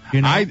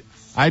 You know?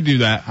 I do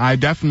that. I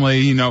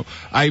definitely, you know,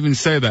 I even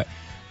say that.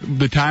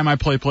 The time I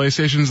play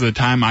PlayStation is the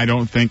time I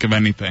don't think of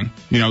anything.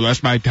 You know,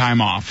 that's my time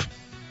off.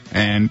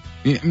 And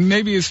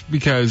maybe it's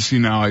because, you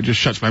know, it just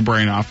shuts my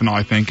brain off and all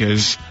I think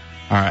is,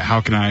 all right,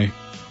 how can I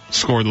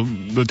score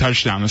the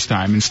touchdown this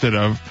time instead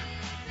of,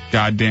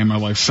 God damn, my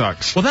life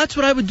sucks. Well, that's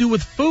what I would do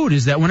with food,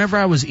 is that whenever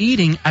I was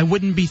eating, I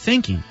wouldn't be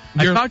thinking.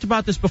 I talked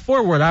about this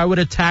before, where I would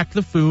attack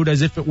the food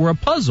as if it were a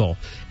puzzle.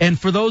 And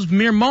for those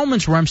mere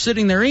moments where I'm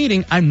sitting there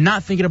eating, I'm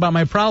not thinking about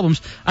my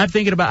problems. I'm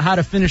thinking about how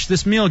to finish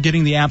this meal,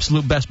 getting the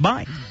absolute best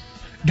bite.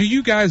 Do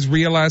you guys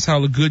realize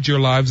how good your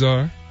lives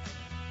are?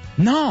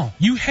 No.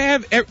 You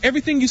have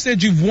everything you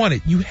said you've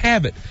wanted. You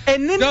have it.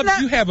 And then Dubs,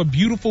 you have a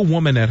beautiful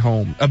woman at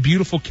home, a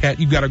beautiful cat.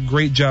 You've got a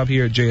great job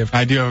here at JFK.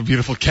 I do have a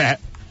beautiful cat.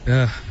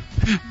 I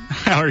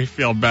already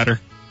feel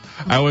better.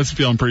 I was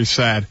feeling pretty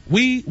sad.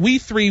 We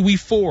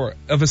four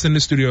of us in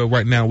the studio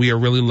right now, we are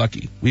really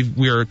lucky.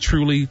 We are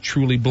truly,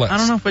 truly blessed. I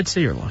don't know if I'd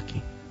say you're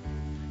lucky.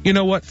 You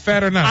know what?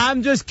 Fat or not.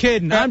 I'm just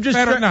kidding. I'm just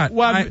fat or not.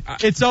 Well,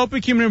 it's open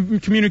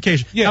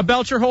communication. Yeah. Now,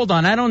 Belcher, hold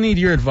on. I don't need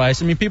your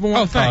advice. I mean, people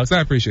want to talk. Thanks. I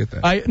appreciate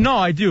that.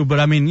 I do. But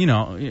I mean, you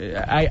know,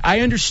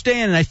 I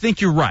understand, and I think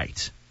you're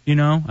right. You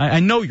know,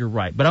 I know you're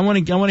right. But I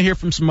want to hear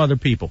from some other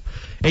people.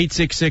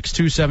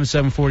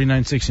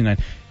 866-277-4969.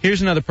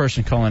 Here's another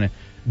person calling in.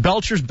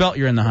 Belcher's Belt,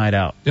 you're in the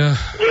Hideout. Yeah.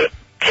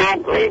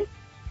 Help me.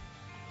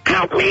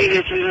 Help me.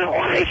 This is a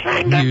wife.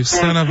 You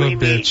son of a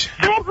bitch.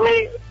 Help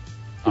me.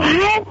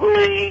 Help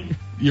me.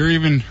 You're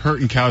even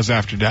hurting cows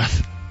after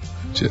death.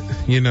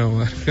 You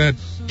know, good.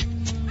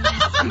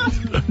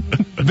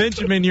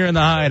 Benjamin, you're in the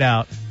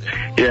Hideout.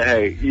 Yeah,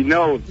 hey, you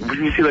know,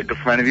 when you see like a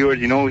friend of yours,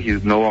 you know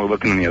he's no longer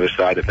looking on the other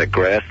side of that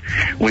grass.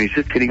 When he's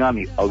just hitting on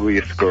the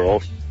ugliest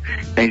girl,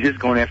 and he's just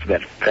going after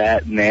that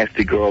fat,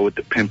 nasty girl with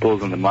the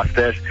pimples and the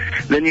mustache,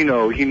 then you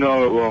know he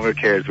no longer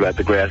cares about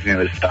the grass on the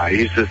other side.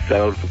 He's just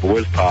settled for the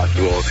worst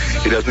possible.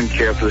 He doesn't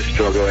care for the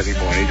struggle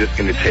anymore. He's just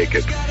going to take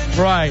it.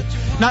 Right.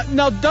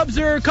 Now, Dubs,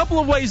 there are a couple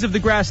of ways of the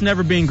grass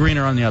never being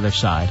greener on the other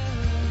side.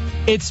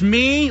 It's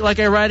me, like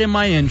I write in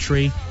my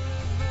entry,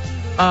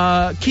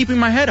 keeping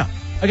my head up.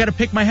 I got to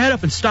pick my head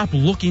up and stop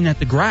looking at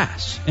the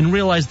grass and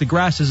realize the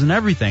grass isn't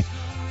everything.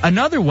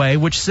 Another way,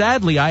 which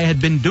sadly I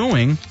had been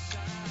doing,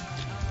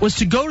 was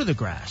to go to the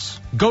grass.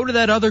 Go to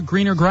that other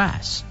greener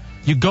grass.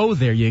 You go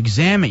there, you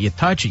examine it, you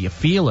touch it, you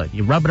feel it,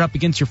 you rub it up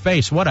against your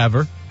face,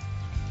 whatever.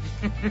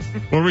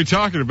 What are we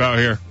talking about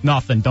here?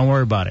 Nothing. Don't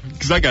worry about it.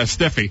 Because I got a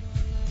stiffy.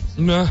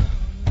 No.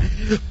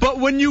 But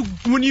when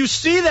you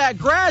see that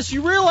grass,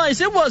 you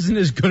realize it wasn't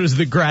as good as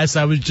the grass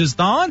I was just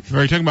on.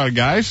 Are you talking about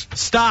guys?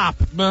 Stop.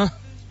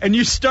 And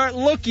you start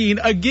looking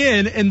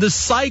again, and the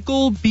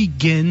cycle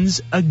begins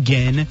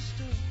again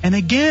and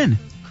again.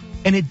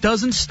 And it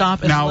doesn't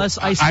stop unless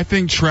I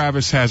think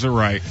Travis has it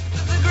right.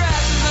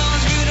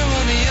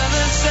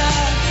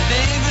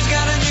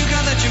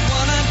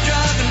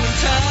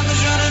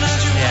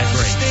 Yeah,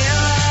 great.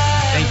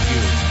 Thank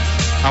you.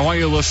 I want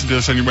you to listen to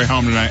this on your way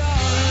home tonight.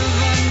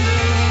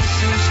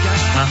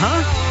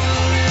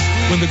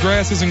 When the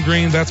grass isn't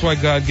green, that's why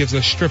God gives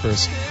us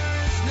strippers.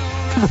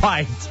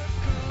 Right.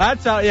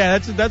 That's how. Yeah,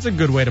 that's a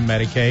good way to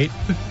medicate.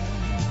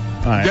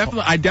 Right.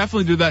 I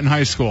definitely did that in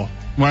high school.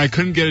 When I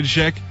couldn't get a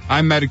chick,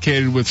 I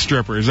medicated with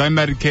strippers. I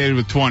medicated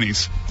with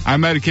 20s. I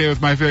medicated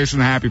with my face in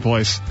the happy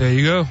place. There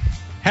you go.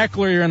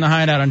 Heckler, you're in the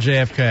Hideout on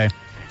JFK.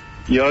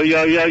 Yo.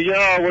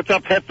 What's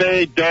up,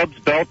 Hefe, Dubs,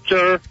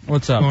 Belcher?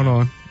 What's up? What's going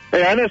on?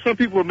 Hey, I know some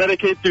people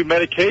medicate through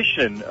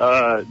medication,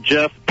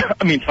 Jeff.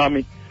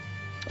 Tommy.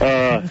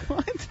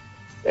 What?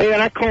 Hey,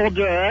 and I called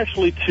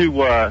actually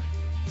to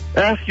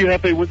ask you,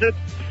 Hefe, was it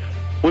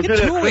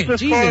a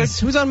Christmas card?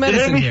 Who's on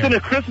medicine Did here? Amy send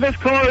a Christmas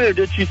card, or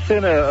did she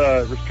send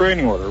a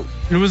restraining order?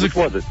 Was it?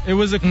 It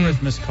was a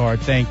Christmas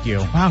card. Thank you.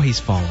 Wow, he's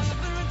fallen.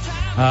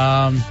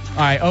 All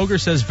right. Ogre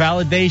says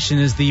validation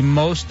is the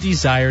most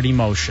desired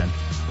emotion.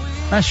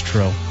 That's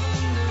true.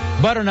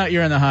 Butternut,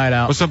 you're in the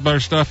Hideout. What's up, Butter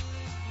Stuff?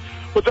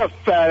 What's up,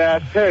 fat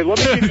ass? Hey, let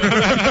me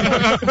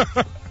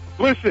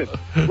listen.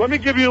 Let me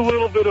give you a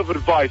little bit of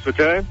advice,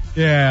 okay?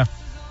 Yeah.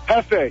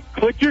 Hefe,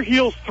 click your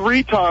heels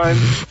 3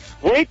 times,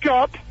 wake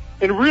up,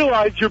 and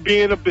realize you're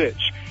being a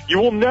bitch. You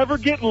will never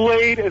get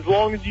laid as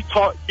long as you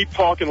keep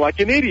talking like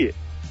an idiot.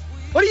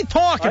 What are you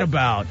talking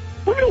about?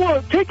 What do you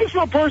want? Take this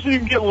from a person who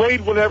can get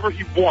laid whenever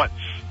he wants.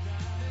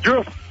 You're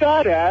a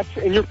fat ass,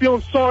 and you're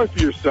feeling sorry for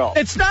yourself.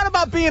 It's not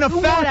about being a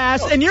fat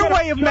ass, and your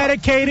way of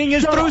medicating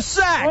is through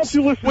sex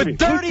with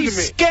dirty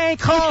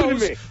skank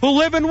hoes who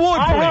live in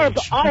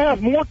Woodbridge. I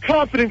have more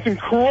confidence in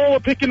Corolla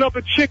picking up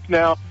a chick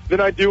now than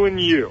I do in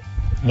you.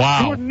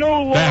 Wow. You are no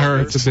longer. That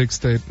hurts. It's a big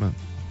statement.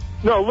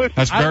 No, listen.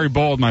 That's very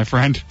bold, my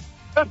friend.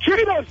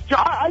 J-Dubs,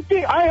 I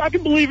think I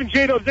can believe in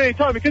J-Dubs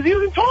anytime because he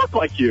doesn't talk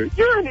like you.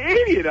 You're an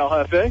idiot, El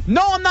Jefe.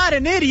 No, I'm not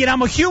an idiot.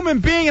 I'm a human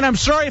being, and I'm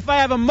sorry if I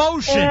have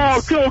emotions.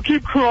 Oh, go,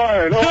 keep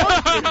crying.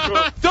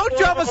 Don't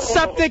you have a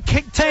septic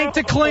tank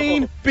to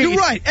clean? You're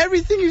right.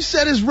 Everything you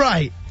said is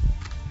right.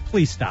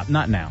 Please stop.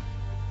 Not now.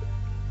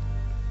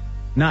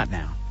 Not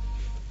now.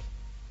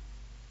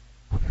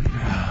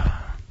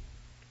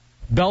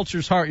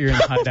 Belcher's Heart, you're in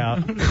the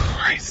Hideout.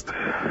 Christ.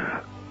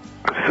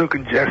 I'm so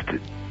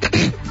congested.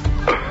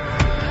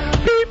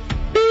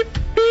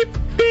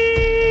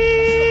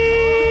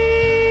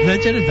 Is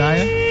that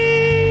Jedediah?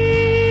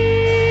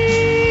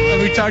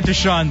 Let me talk to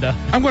Shonda.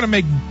 I'm going to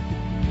make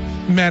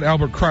Matt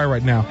Albert cry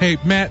right now. Hey,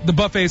 Matt, the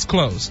buffet's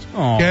closed.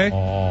 Okay?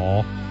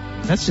 Aww.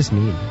 That's just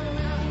mean.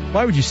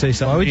 Why would you say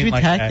something? Why would you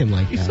like attack that? him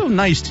like that? He's so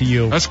nice to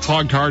you. That's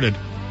clogged-hearted.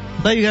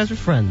 I thought you guys were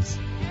friends.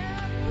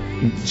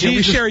 Yeah,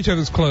 we share each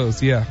other's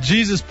clothes, yeah.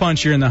 Jesus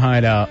Punch, you're in the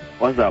Hideout.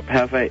 What's up,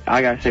 Hefe?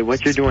 I gotta say,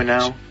 what you're doing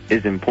now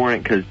is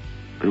important because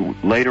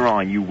later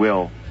on you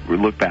will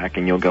look back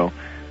and you'll go,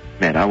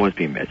 man, I was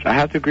being bitch. I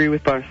have to agree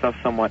with stuff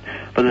somewhat,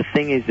 but the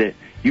thing is that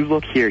you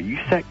look here,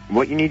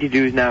 what you need to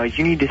do now is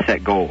you need to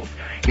set goals.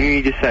 You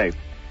need to say,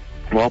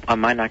 well, I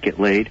might not get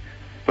laid,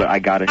 but I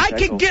gotta set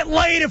can goals. get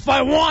laid if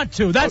I want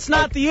to. That's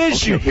not the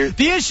issue. Okay,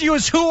 the issue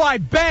is who I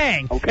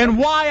bang and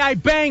why I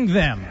bang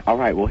them. All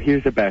right, well,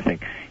 here's the best thing.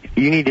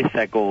 You need to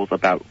set goals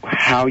about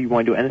how you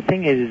want to do it. And the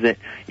thing is that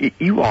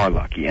you are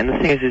lucky. And the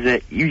thing is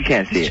that you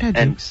can't see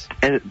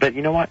it. But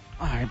you know what?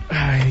 You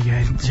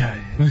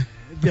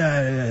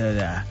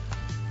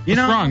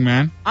know, What's wrong,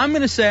 man? I'm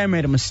going to say I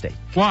made a mistake.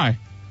 Why?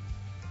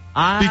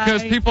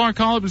 Because people aren't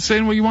calling up and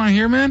saying what you want to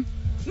hear, man?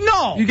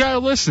 No. You got to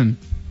listen.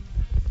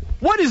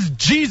 What is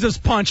Jesus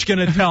Punch going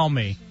to tell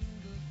me?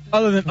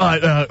 Other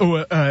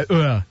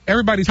than,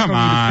 Everybody's telling you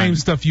the same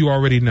stuff you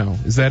already know.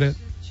 Is that it?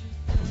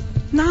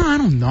 No, I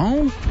don't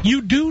know.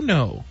 You do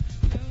know.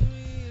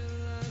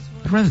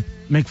 I'd rather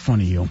make fun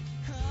of you.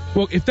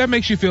 Well, if that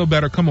makes you feel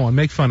better, come on,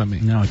 make fun of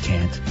me. No, I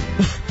can't.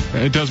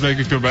 It does make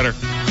you feel better.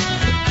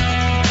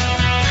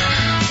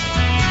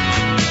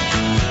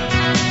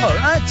 Oh,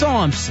 that's all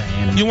I'm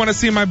saying. You want to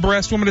see my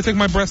breast? You want me to take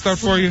my breast out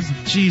for you?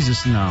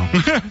 Jesus, no.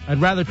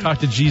 I'd rather talk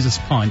to Jesus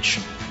Punch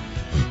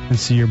than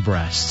see your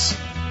breasts.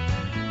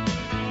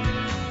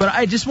 But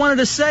I just wanted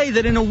to say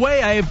that in a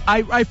way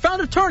I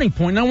found a turning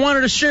point, and I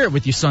wanted to share it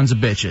with you sons of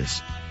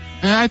bitches.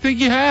 And I think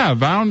you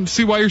have. I don't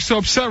see why you're so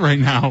upset right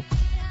now.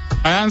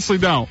 I honestly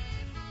don't.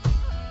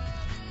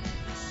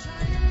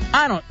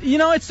 I don't. You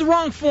know, it's the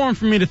wrong forum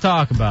for me to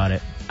talk about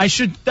it.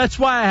 That's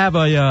why I have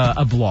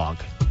a blog.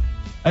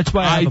 That's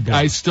why I have a blog.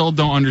 I still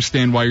don't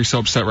understand why you're so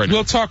upset right now.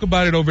 We'll talk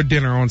about it over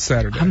dinner on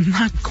Saturday. I'm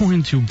not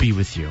going to be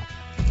with you.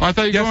 Well, I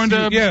thought you were going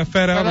to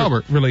Fat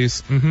Albert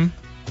release. Mm-hmm.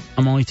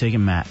 I'm only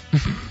taking Matt.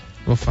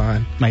 Well,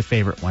 fine. My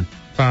favorite one.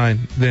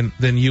 Fine. Then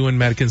you and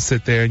Matt can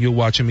sit there and you'll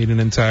watch him eat an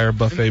entire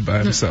buffet by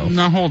himself.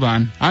 No, hold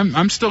on.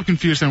 I'm still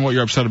confused on what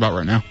you're upset about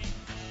right now.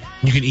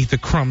 You can eat the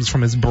crumbs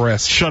from his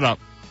breast. Shut up.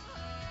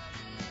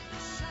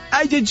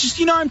 I did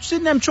just, I'm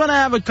trying to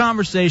have a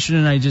conversation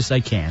and I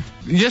can't.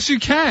 Yes, you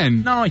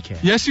can. No, I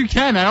can't. Yes, you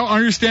can. I don't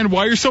understand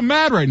why you're so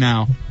mad right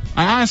now.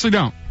 I honestly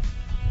don't.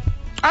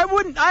 I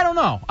don't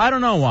know. I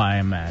don't know why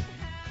I'm mad.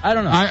 I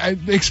don't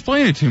know.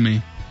 Explain it to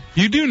me.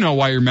 You do know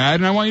why you're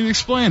mad, and I want you to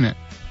explain it.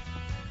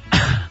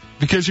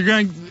 Because you're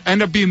going to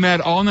end up being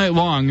mad all night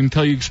long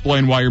until you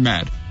explain why you're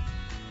mad.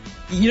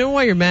 You know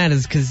why you're mad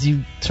is because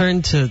you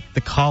turned to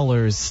the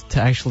callers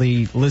to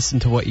actually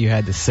listen to what you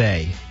had to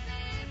say.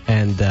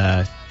 And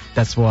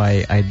that's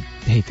why I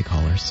hate the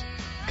callers.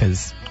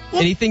 Because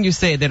anything you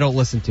say, they don't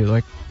listen to.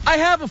 Like, I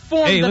have a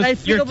form that I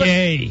feel you're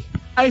gay.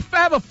 I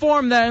have a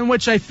form in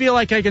which I feel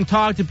like I can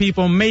talk to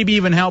people, maybe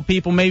even help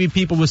people, maybe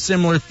people with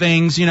similar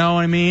things, you know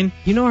what I mean?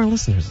 You know our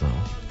listeners, though.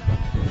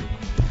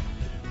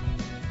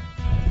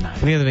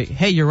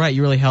 Hey, you're right,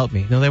 you really helped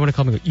me. No, they want to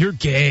call me, you're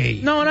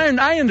gay. No,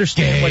 and I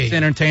understand what's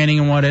entertaining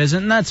and what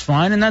isn't, and that's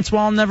fine, and that's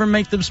why I'll never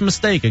make this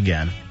mistake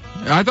again.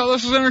 I thought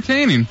this was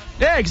entertaining.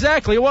 Yeah,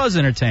 exactly, it was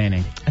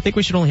entertaining. I think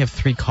we should only have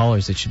 3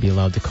 callers that should be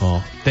allowed to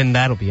call. Then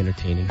that'll be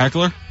entertaining.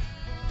 Heckler?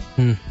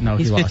 No,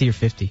 he's 50 or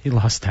 50. He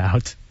lost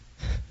out.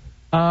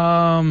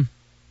 I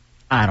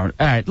don't.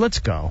 All right, let's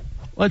go.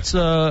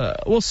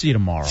 We'll see you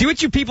tomorrow. See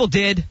what you people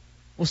did?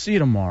 We'll see you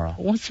tomorrow.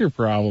 What's your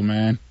problem,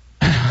 man?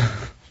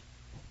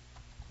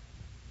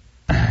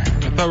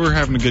 I thought we were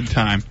having a good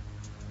time.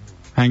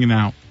 Hanging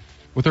out.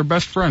 With our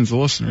best friends, the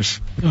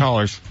listeners, the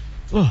callers.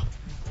 Ugh.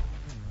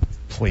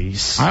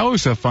 please. I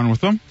always have fun with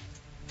them.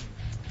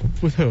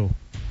 With who?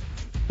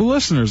 The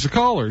listeners, the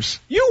callers.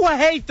 You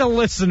hate the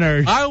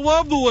listeners. I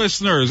love the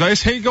listeners. I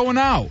just hate going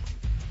out.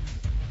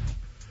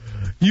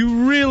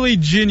 You really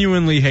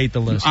genuinely hate the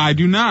listeners. I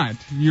do not.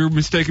 You're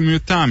mistaking me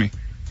with Tommy.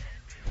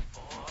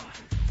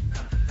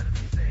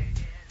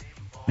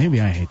 Maybe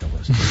I hate the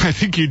listeners. I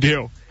think you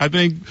do. I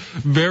think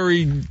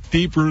very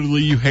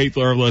deeply you hate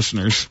our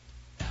listeners.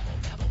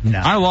 No.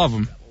 I love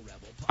them.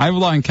 I have a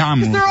lot in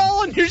common with They're them.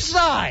 all on your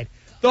side.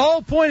 The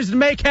whole point is to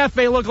make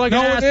Hefe look like an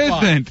ass. No,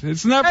 it isn't.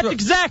 It's never. That's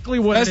exactly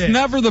what it is. That's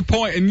never the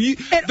point. And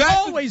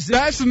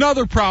that's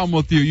another problem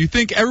with you. You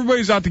think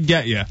everybody's out to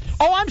get you.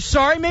 Oh, I'm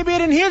sorry. Maybe I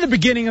didn't hear the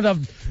beginning of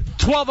the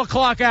 12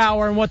 o'clock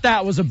hour and what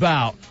that was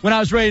about when I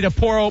was ready to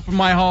pour open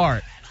my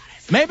heart.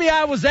 Maybe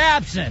I was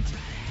absent.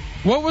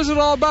 What was it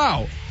all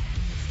about?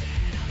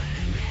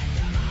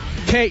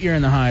 Kate, you're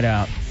in the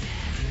Hideout.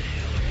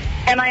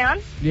 Am I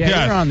on?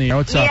 Yeah, you're on the air.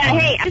 What's up? Yeah,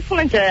 hey, I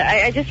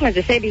just wanted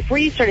to say, before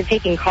you started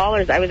taking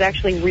callers, I was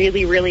actually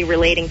really, really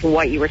relating to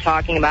what you were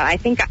talking about. I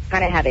think I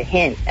kind of had a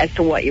hint as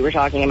to what you were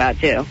talking about,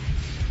 too.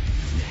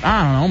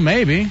 I don't know,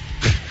 maybe.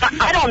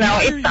 I don't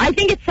know. I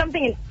think it's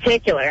something in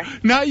particular.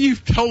 Now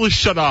you've totally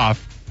shut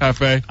off,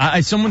 Hefe.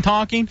 Is someone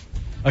talking?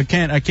 I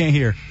can't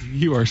hear.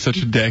 You are such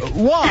a dick.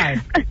 Why?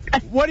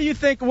 What do you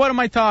think? What am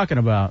I talking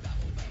about?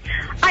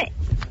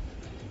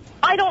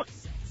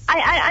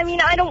 I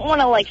mean, I don't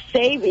want to, like,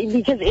 say,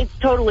 because it's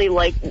totally,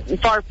 like,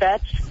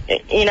 far-fetched,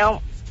 you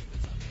know?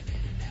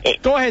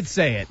 Go ahead,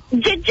 say it.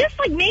 Just,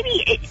 like,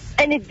 maybe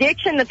an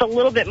addiction that's a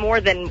little bit more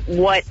than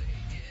what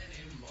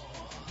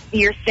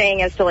you're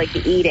saying as to, like,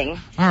 the eating.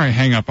 All right,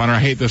 hang up on her. I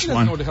hate this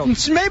one.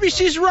 Maybe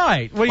she's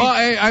right. Well,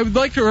 I would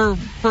like for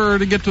her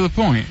to get to the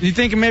point. You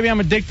think maybe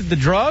I'm addicted to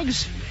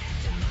drugs?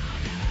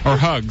 Or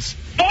hugs?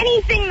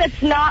 Anything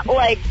that's not,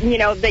 like, you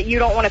know, that you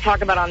don't want to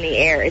talk about on the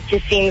air. It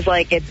just seems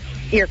like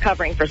you're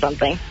covering for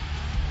something.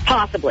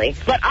 Possibly.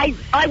 But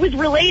I was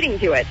relating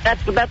to it.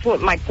 That's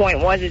what my point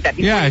was, is that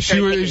before she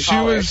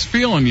was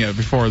feeling you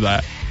before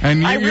that.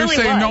 And you're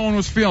saying no one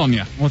was feeling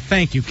you. Well,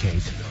 thank you, Kate.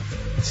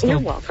 It still You're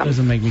welcome.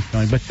 Doesn't make me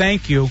feel but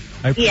thank you.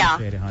 I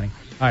appreciate it, honey.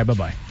 All right,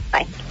 bye-bye.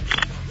 Bye.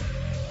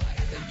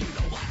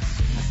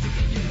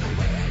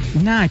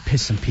 Now I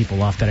pissed some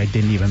people off that I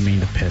didn't even mean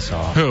to piss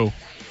off. Who?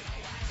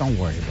 Don't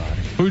worry about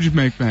it. Who'd you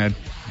make mad?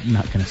 I'm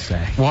not going to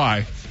say.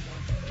 Why?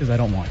 Because I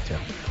don't want to.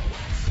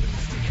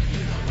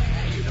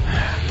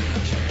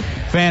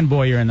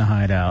 Fanboy, you're in the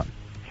Hideout.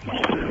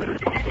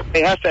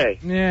 Hey, Hefe.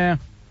 Yeah.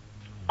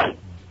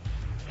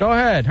 Go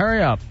ahead.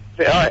 Hurry up.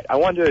 Hey, all right, I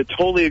wanted to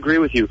totally agree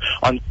with you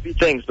on 3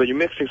 things, but you're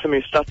mixing some of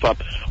your stuff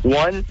up.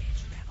 One,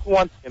 you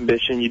want the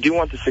ambition. You do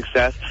want the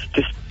success.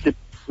 Just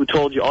who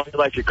told you all your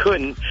life you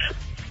couldn't.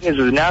 The thing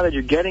is now that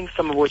you're getting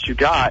some of what you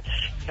got,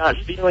 you're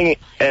not feeling it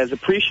as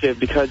appreciative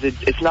because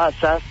it's not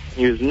satisfying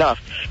you enough.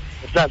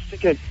 It's not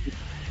sticking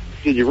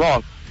to you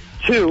wrong.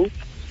 2,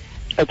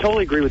 I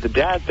totally agree with the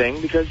dad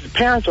thing because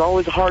parents are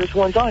always the hardest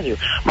ones on you.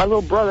 My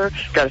little brother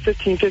got a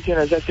 1550 on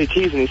his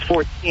SATs and he's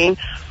 14.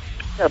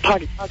 Got a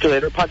pocket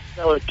calculator, pocket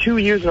calculator 2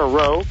 years in a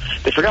row.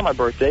 They forgot my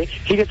birthday.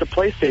 He gets a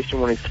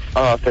PlayStation when he's 15.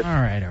 All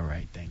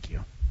right. Thank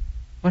you.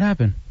 What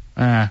happened?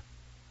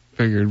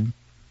 Figured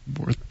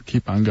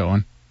keep on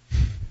going.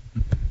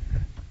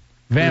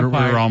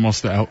 Vampire. We're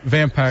almost out.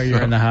 Vampire,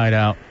 you're in the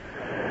Hideout.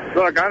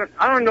 Look,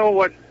 I don't know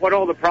what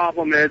all the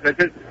problem is. I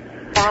just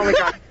finally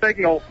got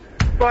signal.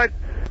 But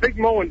Big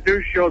Mo and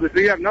Deuce show that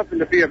we have nothing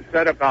to be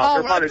upset about.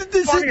 They're about as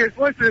funny as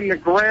listening to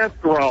grass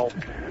grow. All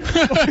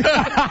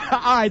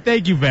right,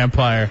 thank you,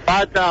 Vampire.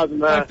 5,000,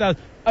 man.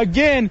 5,000.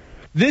 Again,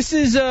 this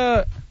is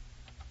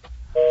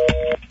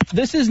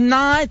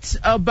not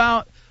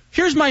about.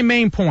 Here's my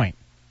main point.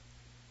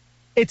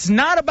 It's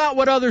not about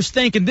what others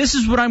think, and this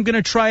is what I'm going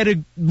to try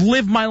to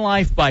live my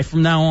life by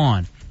from now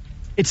on.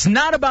 It's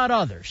not about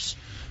others.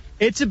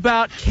 It's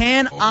about,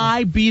 can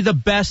I be the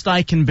best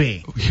I can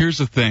be? Here's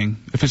the thing.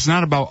 If it's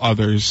not about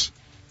others,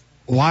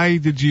 why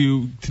did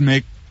you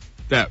make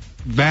that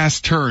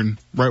vast turn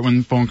right when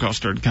the phone call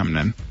started coming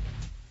in?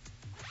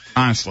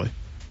 Honestly.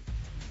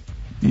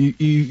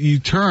 You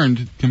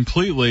turned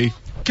completely.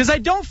 Because I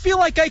don't feel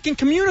like I can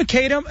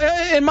communicate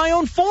in my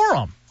own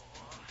forum.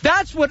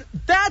 That's what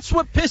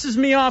pisses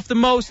me off the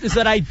most, is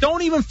that I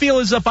don't even feel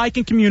as if I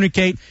can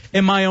communicate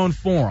in my own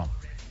forum.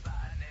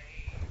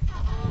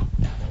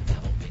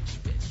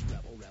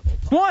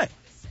 What?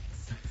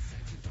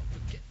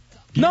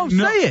 No,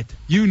 say it.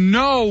 You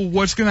know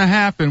what's going to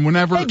happen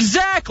whenever...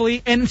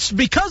 Exactly, and it's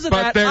because of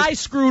that, I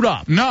screwed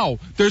up. No,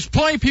 there's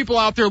plenty of people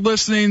out there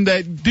listening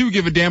that do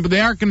give a damn, but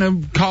they aren't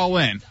going to call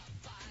in.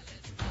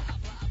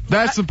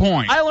 That's the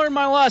point. I learned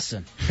my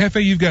lesson.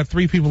 Hefe, you've got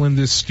 3 people in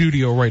this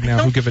studio right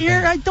now who give a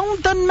damn.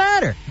 Doesn't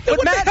matter.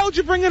 What the hell did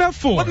you bring it up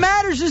for? What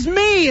matters is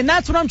me, and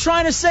that's what I'm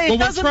trying to say. Well,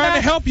 we're trying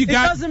to help you,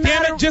 God damn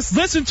it. Just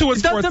listen to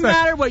us for a second. It doesn't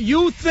matter what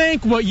you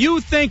think, what you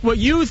think, what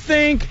you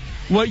think,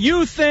 what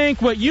you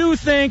think, what you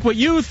think, what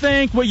you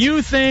think, what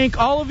you think.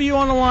 All of you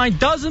on the line,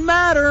 doesn't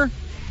matter.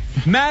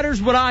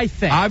 Matters what I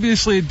think.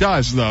 Obviously it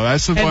does, though.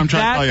 That's what I'm trying to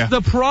tell you.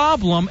 That's the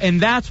problem, and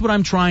that's what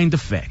I'm trying to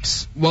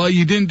fix. Well,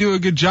 you didn't do a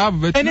good job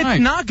of it tonight. And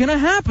it's not going to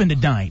happen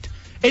tonight.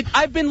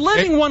 I've been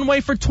living one way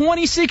for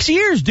 26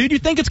 years, dude. You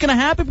think it's going to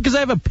happen because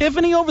I have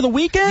epiphany over the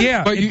weekend?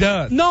 Yeah, but it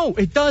does. No,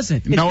 it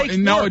doesn't.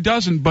 It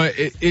doesn't, but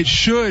it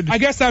should. I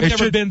guess I've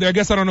never been there. I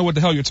guess I don't know what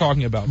the hell you're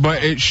talking about.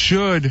 But it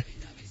should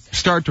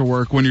start to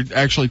work when you're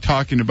actually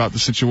talking about the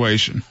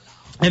situation.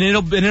 And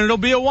it'll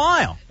be a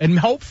while. And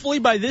hopefully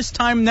by this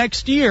time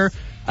next year,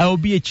 I will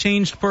be a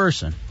changed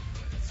person.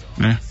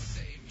 Yeah.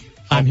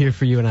 I'm here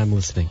for you and I'm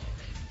listening.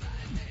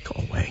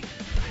 Go away.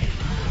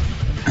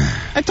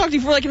 I talked to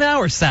you for like an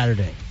hour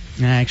Saturday.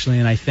 Actually,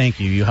 and I thank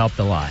you. You helped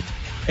a lot.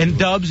 And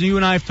Dubs, you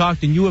and I have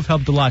talked, and you have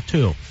helped a lot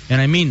too.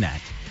 And I mean that.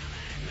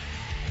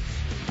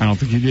 I don't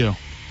think you do.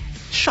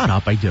 Shut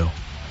up, I do. All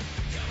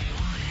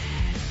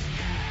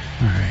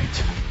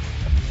right.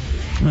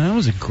 Well, that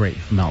was a great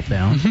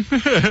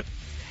meltdown.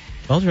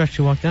 Belcher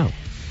actually walked out.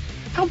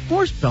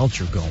 Where's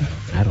Belcher going?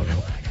 I don't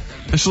know.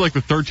 This is like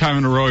the third time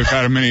in a row we've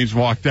had him and he's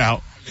walked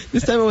out.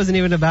 This time it wasn't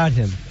even about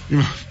him.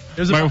 Do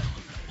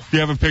you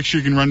have a picture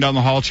you can run down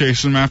the hall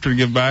chasing him after to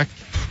give back?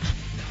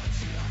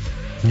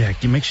 Yeah,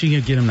 make sure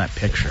you get him that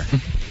picture.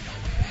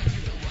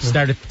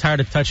 Tired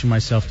of touching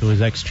myself to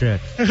his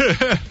ex-chick.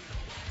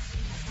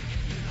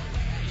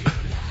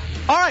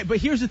 All right, but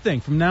here's the thing.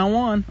 From now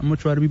on, I'm going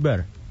to try to be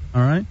better.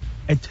 All right?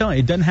 I tell you,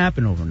 it doesn't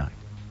happen overnight.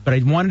 But I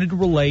wanted to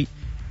relate,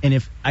 and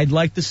if I'd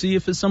like to see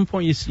if at some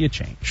point you see a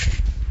change.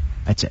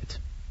 That's it.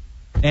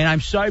 And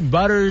I'm sorry,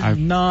 Butters,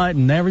 Nut,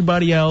 and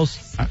everybody else.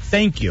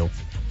 Thank you.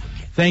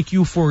 Thank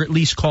you for at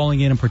least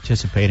calling in and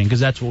participating, because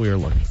that's what we were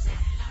looking for.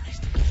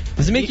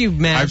 Does it make you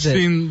mad? I've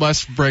seen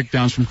less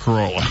breakdowns from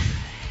Corolla.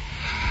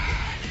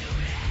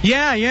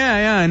 Yeah,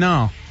 I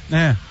know.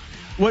 Yeah.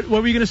 What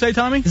were you going to say,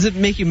 Tommy? Does it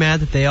make you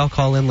mad that they all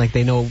call in like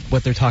they know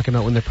what they're talking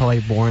about when they're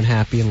probably more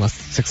unhappy and less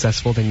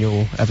successful than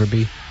you'll ever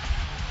be?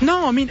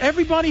 No, I mean,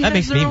 everybody that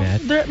has makes me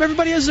mad.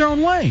 Everybody has their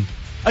own way.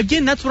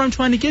 Again, that's what I'm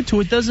trying to get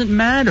to. It doesn't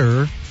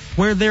matter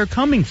where they're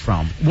coming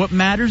from. What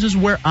matters is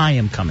where I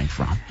am coming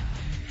from.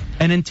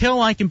 And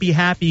until I can be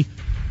happy,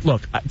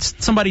 look,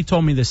 somebody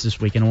told me this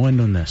week, and I went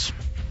on this.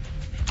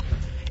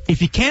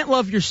 If you can't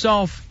love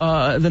yourself,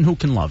 then who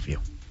can love you?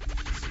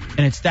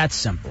 And it's that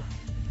simple.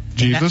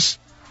 Jesus?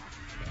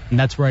 And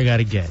that's where I got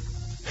to get.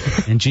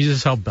 And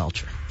Jesus helped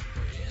Belcher.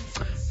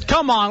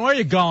 Come on, where are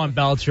you going,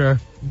 Belcher?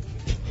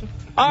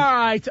 All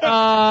right.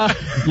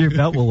 Your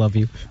belt will love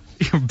you.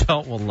 Your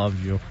belt will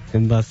love you.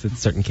 Unless it's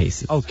certain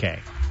cases. Okay.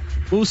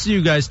 We'll see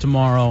you guys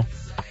tomorrow.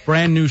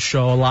 Brand new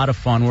show. A lot of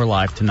fun. We're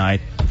live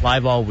tonight.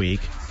 Live all week.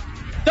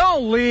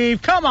 Don't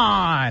leave. Come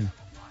on.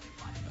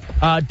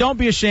 Don't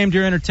be ashamed.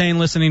 You're entertained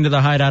listening to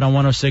the Hideout on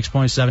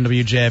 106.7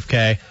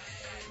 WJFK.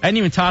 I didn't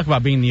even talk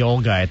about being the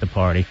old guy at the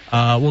party.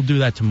 We'll do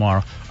that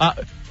tomorrow.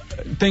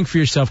 Think for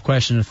yourself,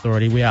 question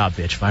authority. We out,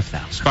 bitch.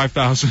 5,000.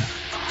 5,000.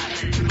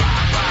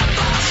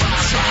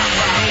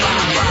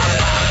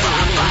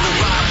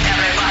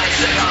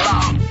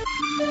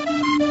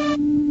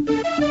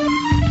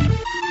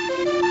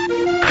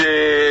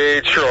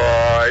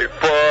 Detroit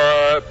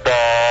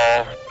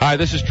football. Hi,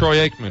 this is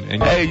Troy Aikman.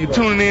 And hey, you're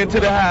tuning in to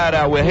the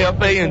Hideout with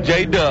Hefe and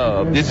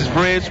J-Dub. This is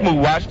Fred Smoot,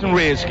 Washington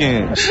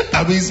Redskins.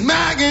 I be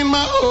smacking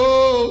my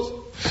hoes.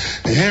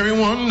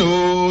 Everyone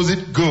knows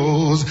it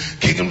goes.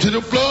 Kick 'em to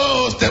the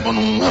floor, step on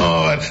them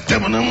hard,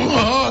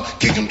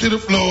 kick 'em to the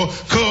floor,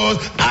 cause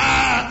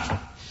I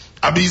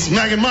be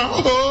smacking my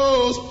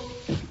hoes.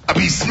 I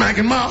be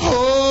smacking my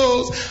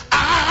hoes.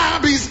 I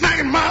be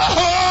smacking my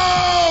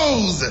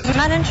hoes. I'm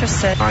not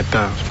interested.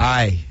 5,000.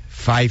 Aye,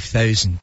 5,000.